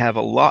doesn't have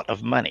a lot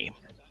of money,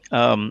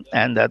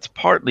 and that's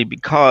partly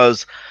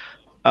because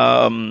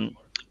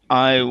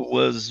I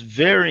was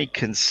very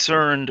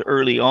concerned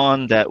early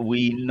on that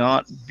we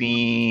not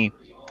be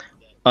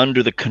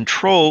under the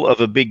control of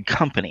a big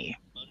company.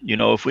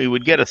 If we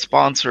would get a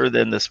sponsor,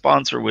 then the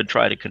sponsor would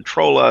try to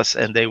control us,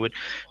 and they would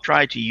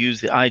try to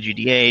use the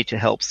IGDA to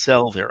help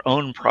sell their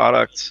own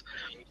products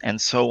and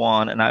so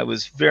on. And I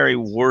was very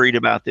worried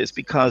about this,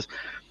 because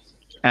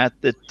at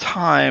the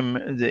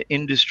time, the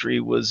industry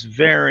was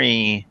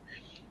very,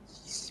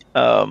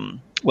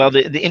 well,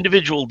 the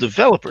individual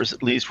developers,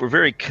 at least, were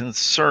very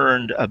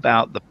concerned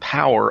about the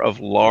power of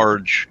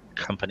large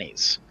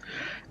companies.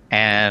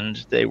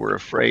 And they were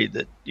afraid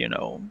that, you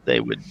know, they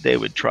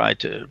would try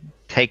to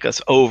take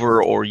us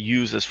over or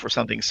use us for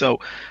something. So,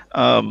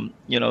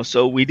 you know,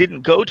 so we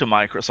didn't go to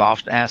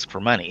Microsoft and ask for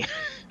money,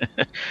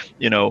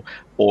 you know,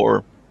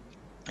 or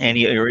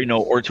you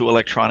know, or to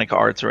Electronic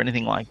Arts or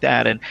anything like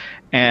that.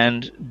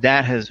 And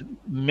that has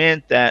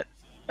meant that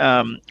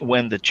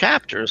when the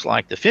chapters,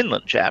 like the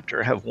Finland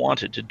chapter, have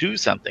wanted to do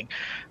something,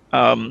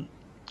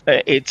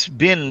 it's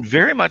been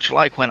very much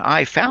like when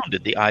I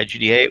founded the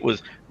IGDA. It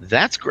was,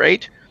 that's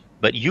great,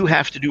 but you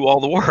have to do all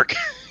the work.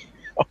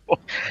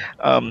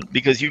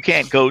 Because you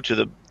can't go to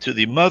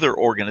the mother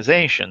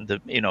organization,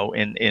 you know,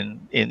 in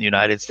the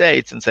United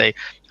States and say,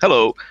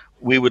 hello,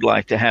 we would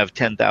like to have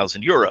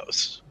 10,000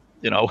 euros.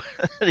 You know,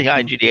 the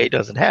IGDA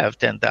doesn't have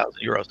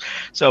 10,000 euros.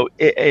 So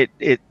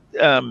it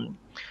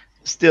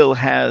still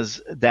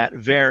has that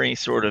very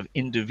sort of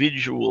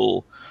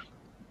individual,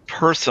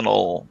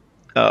 personal,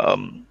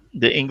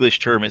 the English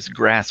term is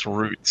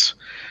grassroots.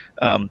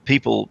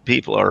 People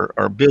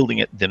are building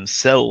it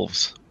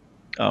themselves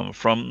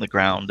from the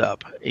ground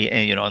up,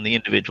 you know, in the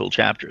individual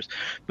chapters.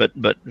 But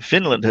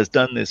Finland has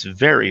done this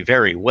very,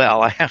 very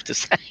well. I have to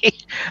say,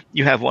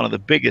 you have one of the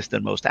biggest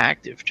and most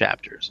active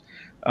chapters,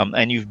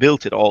 and you've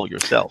built it all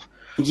yourself.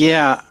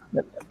 Yeah,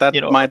 that,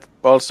 you know, might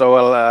also,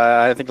 well,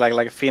 I think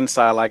like Finns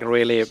are like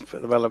really,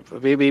 well,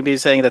 we be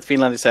saying that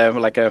Finland is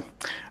like a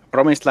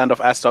promised land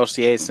of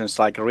associations,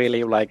 like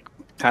really like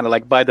kind of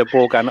like by the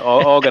book and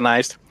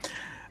organized.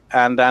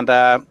 And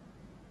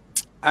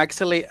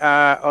actually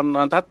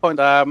on that point,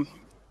 there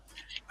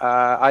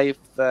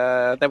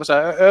was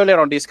earlier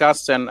on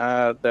discussion.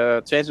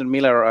 The Jason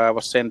Miller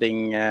was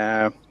sending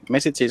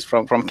messages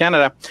from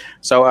Canada.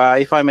 So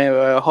if I may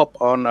hop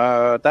on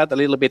that a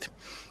little bit.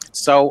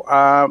 So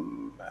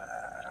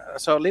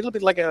so a little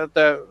bit like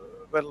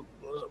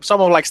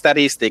some of like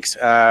statistics,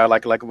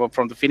 like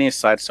from the Finnish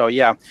side. So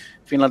yeah,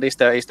 Finland is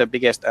the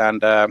biggest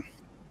and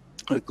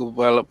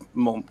well,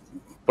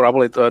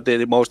 probably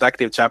the most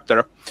active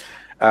chapter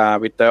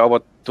with over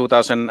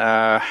 2,000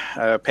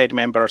 paid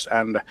members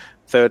and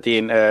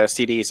 13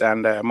 cities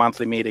and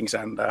monthly meetings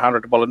and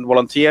 100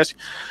 volunteers.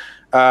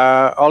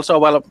 Also,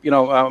 well, you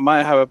know,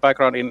 I have a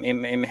background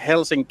in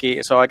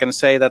Helsinki, so I can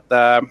say that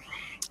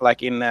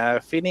like in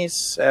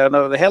Finnish,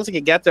 the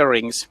Helsinki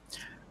gatherings,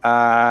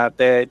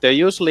 they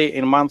usually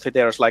in monthly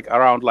there's like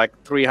around like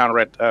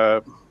 300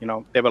 you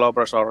know,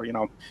 developers or, you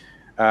know,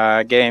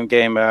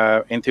 game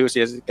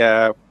enthusiasts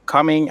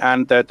coming,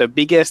 and the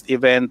biggest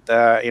event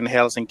in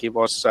Helsinki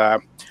was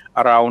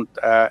around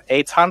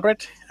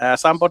 800.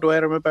 Sampo, do I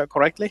remember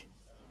correctly?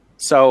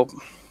 So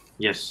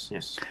yes.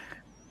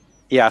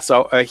 Yeah,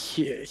 so a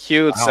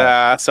huge.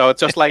 Wow. So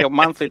just like a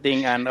monthly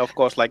thing, and of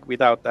course, like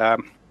without the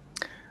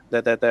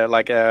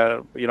like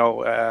you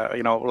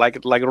know like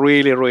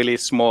really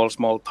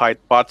small tight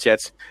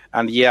budgets,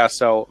 and yeah,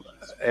 so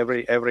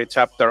every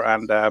chapter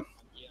and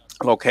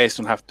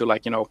location have to,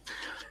 like, you know,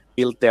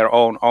 build their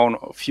own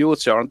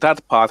future on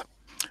that part.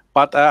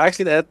 But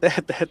actually, there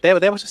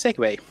was a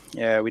segue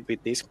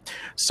with this.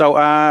 So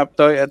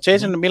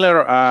Jason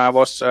Miller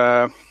was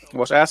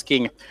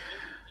asking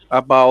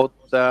about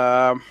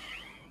that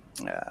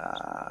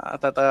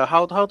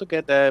how to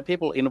get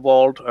people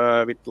involved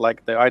with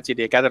like the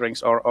IGDA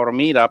gatherings or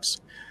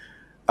meetups,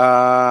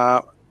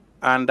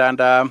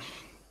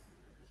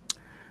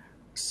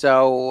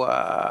 so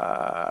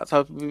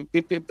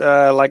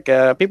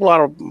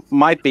people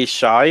might be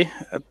shy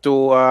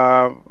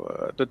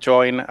to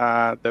join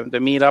the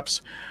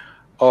meetups,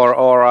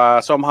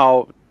 or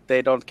somehow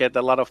they don't get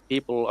a lot of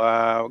people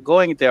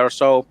going there.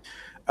 So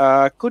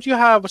could you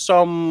have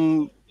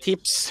some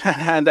tips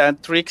and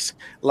tricks,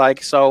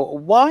 like, so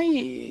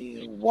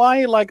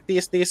why like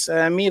these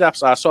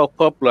meetups are so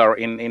popular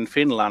in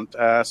Finland?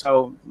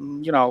 So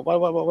you know,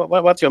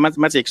 what's your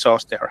magic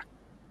sauce there?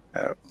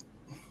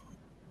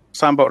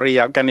 Sampo,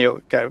 Ria, can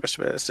you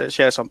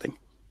share something?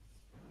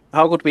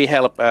 How could we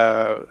help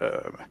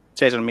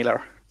Jason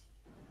Miller?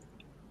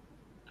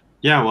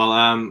 Yeah,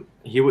 well,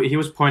 he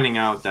was pointing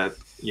out that,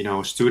 you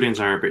know, students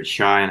are a bit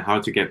shy, and how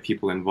to get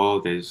people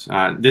involved is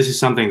this is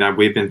something that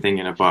we've been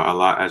thinking about a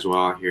lot as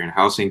well here in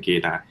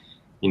Helsinki. That,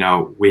 you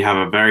know, we have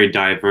a very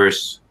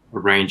diverse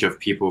range of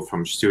people,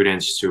 from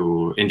students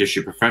to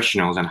industry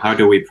professionals, and how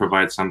do we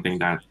provide something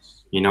that,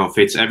 you know,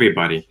 fits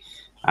everybody?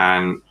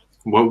 And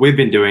what we've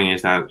been doing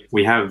is that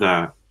we have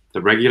the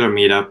regular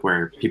meetup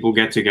where people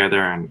get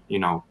together and, you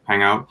know,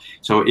 hang out.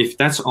 So if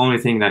that's the only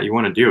thing that you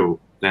want to do,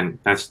 then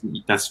that's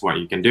what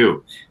you can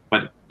do.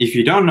 But if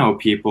you don't know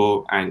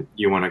people and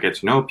you want to get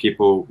to know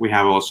people, we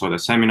have also the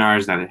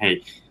seminars that,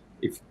 hey,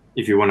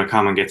 if you want to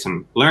come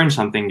and learn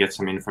something, get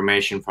some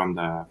information from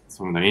the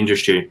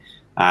industry,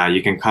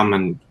 you can come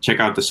and check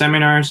out the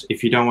seminars.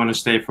 If you don't want to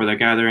stay for the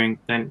gathering,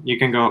 then you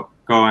can go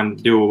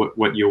and do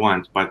what you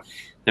want. But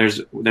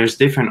there's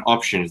different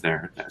options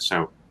there.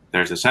 So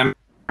there's a seminar,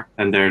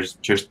 and there's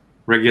just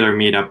regular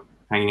meetup,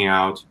 hanging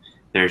out.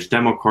 There's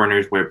demo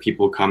corners where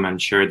people come and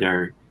share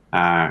their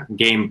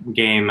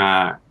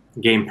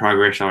game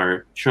progress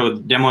or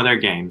demo their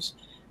games.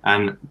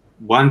 And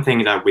one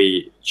thing that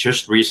we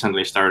just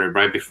recently started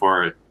right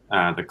before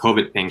the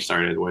COVID thing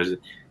started was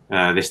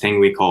this thing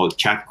we call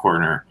Chat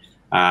Corner.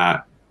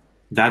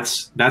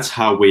 That's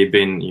how we've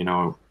been,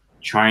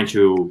 trying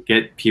to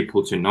get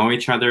people to know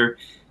each other,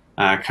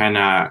 kind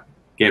of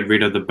get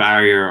rid of the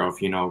barrier of,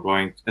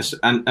 going,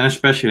 and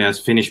especially as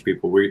Finnish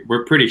people,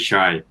 we're pretty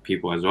shy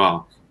people as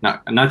well.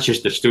 Not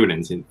just the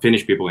students, and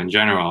Finnish people in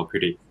general,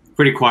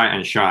 pretty quiet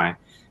and shy.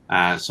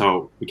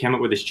 So we came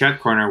up with this chat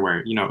corner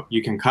where,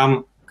 you can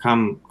come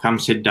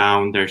sit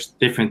down. There's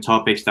different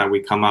topics that we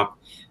come up.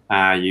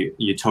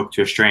 You talk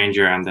to a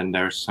stranger, and then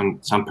there's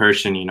some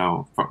person,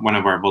 one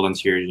of our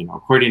volunteers,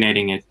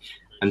 coordinating it.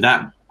 And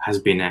that has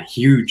been a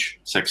huge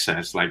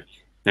success. Like,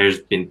 there's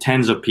been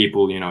tens of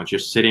people,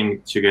 just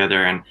sitting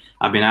together, and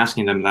I've been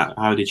asking them that,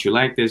 how did you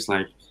like this?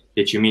 Like,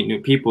 did you meet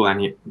new people?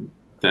 And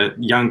the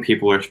young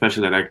people are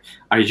especially like,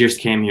 I just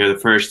came here the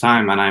first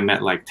time and I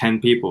met like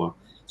 10 people.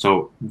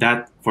 So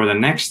that for the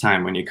next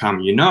time when you come,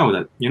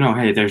 that,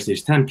 hey, there's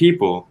these 10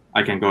 people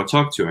I can go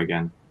talk to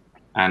again.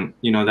 And,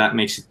 that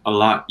makes it a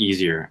lot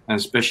easier. And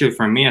especially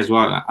for me as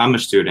well, I'm a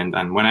student.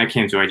 And when I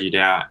came to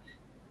IGDA,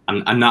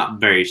 I'm not a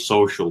very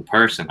social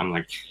person. I'm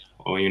like,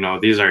 oh,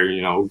 these are,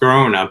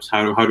 grown-ups.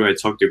 How do I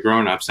talk to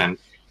grown-ups? And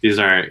these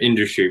are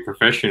industry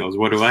professionals.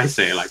 What do I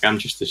say? Like, I'm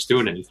just a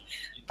student.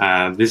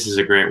 This is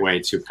a great way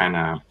to kind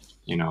of,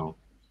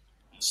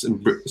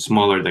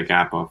 smaller the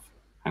gap of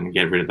and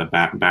get rid of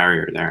the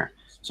barrier there.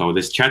 So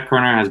this chat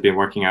corner has been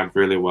working out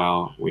really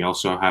well. We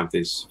also have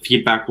this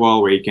feedback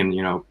wall where you can,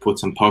 put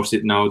some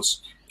post-it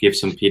notes, give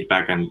some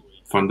feedback, and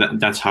from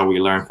that's how we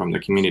learn from the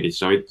community.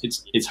 So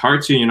it's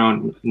hard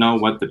to, know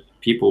what the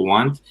people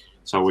want.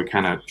 So we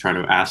kind of try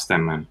to ask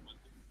them,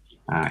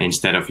 and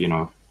instead of,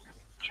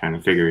 trying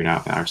to figure it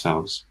out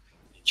ourselves.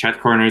 Chat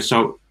corners,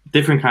 so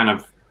different kind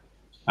of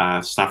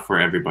stuff for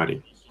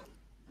everybody.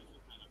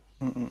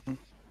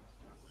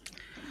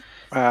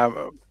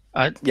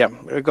 Yeah,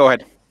 go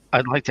ahead.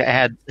 I'd like to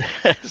add,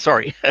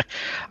 sorry,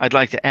 I'd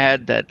like to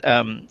add that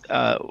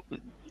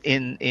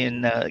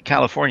in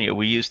California,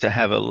 we used to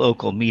have a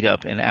local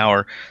meetup in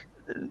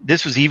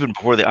this was even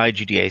before the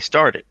IGDA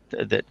started,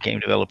 that game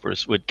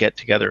developers would get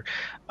together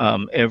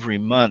every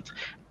month.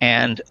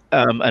 And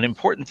an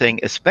important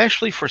thing,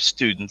 especially for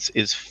students,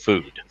 is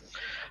food.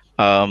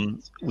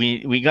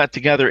 We got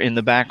together in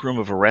the back room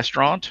of a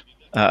restaurant,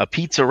 a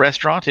pizza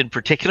restaurant in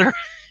particular.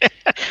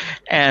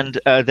 And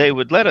they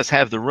would let us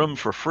have the room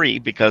for free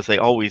because they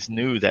always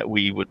knew that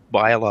we would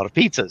buy a lot of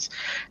pizzas.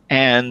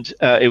 And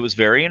it was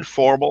very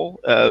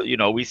informal.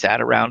 We sat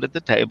around at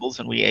the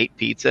tables and we ate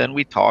pizza and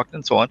we talked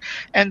and so on.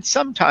 And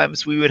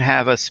sometimes we would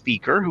have a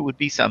speaker who would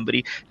be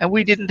somebody, and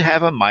we didn't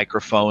have a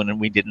microphone, and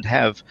we didn't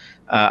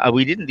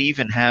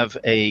even have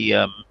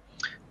a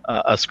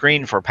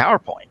screen for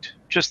PowerPoint.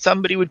 Just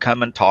somebody would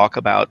come and talk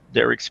about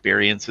their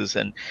experiences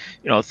and,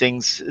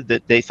 things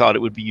that they thought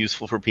it would be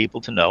useful for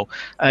people to know.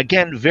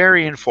 Again,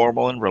 very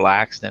informal and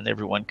relaxed, and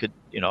everyone could,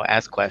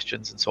 ask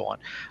questions and so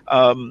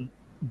on.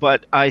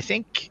 But I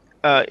think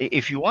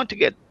if you want to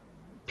get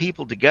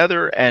people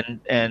together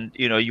and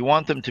you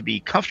want them to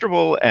be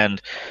comfortable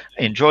and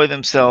enjoy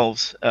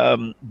themselves,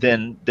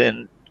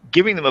 then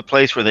giving them a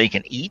place where they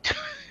can eat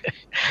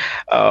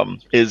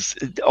is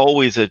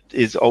always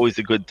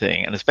a good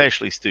thing, and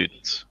especially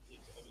students.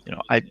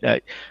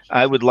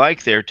 I would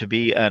like there to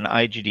be an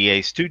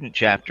IGDA student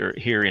chapter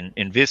here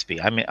in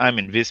Visby. I'm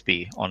in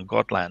Visby on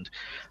Gotland.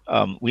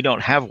 We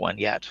don't have one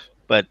yet,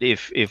 but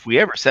if we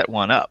ever set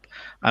one up,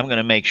 I'm going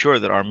to make sure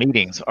that our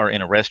meetings are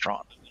in a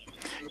restaurant.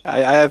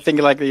 I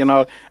think, like, do you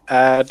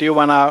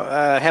want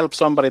to help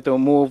somebody to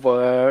move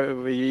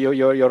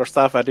your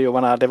stuff? Or do you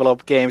want to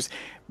develop games?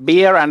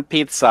 Beer and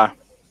pizza.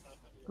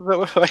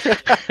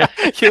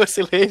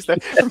 Usually is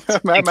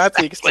the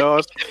magic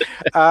sauce.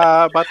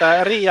 But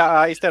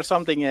Ria, is there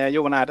something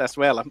you want to add as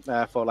well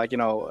for, like,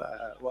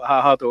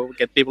 how to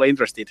get people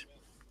interested?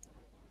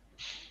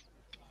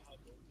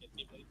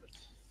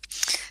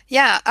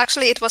 Yeah,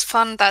 actually, it was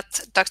fun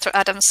that Dr.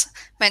 Adams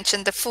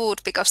mentioned the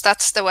food, because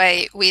that's the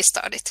way we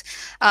started.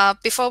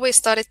 Before we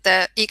started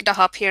the IGDA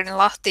Hub here in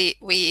Lahti,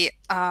 we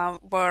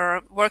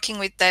were working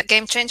with the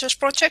Game Changers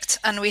project,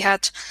 and we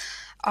had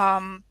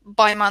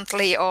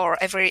bi-monthly or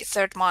every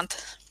third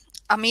month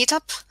a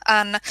meetup.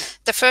 And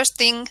the first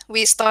thing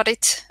we started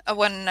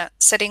when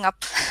setting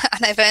up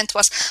an event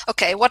was,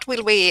 okay, what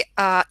will we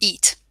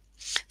eat?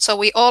 So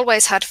we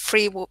always had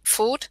free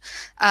food,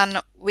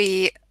 and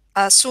we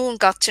soon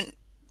got to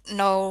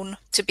known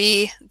to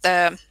be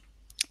the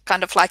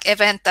kind of like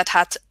event that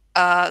had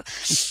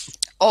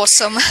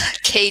awesome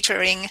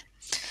catering.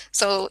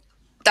 So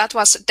that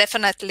was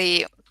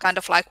definitely kind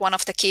of like one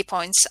of the key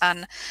points,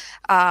 and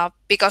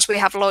because we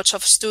have lots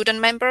of student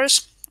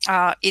members,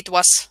 it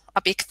was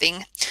a big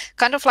thing.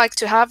 Kind of like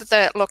to have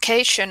the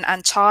location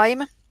and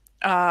time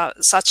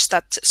such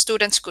that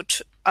students could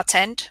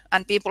attend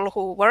and people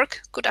who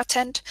work could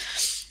attend.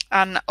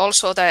 and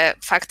also the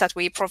fact that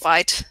we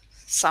provide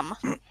some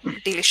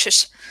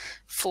delicious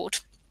food.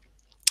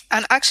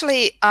 And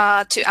actually,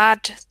 to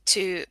add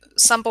to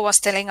Sampo was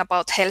telling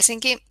about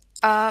Helsinki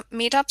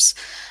meetups,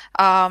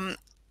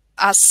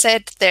 as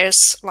said,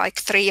 there's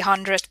like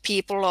 300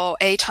 people or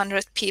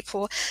 800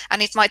 people,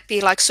 and it might be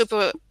like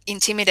super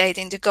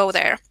intimidating to go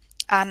there.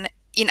 And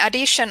in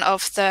addition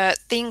of the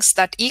things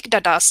that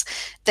IGDA does,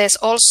 there's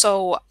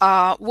also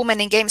Women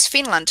in Games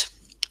Finland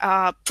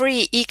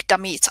pre-IGDA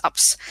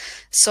meetups.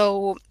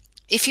 So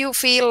if you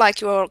feel like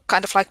you're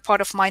kind of like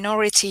part of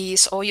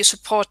minorities, or you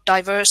support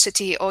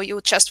diversity, or you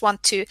just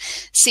want to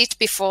sit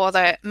before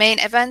the main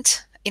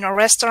event in a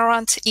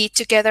restaurant, eat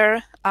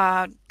together,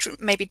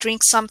 maybe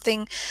drink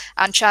something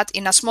and chat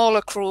in a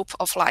smaller group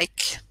of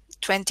like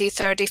 20,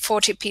 30,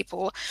 40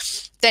 people,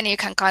 then you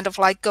can kind of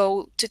like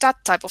go to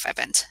that type of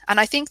event. And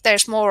I think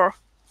there's more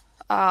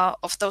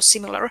of those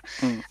similar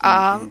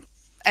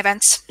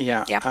events.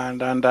 Yeah.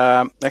 And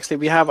actually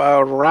we have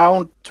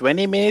around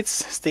 20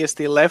 minutes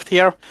still left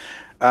here.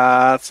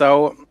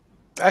 So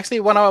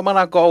actually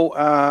wanna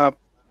go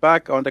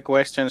back on the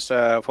questions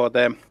for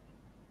the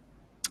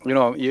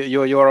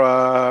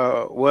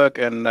your work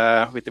and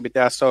with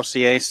the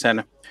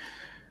association,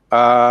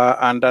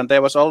 and then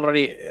there was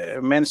already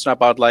mention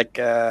about like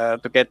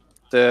to get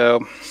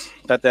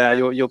that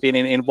you've been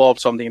involved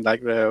something like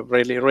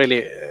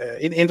really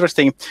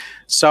interesting.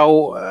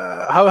 So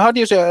how do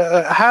you say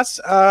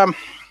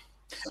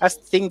as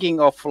thinking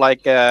of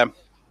like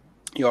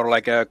your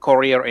like a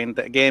career in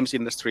the games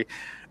industry,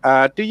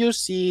 do you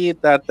see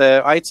that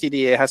the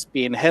IGDA has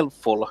been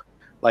helpful?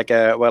 Like,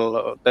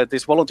 that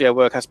this volunteer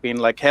work has been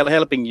like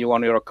helping you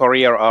on your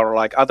career or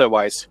like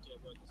otherwise,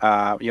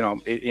 on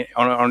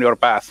your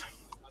path.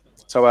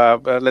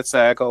 So let's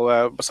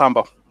go,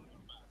 Sampo.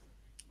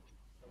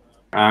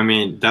 I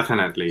mean,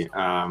 definitely.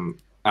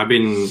 I've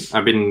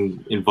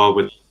been involved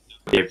with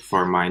it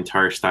for my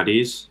entire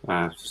studies,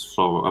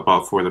 so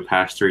about for the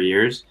past 3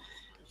 years,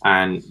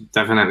 and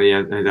definitely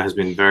it has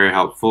been very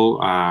helpful.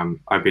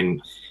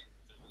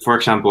 For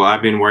example,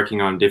 I've been working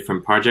on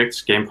different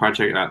projects, game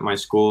project at my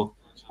school.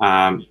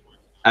 At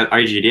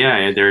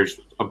IGDA, there's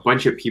a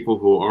bunch of people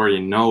who already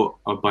know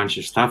a bunch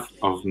of stuff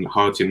of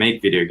how to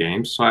make video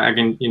games. So I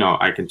can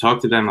talk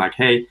to them like,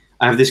 hey,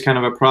 I have this kind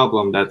of a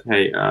problem that,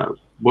 hey,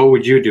 what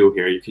would you do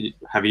here?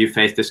 Have you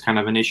faced this kind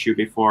of an issue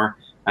before?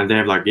 And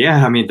they're like,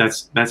 yeah, I mean,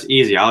 that's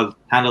easy. I'll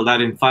handle that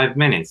in 5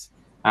 minutes.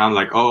 And I'm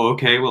like, oh,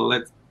 okay, well,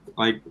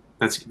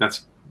 that's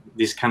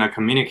this kind of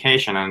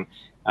communication and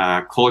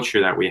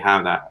culture that we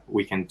have, that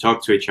we can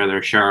talk to each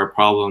other, share our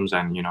problems,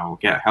 and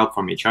get help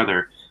from each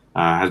other.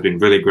 Has been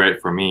really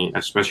great for me,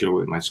 especially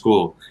with my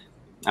school,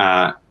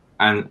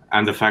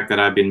 and the fact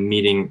that I've been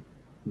meeting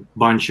a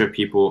bunch of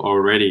people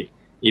already,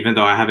 even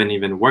though I haven't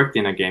even worked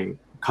in a game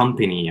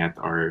company yet,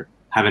 or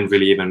haven't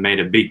really even made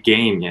a big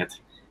game yet.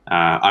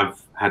 I've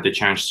had the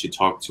chance to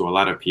talk to a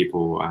lot of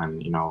people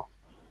and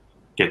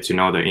get to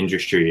know the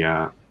industry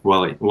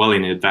well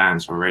in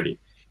advance already.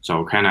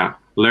 So kind of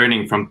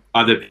learning from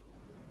other people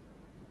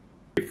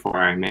before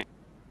I make.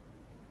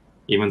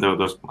 Even though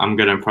I'm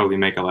gonna probably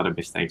make a lot of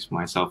mistakes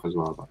myself as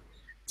well, but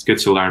it's good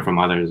to learn from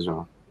others as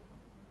well.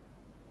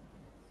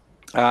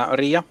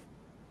 Ria?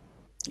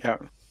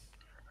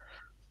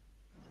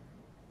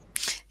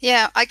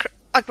 Yeah, I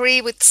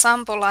agree with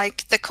Sampo.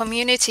 Like, the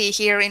community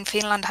here in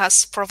Finland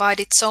has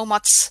provided so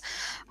much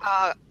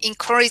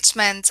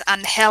encouragement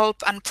and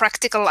help and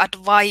practical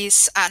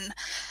advice and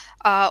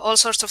all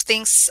sorts of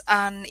things,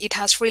 and it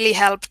has really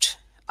helped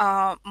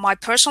my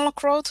personal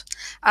growth,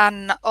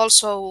 and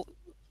also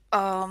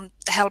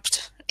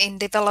helped in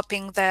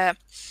developing the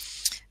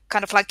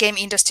kind of like game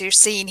industry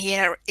scene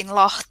here in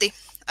Lahti.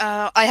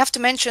 I have to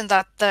mention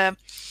that the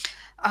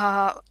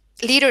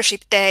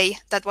Leadership Day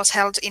that was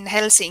held in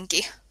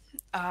Helsinki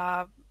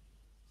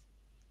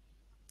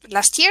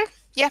last year,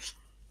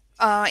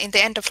 in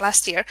the end of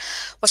last year,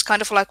 was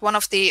kind of like one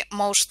of the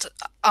most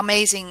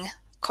amazing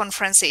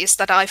conferences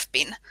that I've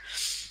been.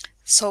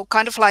 So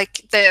kind of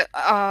like the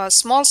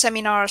small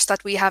seminars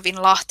that we have in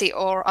Lahti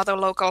or other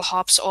local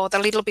hubs, or the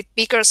little bit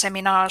bigger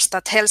seminars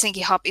that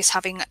Helsinki hub is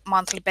having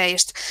monthly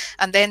based,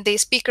 and then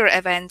these bigger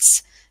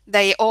events,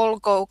 they all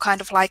go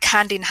kind of like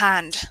hand in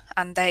hand,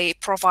 and they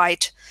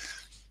provide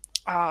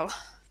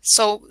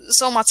so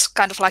much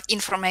kind of like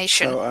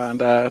information. So, and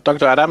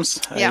Dr. Adams,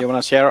 Yeah. you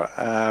want to share?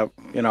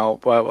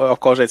 Well, of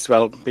course, it's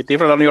a bit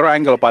different on your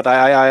angle, but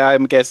I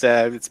guess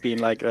it's been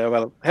like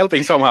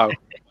helping somehow.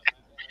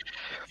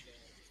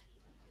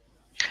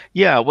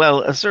 Yeah,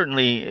 well,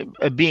 certainly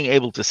being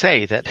able to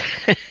say that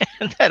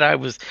that I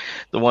was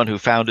the one who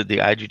founded the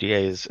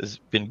IGDA has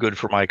been good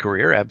for my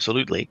career.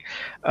 Absolutely.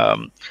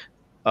 And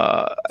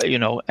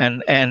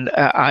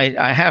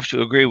I have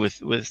to agree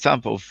with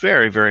Sampo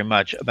very, very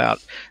much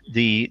about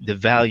the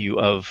value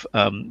of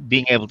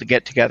being able to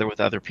get together with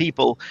other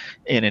people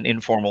in an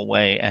informal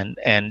way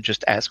and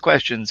just ask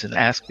questions and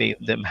ask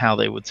them how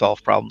they would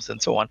solve problems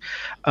and so on.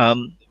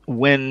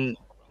 When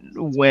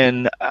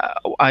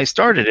I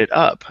started it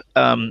up,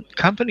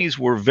 companies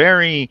were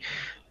very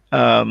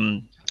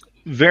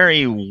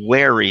very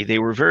wary. They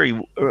were very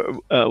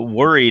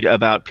worried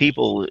about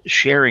people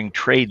sharing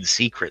trade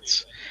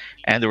secrets,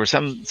 and there were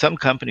some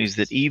companies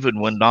that even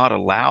would not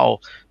allow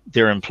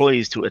their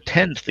employees to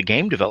attend the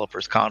game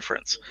developers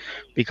conference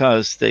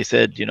because they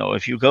said,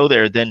 if you go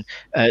there, then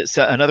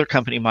so another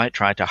company might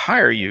try to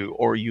hire you,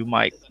 or you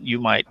might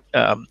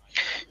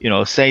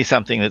say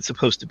something that's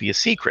supposed to be a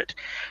secret.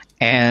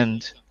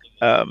 And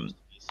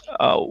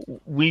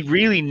we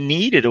really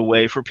needed a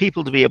way for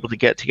people to be able to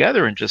get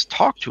together and just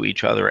talk to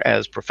each other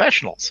as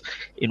professionals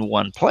in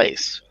one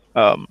place.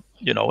 And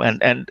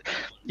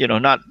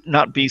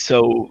not be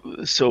so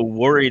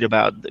worried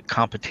about the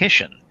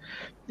competition.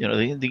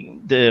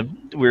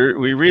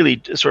 We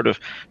really sort of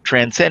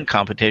transcend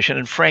competition,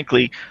 and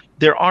frankly,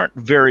 there aren't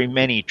very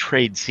many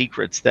trade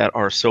secrets that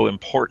are so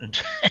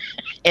important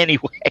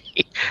anyway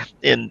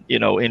in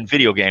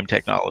video game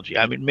technology.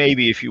 I mean,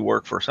 maybe if you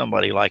work for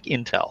somebody like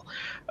Intel,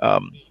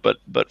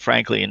 but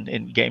frankly,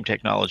 in game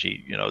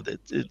technology,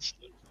 it's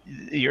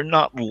you're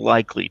not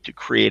likely to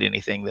create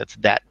anything that's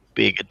that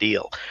big a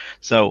deal.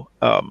 So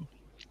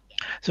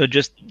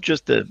just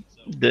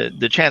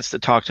the chance to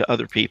talk to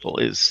other people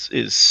is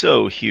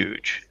so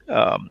huge,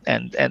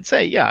 and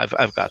say, yeah,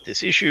 I've got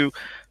this issue.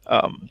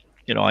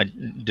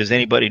 Does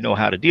anybody know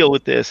how to deal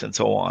with this, and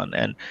so on.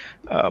 And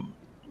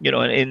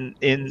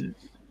in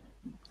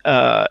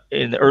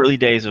the early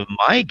days of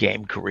my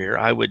game career,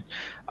 I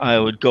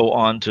would go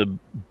on to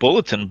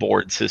bulletin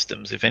board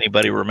systems. If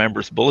anybody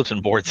remembers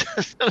bulletin board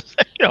systems,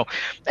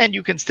 and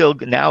you can still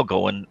now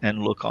go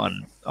and look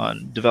on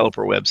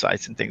developer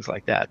websites and things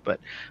like that. But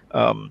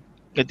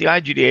at the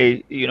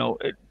IGDA,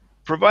 it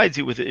provides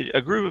you with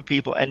a group of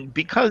people, and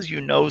because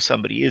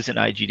somebody is an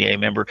IGDA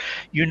member,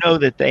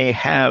 that they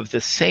have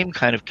the same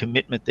kind of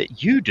commitment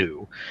that you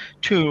do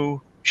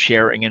to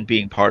sharing and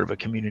being part of a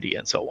community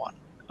and so on.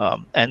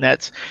 And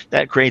that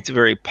creates a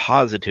very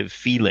positive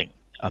feeling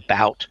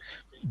about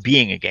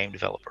being a game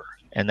developer,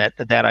 and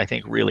that I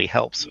think really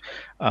helps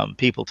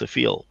people to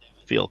feel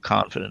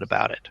confident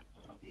about it.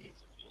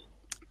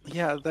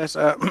 Yeah, there's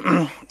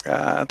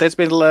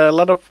been a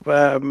lot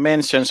of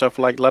mentions of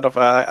like a lot of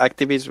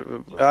activities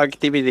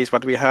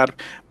what we had.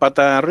 But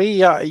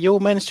Ria, you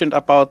mentioned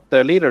about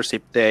the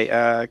leadership day.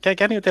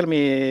 Can you tell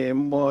me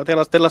more?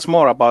 Tell us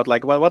more about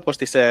like what was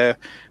this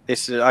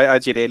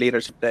IGDA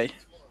leadership day?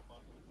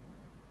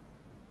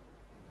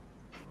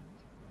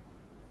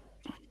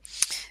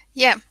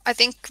 Yeah, I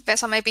think,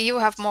 Vesa, maybe you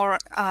have more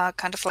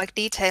kind of like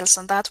details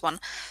on that one.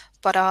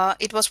 But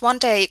it was one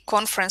day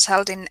conference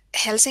held in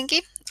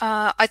Helsinki.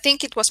 I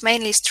think it was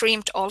mainly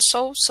streamed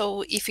also.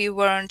 So if you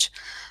weren't,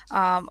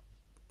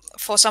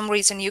 for some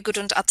reason, you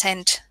couldn't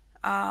attend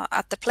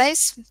at the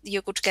place,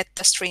 you could get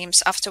the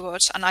streams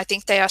afterwards. And I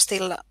think they are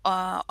still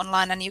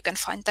online and you can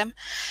find them.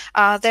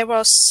 There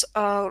was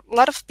a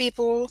lot of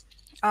people,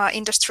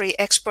 industry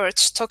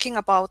experts, talking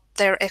about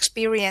their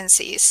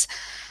experiences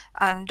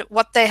and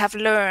what they have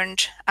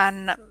learned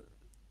and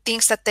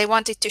things that they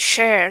wanted to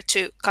share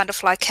to kind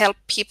of like help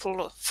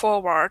people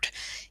forward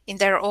in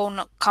their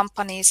own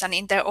companies and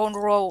in their own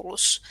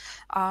roles.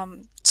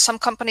 Some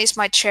companies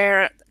might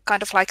share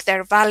kind of like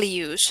their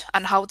values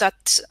and how that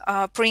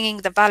bringing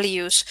the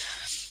values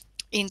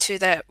into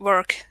the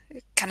work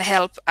can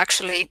help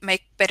actually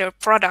make better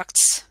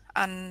products.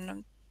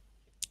 And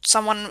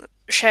someone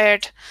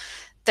shared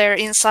their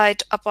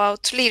insight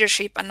about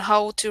leadership and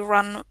how to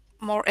run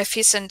more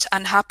efficient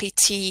and happy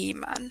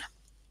team, and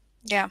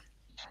yeah,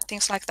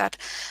 things like that.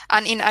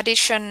 And in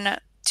addition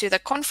to the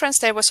conference,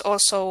 there was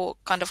also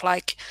kind of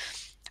like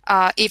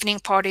evening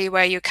party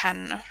where you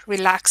can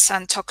relax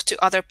and talk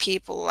to other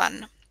people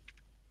and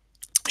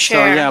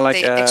share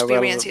the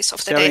experiences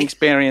of the day.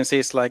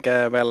 Experiences like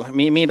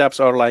meetups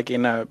or like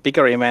in a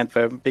bigger event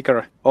for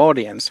bigger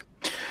audience.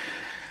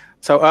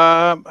 So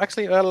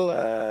actually,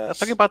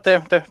 talking about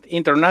the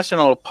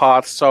international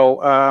part.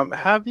 So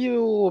have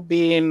you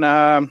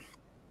been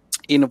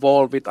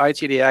involved with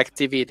IGDA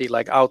activity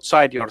like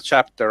outside your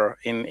chapter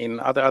in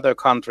other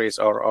countries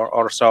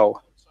or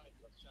so?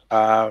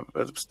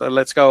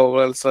 Let's go.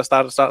 Let's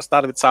start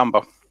with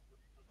Sampo.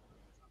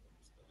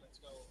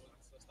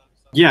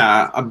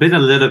 Yeah, a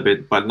little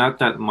bit, but not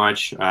that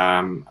much.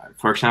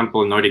 For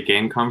example, Nordic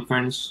Game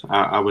Conference,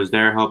 I was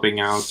there helping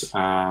out,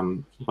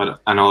 and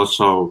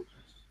also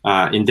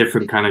in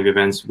different kind of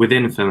events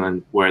within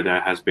Finland where there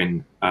has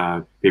been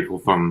people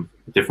from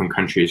different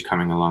countries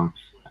coming along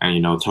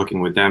and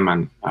talking with them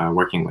and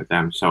working with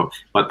them. So,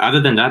 but other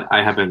than that,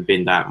 I haven't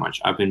been that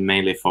much. I've been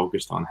mainly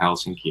focused on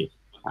Helsinki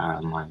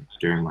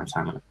during my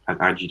time at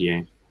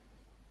IGDA.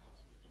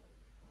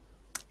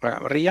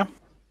 Ria.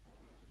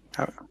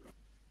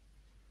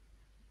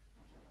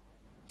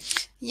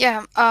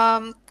 Yeah,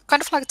 kind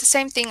of like the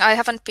same thing. I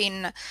haven't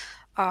been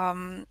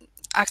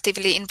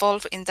actively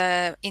involved in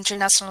the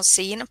international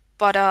scene,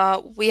 but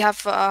we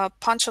have a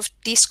bunch of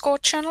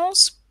Discord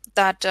channels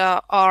that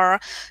are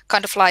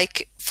kind of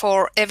like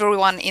for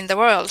everyone in the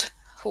world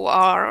who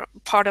are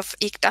part of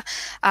IGDA,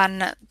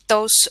 and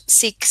those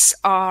 6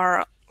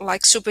 are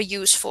like super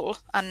useful.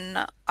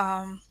 And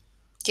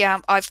yeah,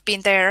 I've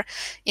been there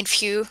in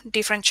few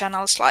different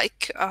channels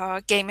like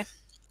game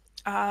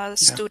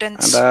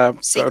students.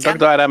 And SIG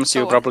Dr. Adams, so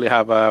you on. probably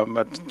have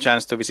a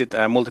chance to visit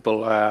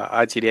multiple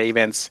IGDA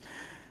events,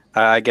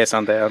 I guess,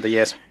 on the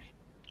years.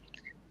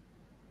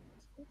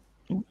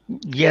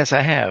 Yes,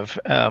 I have.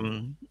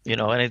 You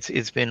know, and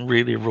it's been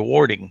really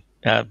rewarding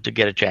to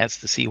get a chance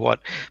to see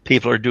what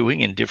people are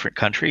doing in different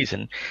countries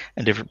and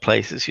different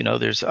places. You know,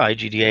 there's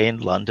IGDA in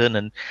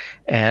London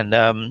and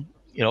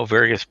you know,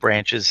 various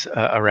branches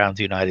around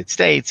the United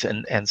States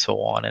and so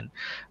on.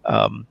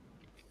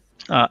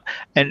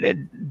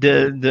 And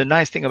the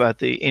nice thing about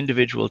the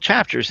individual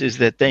chapters is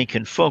that they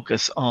can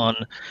focus on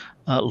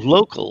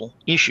local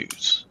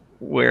issues,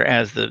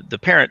 whereas the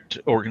parent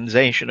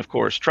organization, of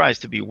course, tries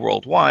to be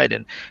worldwide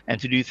and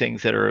to do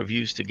things that are of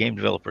use to game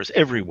developers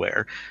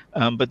everywhere.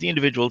 But the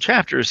individual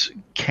chapters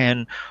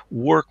can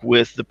work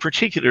with the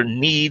particular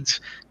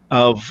needs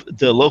of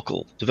the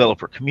local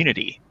developer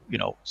community. You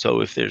know,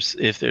 so if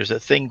there's a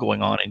thing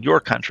going on in your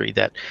country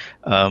that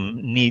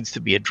needs to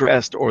be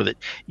addressed, or that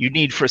you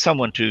need for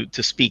someone to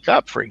speak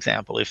up, for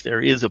example, if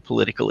there is a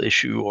political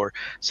issue or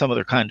some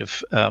other kind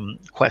of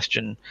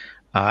question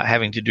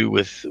having to do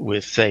with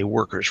say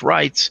workers'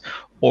 rights,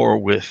 or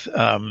with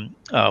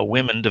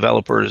women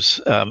developers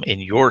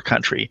in your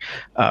country,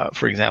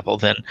 for example,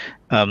 then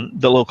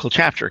the local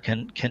chapter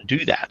can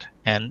do that.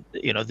 And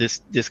you know,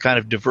 this kind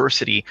of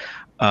diversity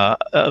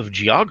of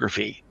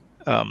geography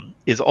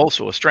is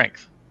also a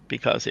strength,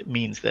 because it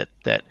means that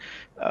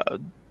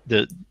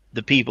the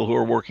people who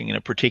are working in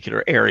a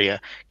particular area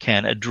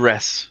can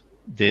address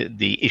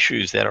the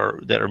issues that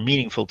are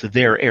meaningful to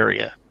their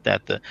area,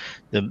 that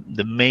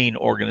the main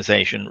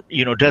organization,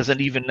 you know,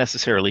 doesn't even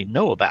necessarily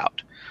know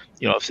about.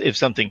 You know, if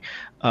something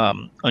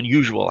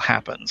unusual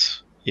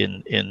happens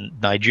in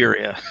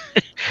Nigeria,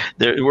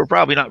 we're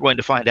probably not going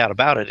to find out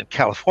about it in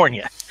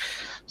California.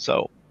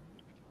 So,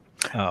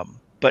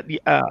 but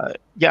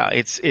yeah,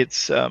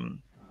 it's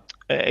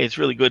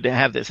really good to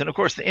have this. And of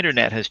course, the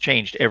internet has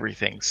changed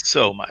everything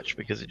so much,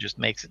 because it just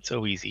makes it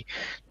so easy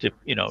to,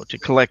 you know, to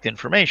collect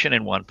information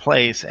in one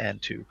place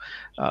and to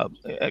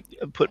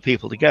put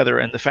people together.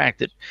 And the fact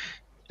that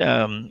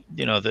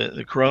you know,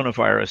 the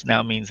coronavirus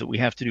now means that we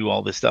have to do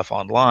all this stuff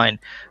online,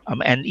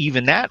 and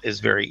even that is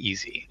very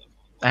easy.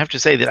 I have to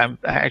say that I'm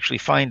actually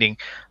finding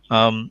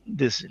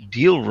this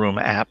Deal Room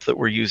app that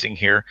we're using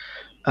here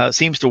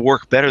seems to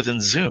work better than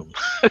Zoom.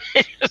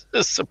 It's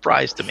a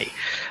surprise to me.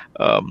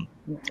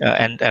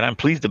 And I'm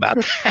pleased about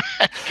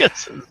that,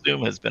 because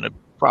Zoom has been a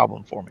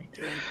problem for me.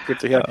 Good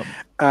to hear.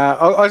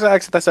 Also,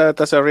 actually,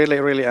 that's a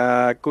really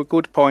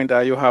good point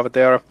you have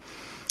there.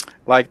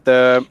 Like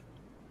the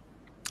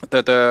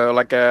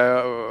like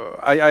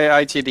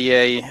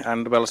IGDA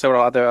and well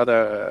several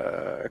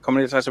other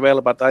communities as well,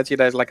 but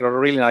IGDA is like a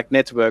really like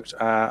networks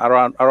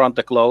around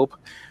the globe,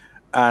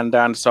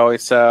 and so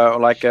it's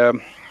like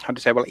how to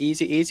say, well,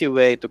 easy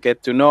way to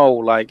get to know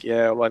like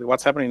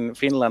what's happening in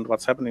Finland,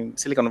 what's happening in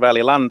Silicon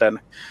Valley, London,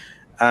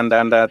 and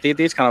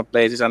these kind of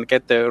places, and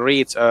get the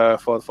reach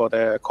for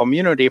the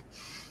community,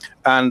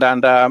 and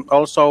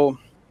also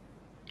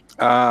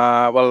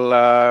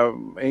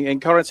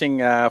encouraging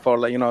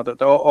for, you know, the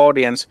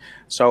audience.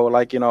 So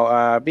like, you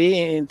know,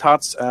 be in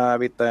touch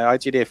with the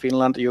IGDA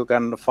Finland. You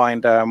can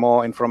find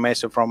more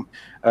information from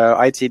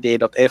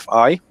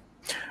IGDA.fi.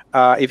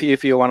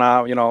 If you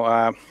wanna, you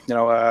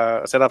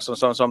know, set up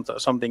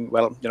something,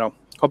 well, you know,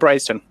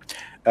 cooperation,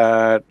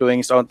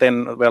 doing so,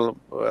 then well,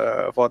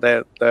 for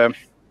the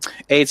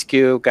HQ,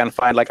 you can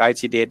find like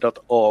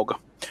IGDA.org,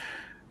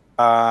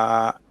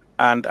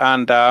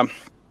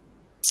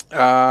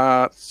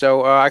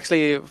 so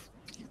actually,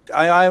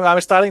 I'm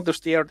starting to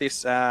steer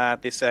this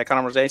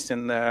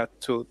conversation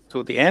to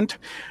the end.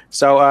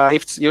 So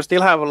if you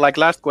still have like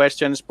last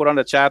questions, put on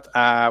the chat.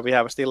 We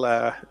have still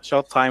a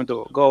short time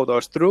to go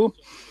those through.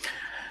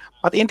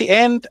 But in the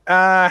end,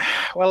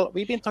 well,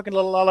 we've been talking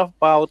a lot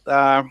about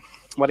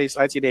what is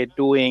IGDA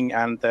doing,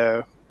 and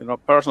you know,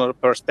 personal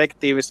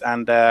perspectives,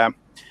 and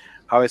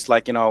how it's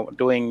like, you know,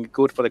 doing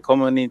good for the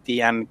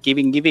community and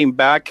giving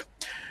back.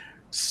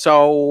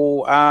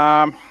 So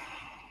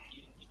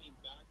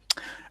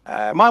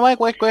my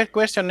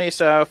question is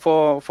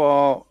for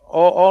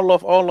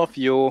all of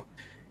you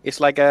is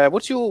like,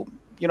 would you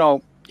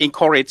know,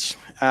 encourage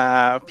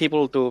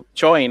people to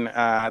join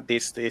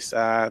these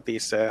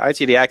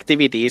IGDA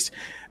activities,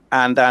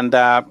 and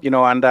you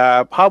know, and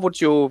how would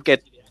you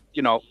get,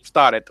 you know,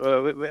 started?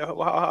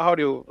 How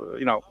do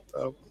you know,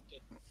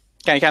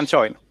 can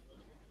join?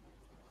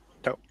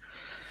 So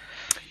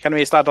can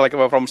we start like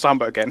from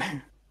Sampo again?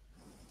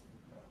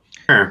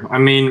 Sure. I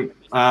mean,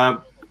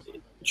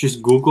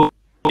 just Google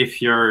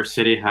if your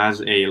city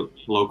has a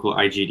local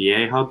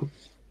IGDA hub.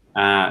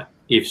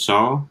 If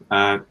so,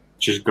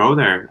 just go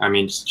there. I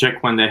mean, just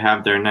check when they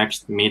have their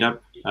next meetup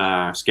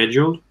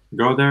scheduled.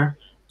 Go there,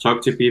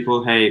 talk to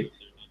people. Hey,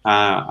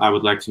 I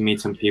would like to meet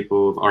some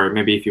people, or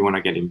maybe if you want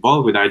to get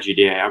involved with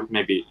IGDA, I would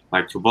maybe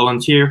like to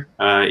volunteer.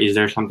 Is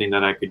there something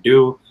that I could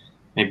do?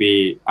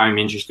 Maybe I'm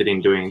interested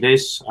in doing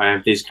this. I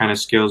have these kind of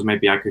skills.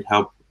 Maybe I could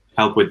help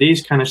with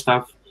these kind of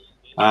stuff.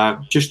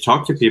 just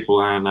talk to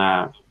people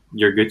and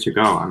you're good to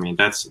go. I mean,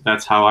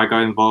 that's how I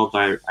got involved.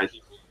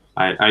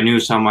 I knew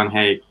someone.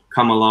 Hey,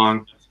 come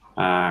along,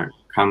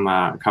 come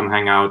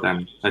hang out,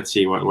 and let's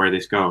see where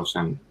this goes.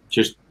 And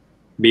just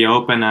be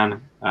open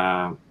and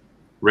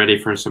ready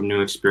for some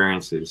new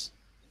experiences.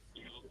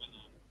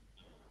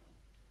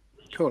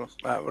 Cool.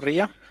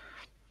 Ria?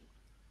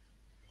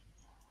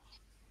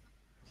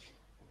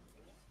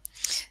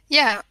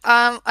 Yeah,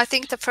 I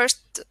think the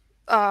first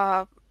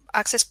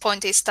access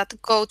point is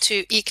that go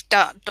to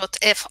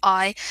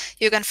IGDA.fi.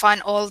 You can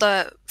find all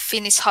the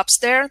Finnish hubs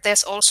there.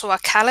 There's also a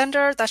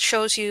calendar that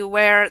shows you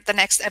where the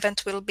next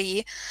event will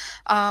be.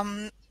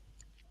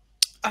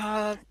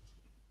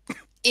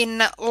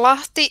 In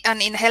Lahti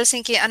and in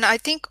Helsinki, and I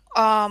think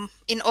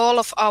in all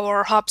of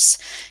our hubs,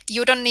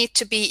 you don't need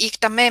to be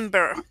IGDA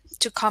member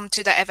to come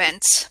to the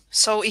events.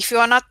 So if you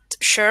are not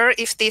sure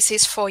if this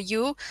is for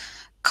you,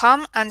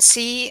 come and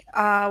see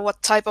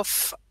what type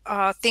of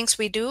things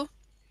we do.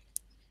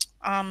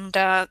 And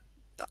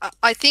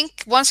I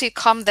think once you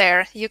come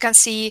there, you can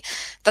see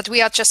that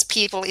we are just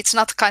people. It's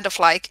not kind of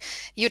like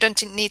you don't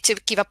need to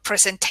give a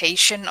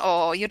presentation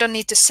or you don't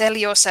need to sell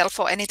yourself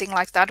or anything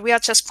like that. We are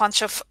just a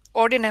bunch of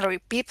ordinary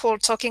people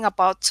talking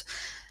about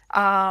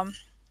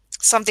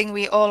something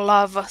we all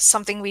love,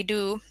 something we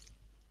do.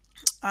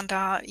 And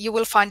you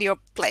will find your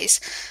place.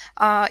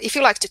 If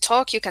you like to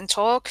talk, you can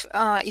talk.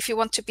 If you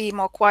want to be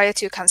more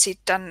quiet, you can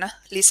sit and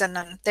listen.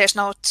 And there's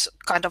not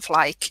kind of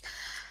like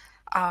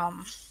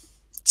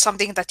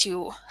something that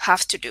you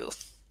have to do.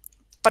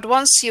 But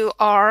once you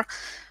are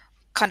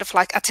kind of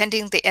like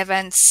attending the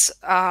events,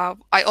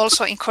 I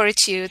also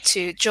encourage you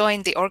to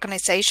join the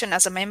organization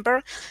as a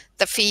member.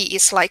 The fee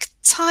is like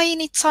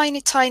tiny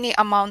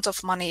amount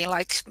of money,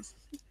 like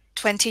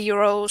 20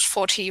 euros,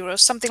 40 euros,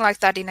 something like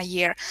that in a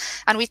year.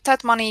 And with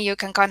that money, you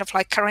can kind of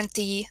like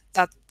guarantee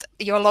that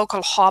your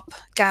local hub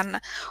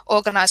can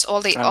organize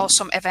all the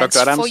awesome events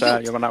Dr. Adams, for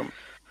you. You want to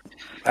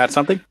add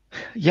something?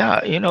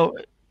 Yeah, you know,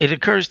 it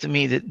occurs to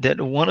me that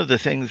one of the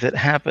things that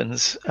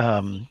happens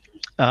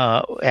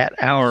at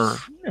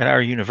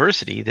our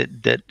university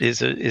that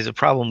is a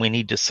problem we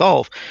need to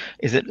solve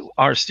is that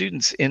our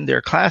students in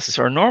their classes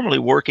are normally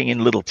working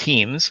in little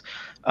teams,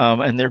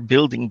 and they're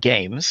building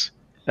games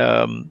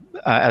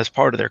as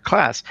part of their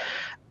class.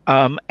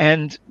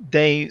 And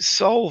they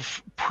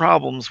solve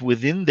problems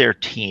within their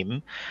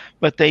team,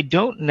 but they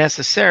don't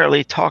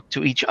necessarily talk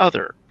to each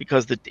other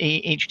because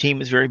each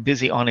team is very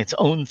busy on its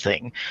own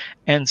thing.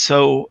 And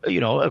so, you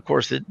know, of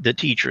course, the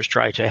teachers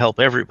try to help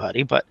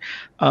everybody, but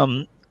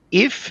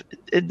if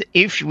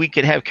we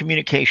could have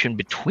communication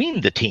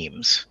between the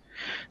teams,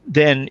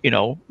 then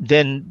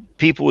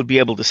people would be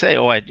able to say,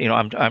 oh,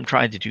 I'm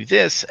trying to do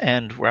this,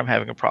 and where I'm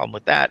having a problem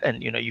with that,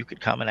 and you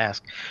could come and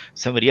ask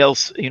somebody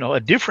else, a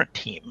different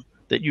team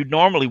that you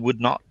normally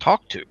would not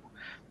talk to.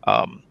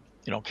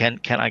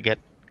 Can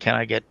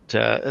I get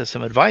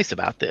some advice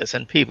about this?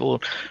 And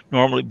people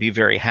normally be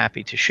very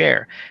happy to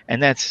share,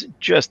 and that's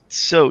just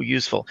so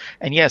useful.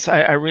 And yes,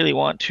 I really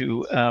want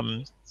to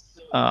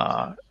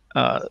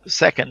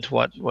second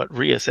what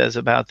Ria says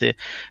about the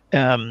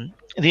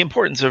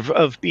importance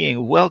of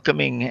being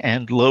welcoming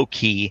and low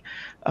key.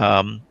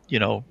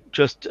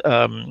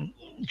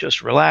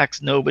 Just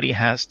relax. Nobody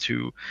has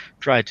to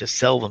try to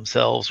sell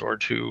themselves or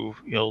to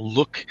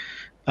look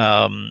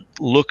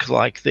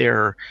like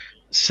they're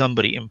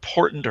somebody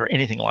important or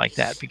anything like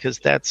that, because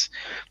that's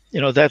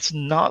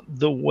not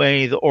the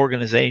way the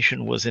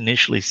organization was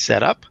initially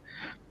set up.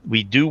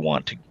 We do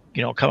want to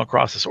come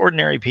across as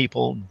ordinary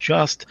people,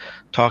 just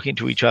talking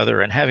to each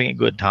other and having a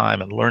good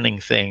time and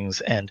learning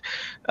things and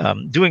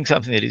doing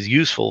something that is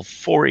useful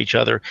for each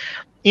other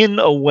in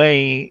a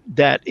way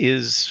that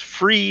is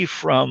free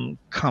from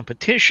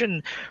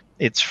competition.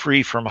 It's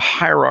free from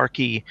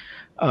hierarchy.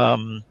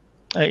 And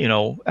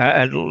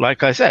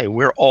like I say,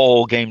 we're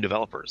all game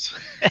developers.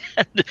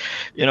 And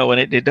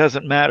it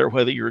doesn't matter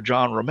whether you're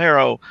John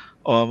Romero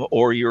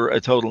or you're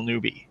a total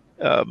newbie.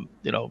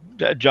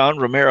 John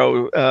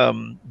Romero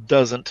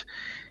doesn't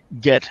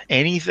get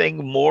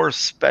anything more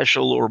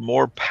special or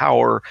more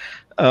power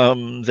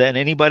than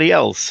anybody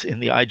else in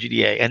the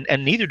IGDA,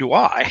 and neither do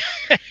I.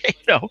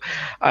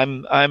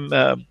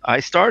 I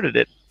started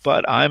it,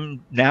 but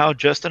I'm now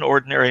just an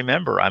ordinary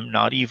member. I'm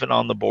not even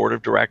on the board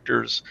of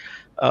directors,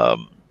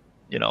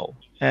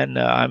 and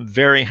I'm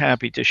very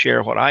happy to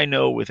share what I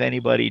know with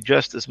anybody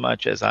just as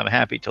much as I'm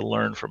happy to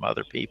learn from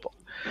other people.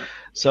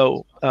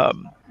 So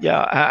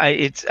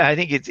I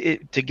think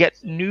to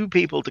get new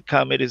people to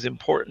come, it is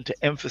important to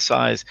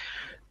emphasize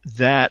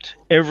that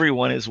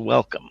everyone is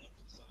welcome.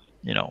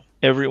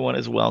 Everyone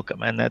is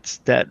welcome, and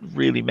that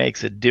really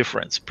makes a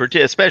difference,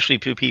 especially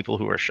to people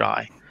who are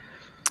shy.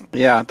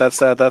 Yeah, that's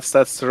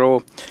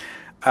true.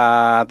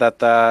 What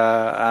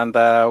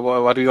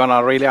we want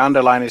to really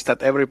underline is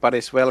that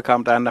everybody's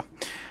welcomed. And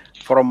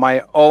from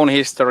my own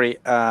history,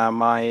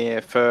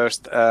 my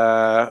first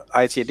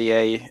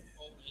IGDA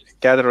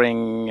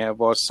gathering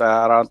was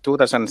around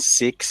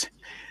 2006,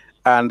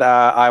 and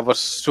I was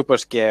super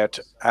scared.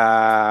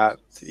 But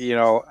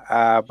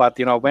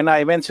when I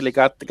eventually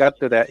got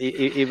to the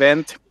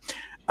event,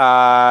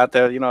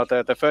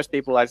 the first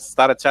people I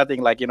started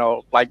chatting,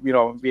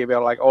 we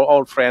were like all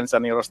old friends,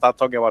 and start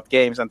talking about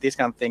games and these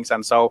kind of things,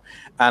 and so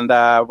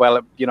that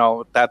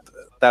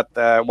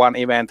one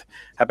event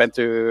happened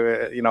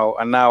to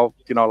and now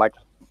like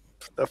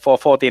for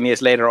 14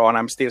 years later on,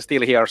 I'm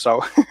still here.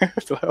 So,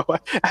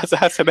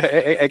 as an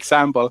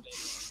example,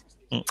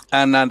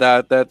 and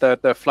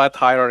the flat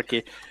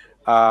hierarchy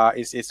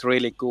is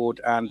really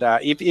good. And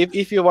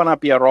if you want to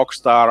be a rock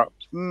star,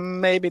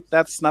 maybe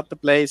that's not the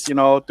place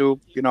to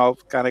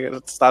kind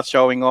of start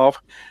showing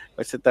off.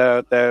 It's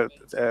the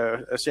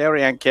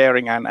sharing and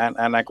caring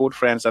and good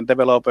friends and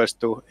developers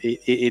to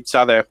each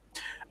other.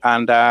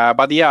 And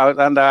but yeah,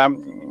 and on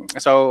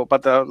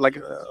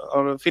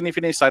the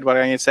Finnish side, what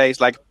I can say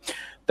is like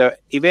the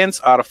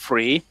events are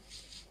free.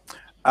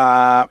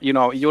 You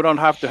don't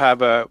have to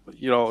have a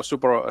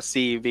super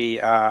CV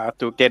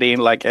to get in.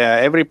 Like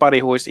everybody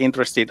who is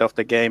interested of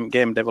the game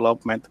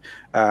development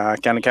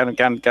can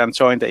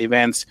join the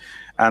events.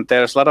 And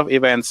there's a lot of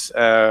events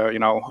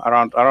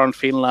around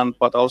Finland,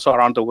 but also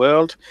around the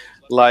world.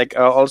 Like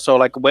also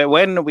like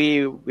when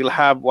we will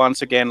have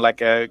once again like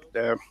a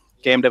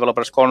game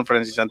developers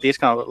conferences and these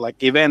kind of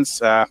like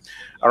events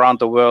around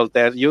the world,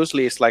 there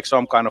usually is like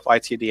some kind of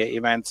IGDA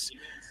events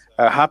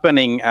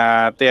happening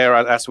there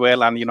as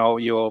well. And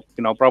you'll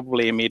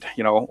probably meet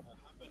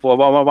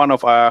one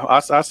of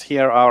us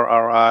here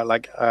are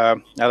like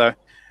other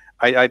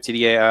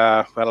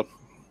IGDA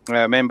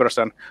members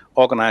and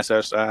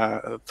organizers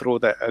through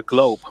the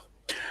globe.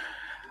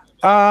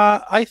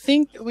 I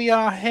think we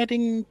are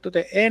heading to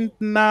the end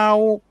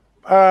now.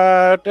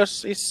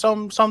 Is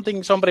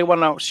something somebody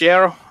want to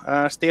share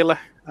still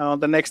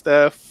the next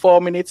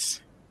 4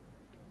 minutes?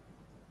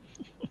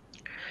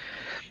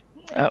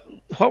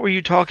 What were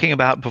you talking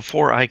about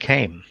before I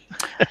came?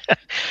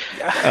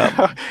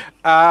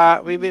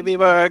 We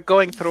were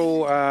going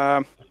through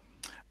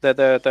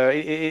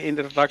the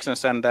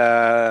introductions and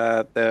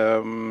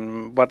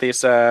what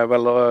is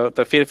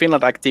the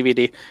Finland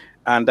activity,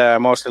 and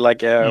mostly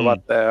like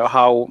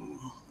how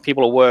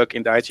people work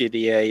in the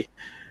IGDA,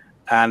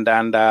 and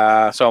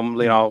some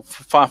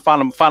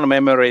fun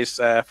memories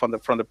from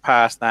the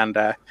past, and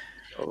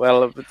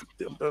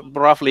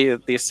roughly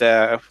this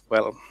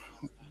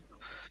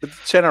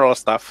general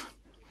stuff.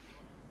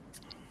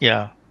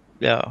 Yeah,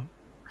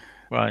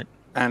 right.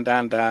 And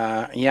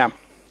yeah.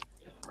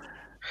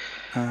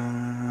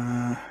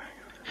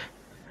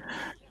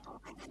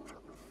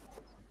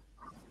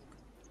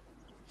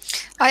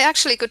 I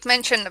actually could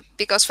mention,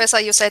 because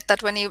Vesa, you said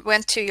that when you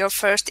went to your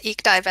first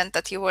IGDA event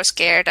that you were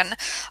scared, and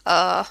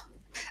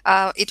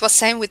it was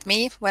same with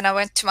me. When I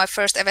went to my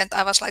first event,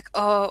 I was like,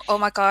 oh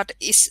my God,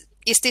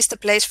 is this the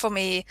place for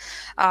me?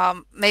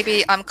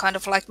 Maybe I'm kind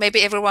of like,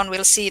 maybe everyone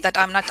will see that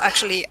I'm not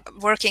actually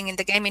working in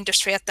the game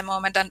industry at the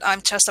moment and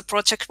I'm just a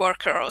project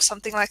worker or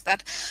something like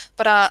that.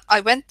 But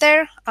I went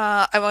there,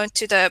 I went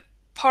to the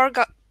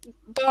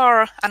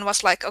bar and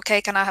was like,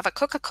 okay, can I have a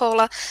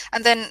Coca-Cola?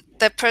 And then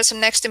the person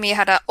next to me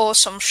had an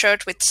awesome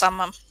shirt with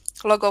some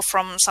logo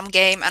from some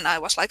game, and I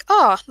was like,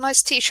 oh,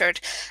 nice t-shirt.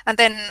 And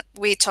then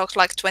we talked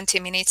like 20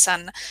 minutes,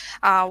 and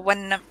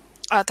when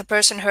the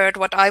person heard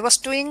what I was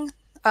doing,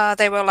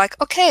 they were like,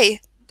 okay,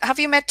 have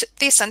you met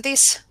this and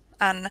this?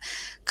 And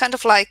kind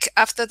of like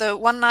after the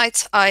one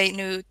night, I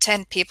knew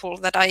 10 people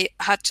that I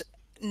had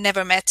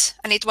never met,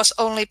 and it was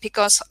only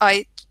because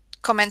I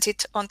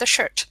commented on the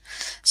shirt.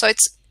 So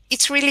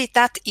it's really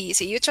that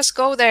easy. You just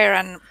go there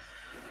and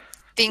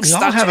things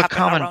start to happen. We all have a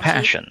common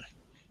passion.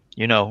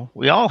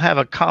 We all have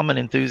a common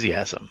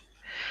enthusiasm.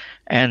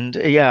 And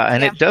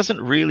it doesn't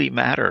really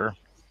matter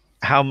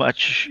how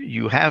much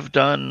you have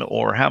done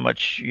or how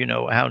much,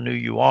 how new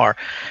you are.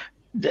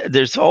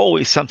 There's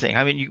always something.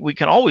 I mean, we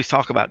can always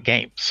talk about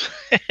games.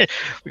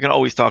 We can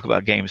always talk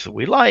about games that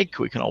we like.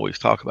 We can always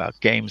talk about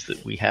games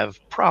that we have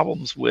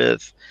problems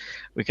with.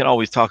 We can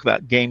always talk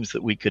about games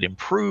that we could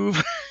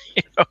improve.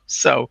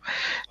 So,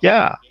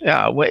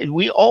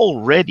 we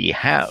already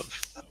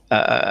have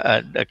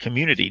a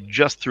community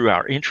just through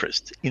our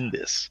interest in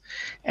this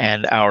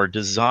and our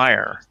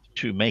desire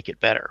to make it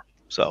better.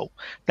 So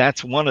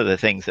that's one of the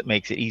things that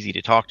makes it easy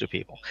to talk to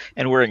people.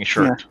 And wearing a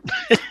shirt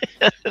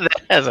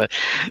that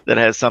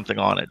has something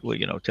on it,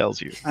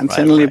 tells you. And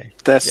generally,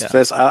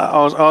 there's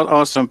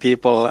awesome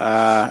people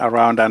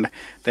around, and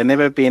there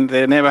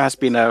never has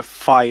been a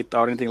fight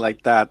or anything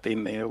like that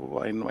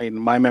in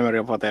my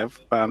memory for the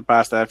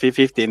past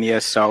 15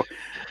 years. So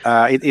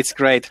it's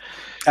great.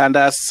 And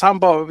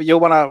Sampo, you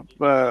wanna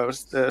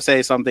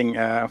say something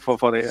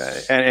for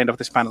the end of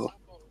this panel?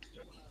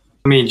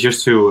 I mean,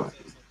 just to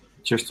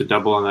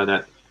double on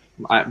that,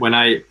 when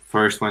I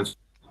first went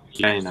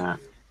to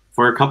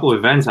for a couple of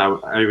events, I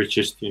was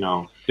just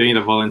doing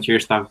the volunteer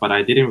stuff, but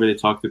I didn't really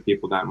talk to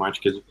people that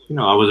much because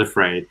I was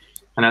afraid.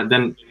 And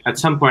then at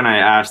some point, I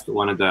asked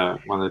one of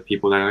the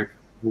people that like,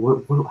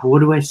 what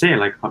do I say?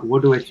 Like,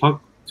 what do I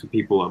talk to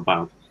people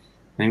about?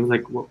 And he was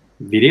like,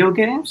 video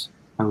games?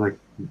 I was like,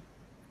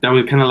 that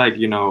was kind of like,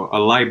 you know, a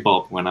light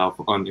bulb went off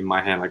in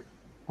my head. Like,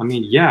 I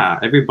mean, yeah,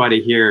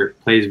 everybody here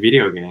plays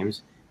video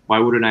games. Why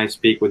wouldn't I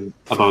speak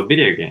about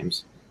video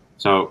games?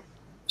 So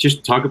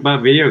just talk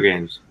about video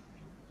games.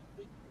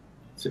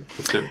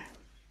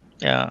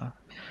 Yeah.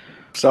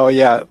 So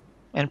yeah.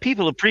 And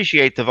people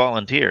appreciate the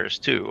volunteers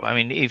too. I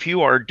mean, if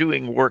you are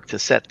doing work to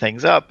set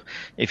things up,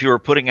 if you are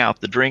putting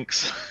out the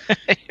drinks,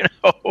 you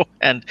know,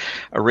 and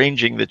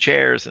arranging the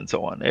chairs and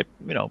so on,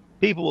 you know,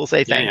 people will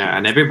say thank you. Yeah,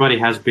 and everybody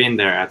has been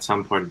there at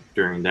some point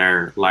during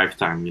their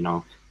lifetime, you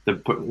know,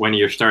 when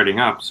you're starting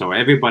up. So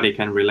everybody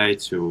can relate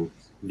to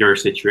your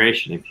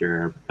situation if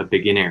you're a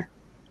beginner.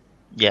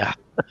 Yeah.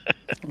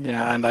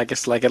 Yeah, and I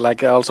guess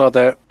like also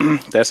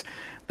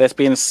there's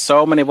been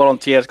so many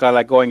volunteers kind of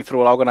like going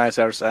through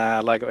organizers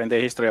like in the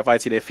history of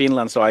IGDA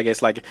Finland. So I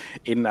guess like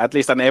in at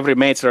least in every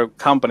major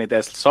company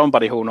there's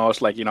somebody who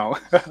knows like, you know,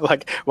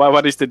 like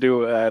what is to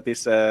do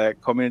this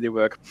community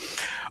work.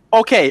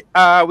 Okay,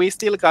 we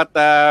still got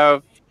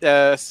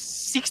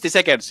 60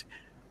 seconds.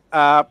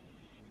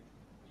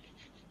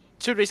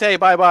 Should we say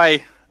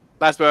bye-bye?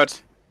 Last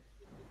words.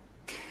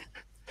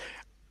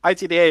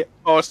 IGDA,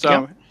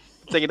 awesome. Yeah.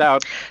 Take it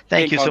out.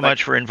 Thank you so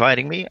much for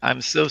inviting me.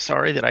 I'm so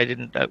sorry that I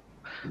didn't.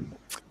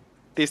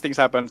 These things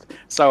happen.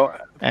 So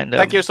and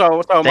thank you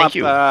so much,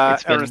 you.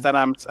 Ernest, and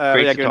I'm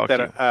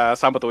Gynther,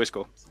 Sampo,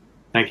 Tuisku.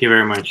 Thank you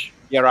very much.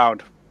 Year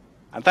round.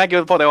 And thank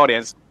you for the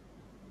audience.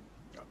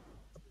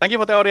 Thank you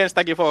for the audience.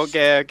 Thank you for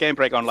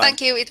GameBreak.online.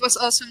 Thank you. It was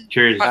awesome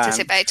Cheers. to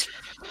participate.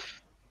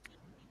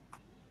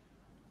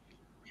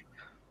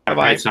 Have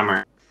a great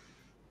summer.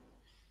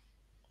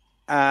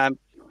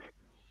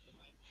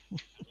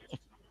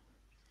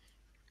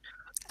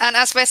 And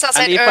as Vesa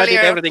said if earlier, I did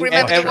everything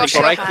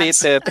correctly,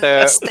 the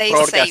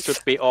broadcast safe.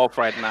 should be off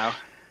right now.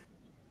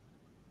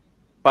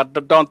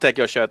 But don't take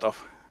your shirt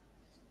off.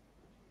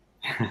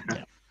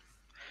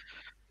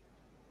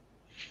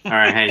 All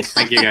right, hey,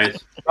 thank you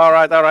guys. All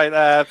right.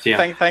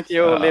 Thank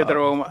you. Uh, Leave the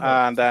room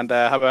and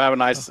have a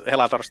nice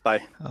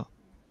helatorstai. Oh.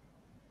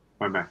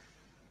 Bye bye.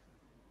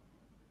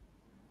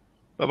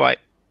 Bye bye.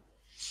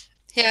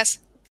 Yes.